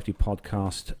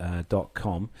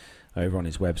planesafetypodcast.com. over on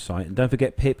his website. And don't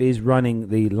forget, Pip is running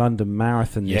the London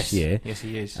Marathon this year. Yes,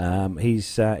 he is.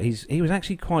 He was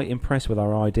actually quite impressed with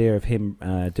our idea of him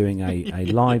doing a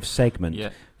live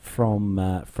segment from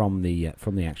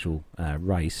the actual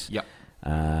race. Yep.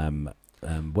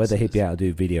 Whether he'd be able to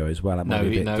do video as well, that might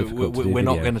be a bit difficult to do. We're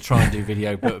not going to try and do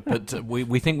video, but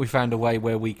we think we found a way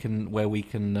where we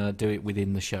can do it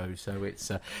within the show. So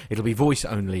it'll be voice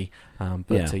only.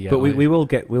 But we'll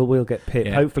get Pip.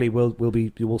 Yeah. Hopefully we'll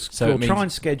try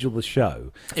and schedule the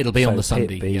show. It'll be on the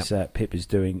Sunday. Pip is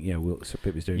doing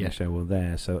Pip is doing the show. We're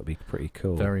there, so it'll be pretty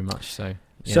cool. Very much so.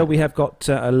 Yeah. So we have got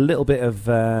a little bit of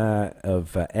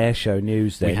air show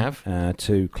news then. We have.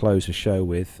 To close the show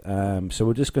with. So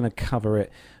we're just going to cover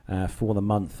it for the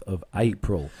month of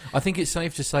April. I think it's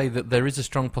safe to say that there is a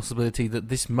strong possibility that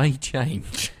this may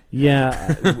change.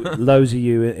 Yeah, those of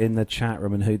you in the chat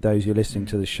room and those who are listening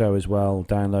to the show as well,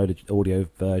 downloaded audio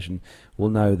version, will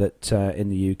know that in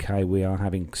the UK we are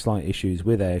having slight issues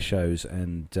with air shows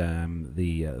and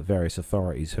the various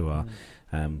authorities who are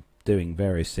doing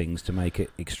various things to make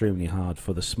it extremely hard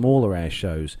for the smaller air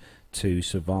shows to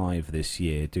survive this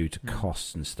year due to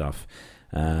costs and stuff.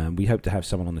 We hope to have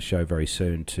someone on the show very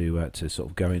soon to sort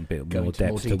of go in a bit more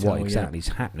depth to what exactly is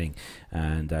happening,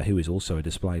 and who is also a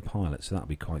display pilot, so that'll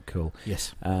be quite cool.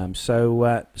 Yes.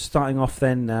 So starting off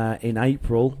then in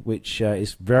April, which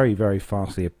is very, very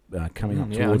fastly coming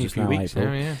up towards us now,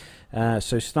 April.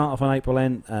 So start off on April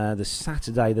end, the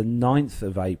Saturday, the 9th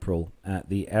of April, at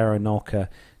the Aeronautica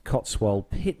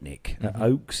Cotswold Picnic at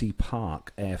Oaksey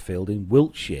Park Airfield in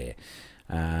Wiltshire.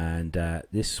 And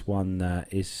this one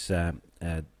is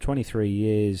 23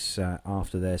 years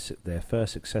after their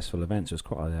first successful event, so it's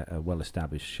quite a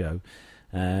well-established show.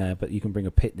 But you can bring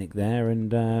a picnic there, and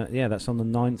that's on the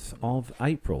 9th of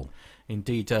April.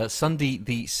 Indeed. Sunday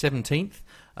the 17th,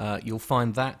 you'll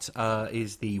find that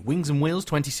is the Wings and Wheels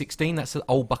 2016. That's at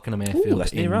Old Buckenham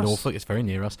Airfield in Norfolk. It's very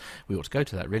near us. We ought to go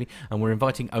to that, really. And we're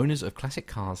inviting owners of classic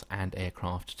cars and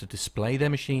aircraft to display their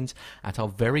machines at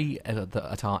our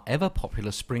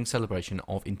ever-popular spring celebration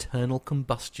of internal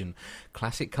combustion.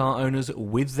 Classic car owners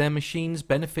with their machines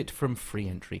benefit from free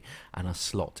entry and a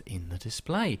slot in the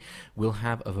display. We'll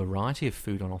have a variety of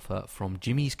food on offer from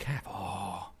Jimmy's Caf.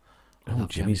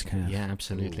 Jimmy's Caf. Yeah,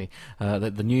 absolutely.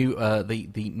 The new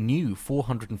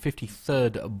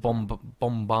 453rd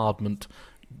Bombardment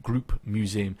Group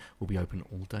Museum will be open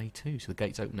all day too. So the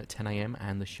gates open at 10 a.m.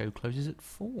 and the show closes at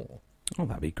 4. Oh,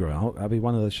 that'd be great. That'd be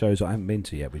one of the shows I haven't been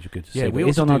to yet, which is good to see.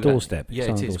 It's on our doorstep. Yeah,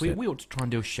 it is. We ought to try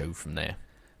and do a show from there.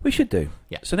 We should do.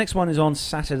 Yeah. So next one is on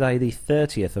Saturday the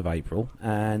 30th of April,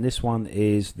 and this one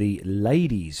is the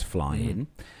Ladies Fly-In.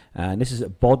 And this is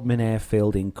at Bodmin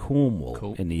Airfield in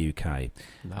Cornwall in the UK.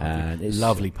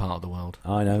 Lovely part of the world.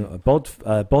 I know.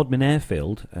 Bodmin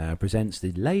Airfield presents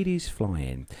the Ladies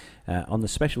Fly-In. On the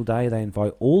special day, they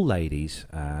invite all ladies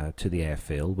to the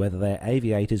airfield, whether they're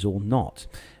aviators or not.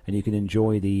 And you can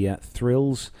enjoy the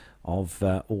thrills of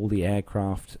all the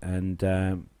aircraft and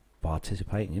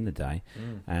participating in the day.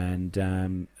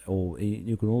 Or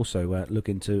you can also look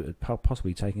into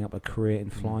possibly taking up a career in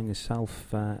flying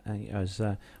yourself as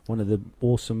one of the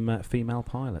awesome female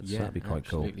pilots. Yeah, so that'd be quite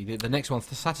cool. The next one's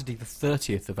the Saturday the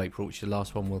 30th of April, which is the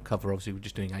last one we'll cover. Obviously, we're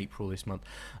just doing April this month,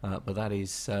 but that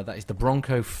is the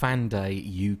Bronco Fan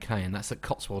Day UK, and that's at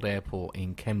Cotswold Airport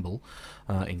in Kemble,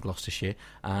 in Gloucestershire,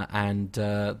 and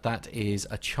that is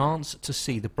a chance to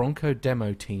see the Bronco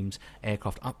demo team's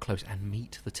aircraft up close and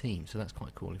meet the team. So that's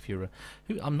quite cool. If you're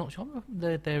I'm not sure what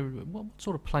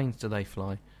sort of planes do they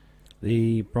fly?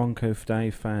 The Bronco Day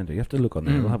Fan Day. You have to look on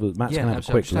there. Matt's going to have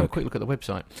a quick look. Have a quick look at the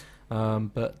website.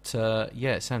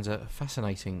 It sounds a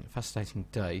fascinating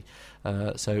day.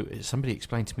 So somebody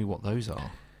explain to me what those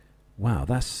are. Wow,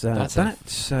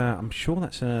 I'm sure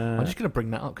that's I'm just going to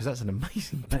bring that up because that's an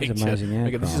amazing picture. That's amazing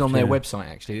aircraft, this is on their website,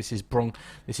 actually. This is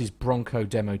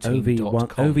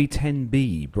BroncoDemoTeam.com.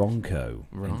 OV-10B Bronco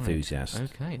enthusiast.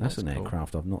 Okay, that's an cool.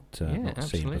 aircraft I've not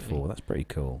seen before. That's pretty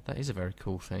cool. That is a very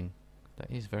cool thing. That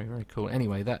is very, very cool.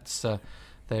 Anyway, that's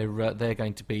they're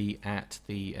going to be at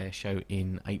the air show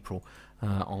in April,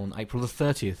 on April the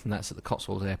 30th, and that's at the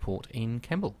Cotswold Airport in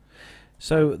Kemble.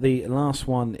 So the last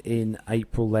one in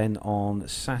April then on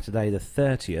Saturday the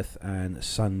 30th and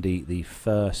Sunday the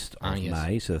 1st of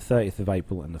May. So the 30th of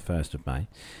April and the 1st of May.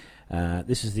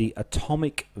 This is the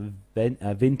Atomic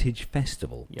Vintage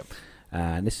Festival. Yep.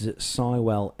 And this is at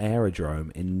Sywell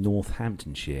Aerodrome in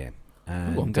Northamptonshire.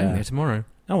 And, I'm going there tomorrow.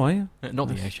 Oh, are you? Not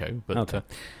the air show, but... Okay.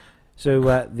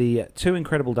 So the 2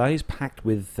 incredible days packed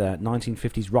with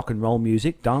 1950s rock and roll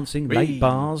music, dancing, late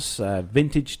bars,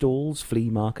 vintage stalls,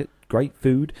 flea market, great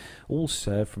food, all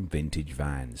served from vintage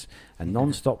vans. And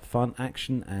non-stop fun,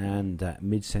 action, and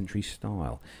mid-century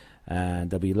style. And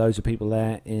there'll be loads of people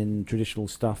there in traditional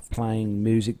stuff, playing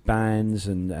music bands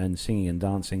and singing and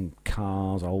dancing,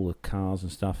 cars, older cars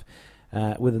and stuff,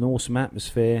 with an awesome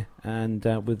atmosphere and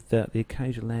with the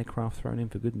occasional aircraft thrown in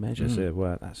for good measure.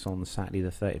 So that's on Saturday the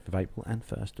 30th of April and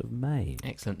 1st of May.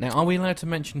 Excellent. Now, are we allowed to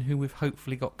mention who we've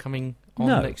hopefully got coming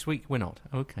on next week? We're not.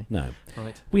 Okay. No.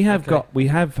 Right. We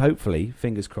have hopefully,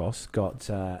 fingers crossed, got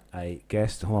a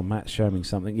guest. Oh, Matt's showing me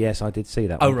something. Yes, I did see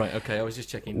that. Oh, one. right. Okay, I was just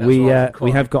checking. We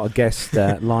have got a guest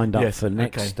lined up Yes, for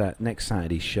next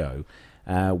Saturday's show.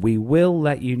 We will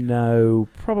let you know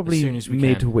probably as soon as we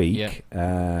midweek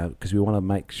because we want to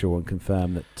make sure and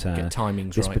confirm that get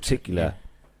timings this right.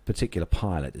 particular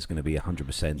pilot is going to be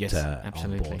 100%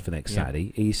 on board for next Yeah.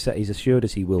 Saturday. He's assured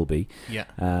us he will be. Yeah.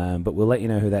 But we'll let you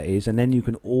know who that is, and then you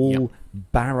can all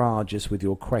barrage us with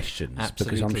your questions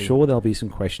because I'm Absolutely. sure there'll be some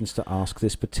questions to ask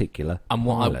this particular And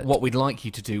pilot. what we'd like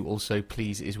you to do also,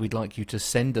 please, is we'd like you to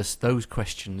send us those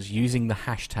questions using the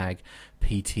hashtag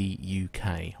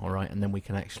PTUK, all right? And then we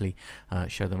can actually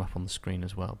show them up on the screen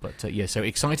as well. But, so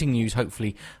exciting news,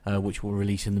 hopefully, which we'll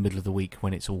release in the middle of the week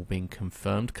when it's all being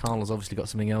confirmed. Carl has obviously got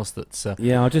something else that's...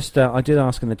 Yeah, I did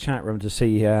ask in the chat room to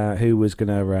see who was going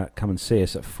to come and see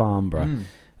us at Farnborough.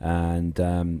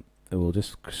 And... we're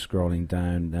just scrolling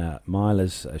down.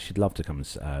 Mila's, she'd love to come and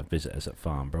visit us at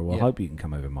Farnborough. Well, I hope you can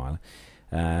come over, Mila.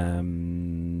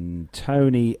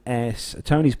 Tony S.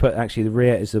 Tony's put actually the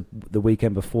RIA is the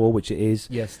weekend before, which it is.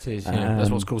 Yes, it is. Yeah. That's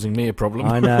what's causing me a problem.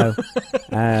 I know.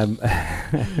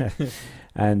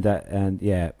 And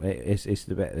yeah, it's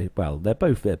the bit. Well, they're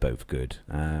both good.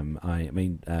 I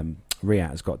mean,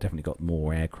 RIA's definitely got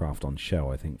more aircraft on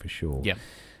show, I think, for sure. Yeah.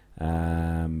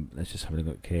 Let's just have a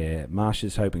look here.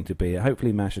 Marsha's hoping to be.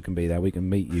 Hopefully, Marsha can be there. We can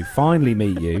finally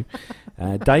meet you.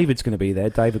 David's going to be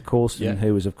there. David Corson,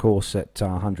 who was, of course, at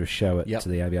our 100th show at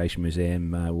the Aviation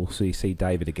Museum. We'll see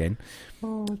David again.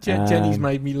 Oh, Jenny's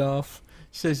made me laugh.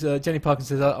 She says, Jenny Parkin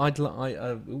says, hang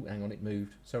on, it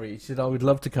moved. Sorry, she said, I would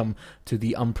love to come to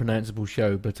the unpronounceable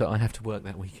show, but I have to work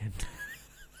that weekend.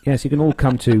 Yes, you can all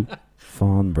come to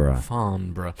Farnborough. Yes,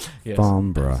 Farnborough.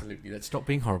 Absolutely. Let's stop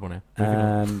being horrible now.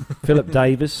 Philip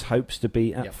Davis hopes to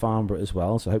be at Farnborough as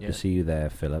well, so hope to see you there,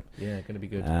 Philip. Yeah, going to be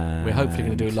good. We're hopefully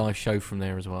going to do a live show from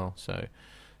there as well, so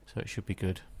it should be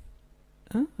good.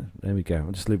 Oh, there we go.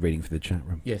 I'm just reading for the chat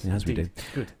room. Yes, as we do.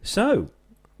 Good. So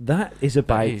that is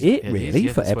about it, really,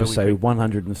 for episode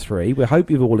 103. We hope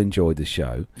you've all enjoyed the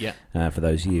show. Yeah. For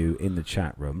those of you in the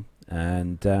chat room.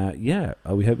 And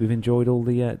we hope we've enjoyed all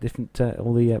the different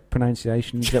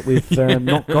pronunciations that we've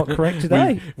not got correct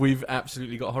today. We've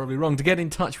absolutely got horribly wrong. To get in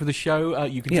touch with the show,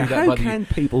 you can do that. How can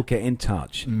people get in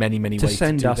touch? Many ways to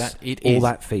send to do us that. All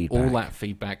that feedback. All that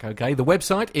feedback. Okay. The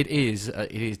website it is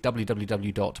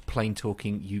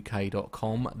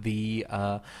www.planetalkinguk.com. The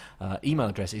email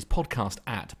address is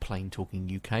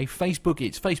podcast@planetalkinguk. Facebook,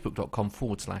 it's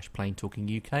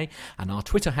facebook.com/planetalkinguk, and our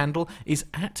Twitter handle is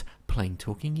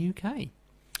 @planetalkinguk.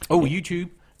 Oh,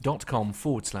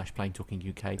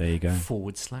 youtube.com/planetalkinguk. There you go.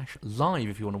 /live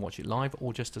if you want to watch it live,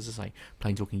 or just as I say,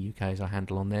 Plane Talking UK is our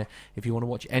handle on there if you want to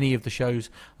watch any of the shows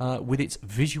with its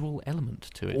visual element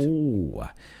to it. Oh,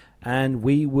 and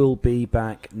we will be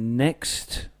back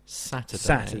next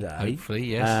Saturday,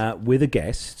 hopefully, yes, with a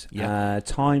guest.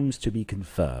 Times to be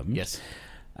confirmed. Yes.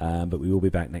 But we will be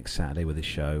back next Saturday with a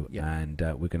show, and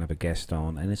we're going to have a guest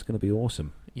on, and it's going to be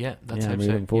awesome. Yeah, I'm really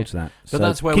looking forward to that. So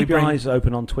that's where keep your eyes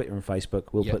open on Twitter and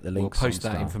Facebook. We'll put the links. We'll post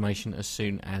that information as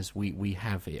soon as we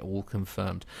have it all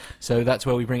confirmed. So that's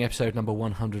where we bring episode number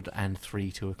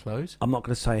 103 to a close. I'm not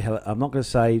going to say hello. I'm not going to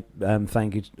say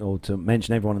thank you or to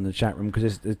mention everyone in the chat room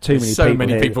because there's too many. So people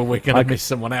many here. people. We're going to miss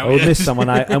someone out. We'll miss someone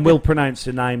out, and we'll pronounce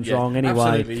the names wrong anyway.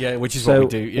 Absolutely, yeah. Which is what we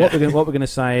do. Yeah. What we're going to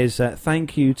say is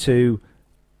thank you to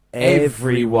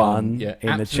everyone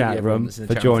in the chat room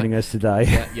for joining us today.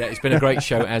 Yeah, it's been a great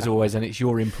show as always, and it's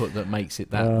your input that makes it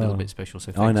that little bit special.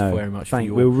 So thanks very much.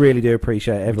 We really do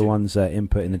appreciate everyone's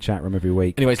input in the chat room every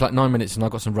week. Anyway, it's like 9 minutes, and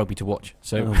I've got some rugby to watch.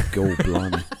 So, God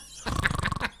blimey.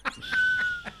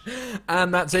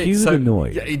 And that's it. Cue the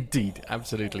noise. Yeah, indeed,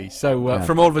 absolutely. So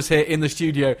from all of us here in the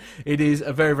studio, it is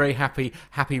a very, very happy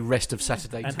rest of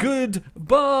Saturday. And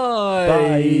goodbye.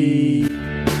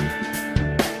 Bye.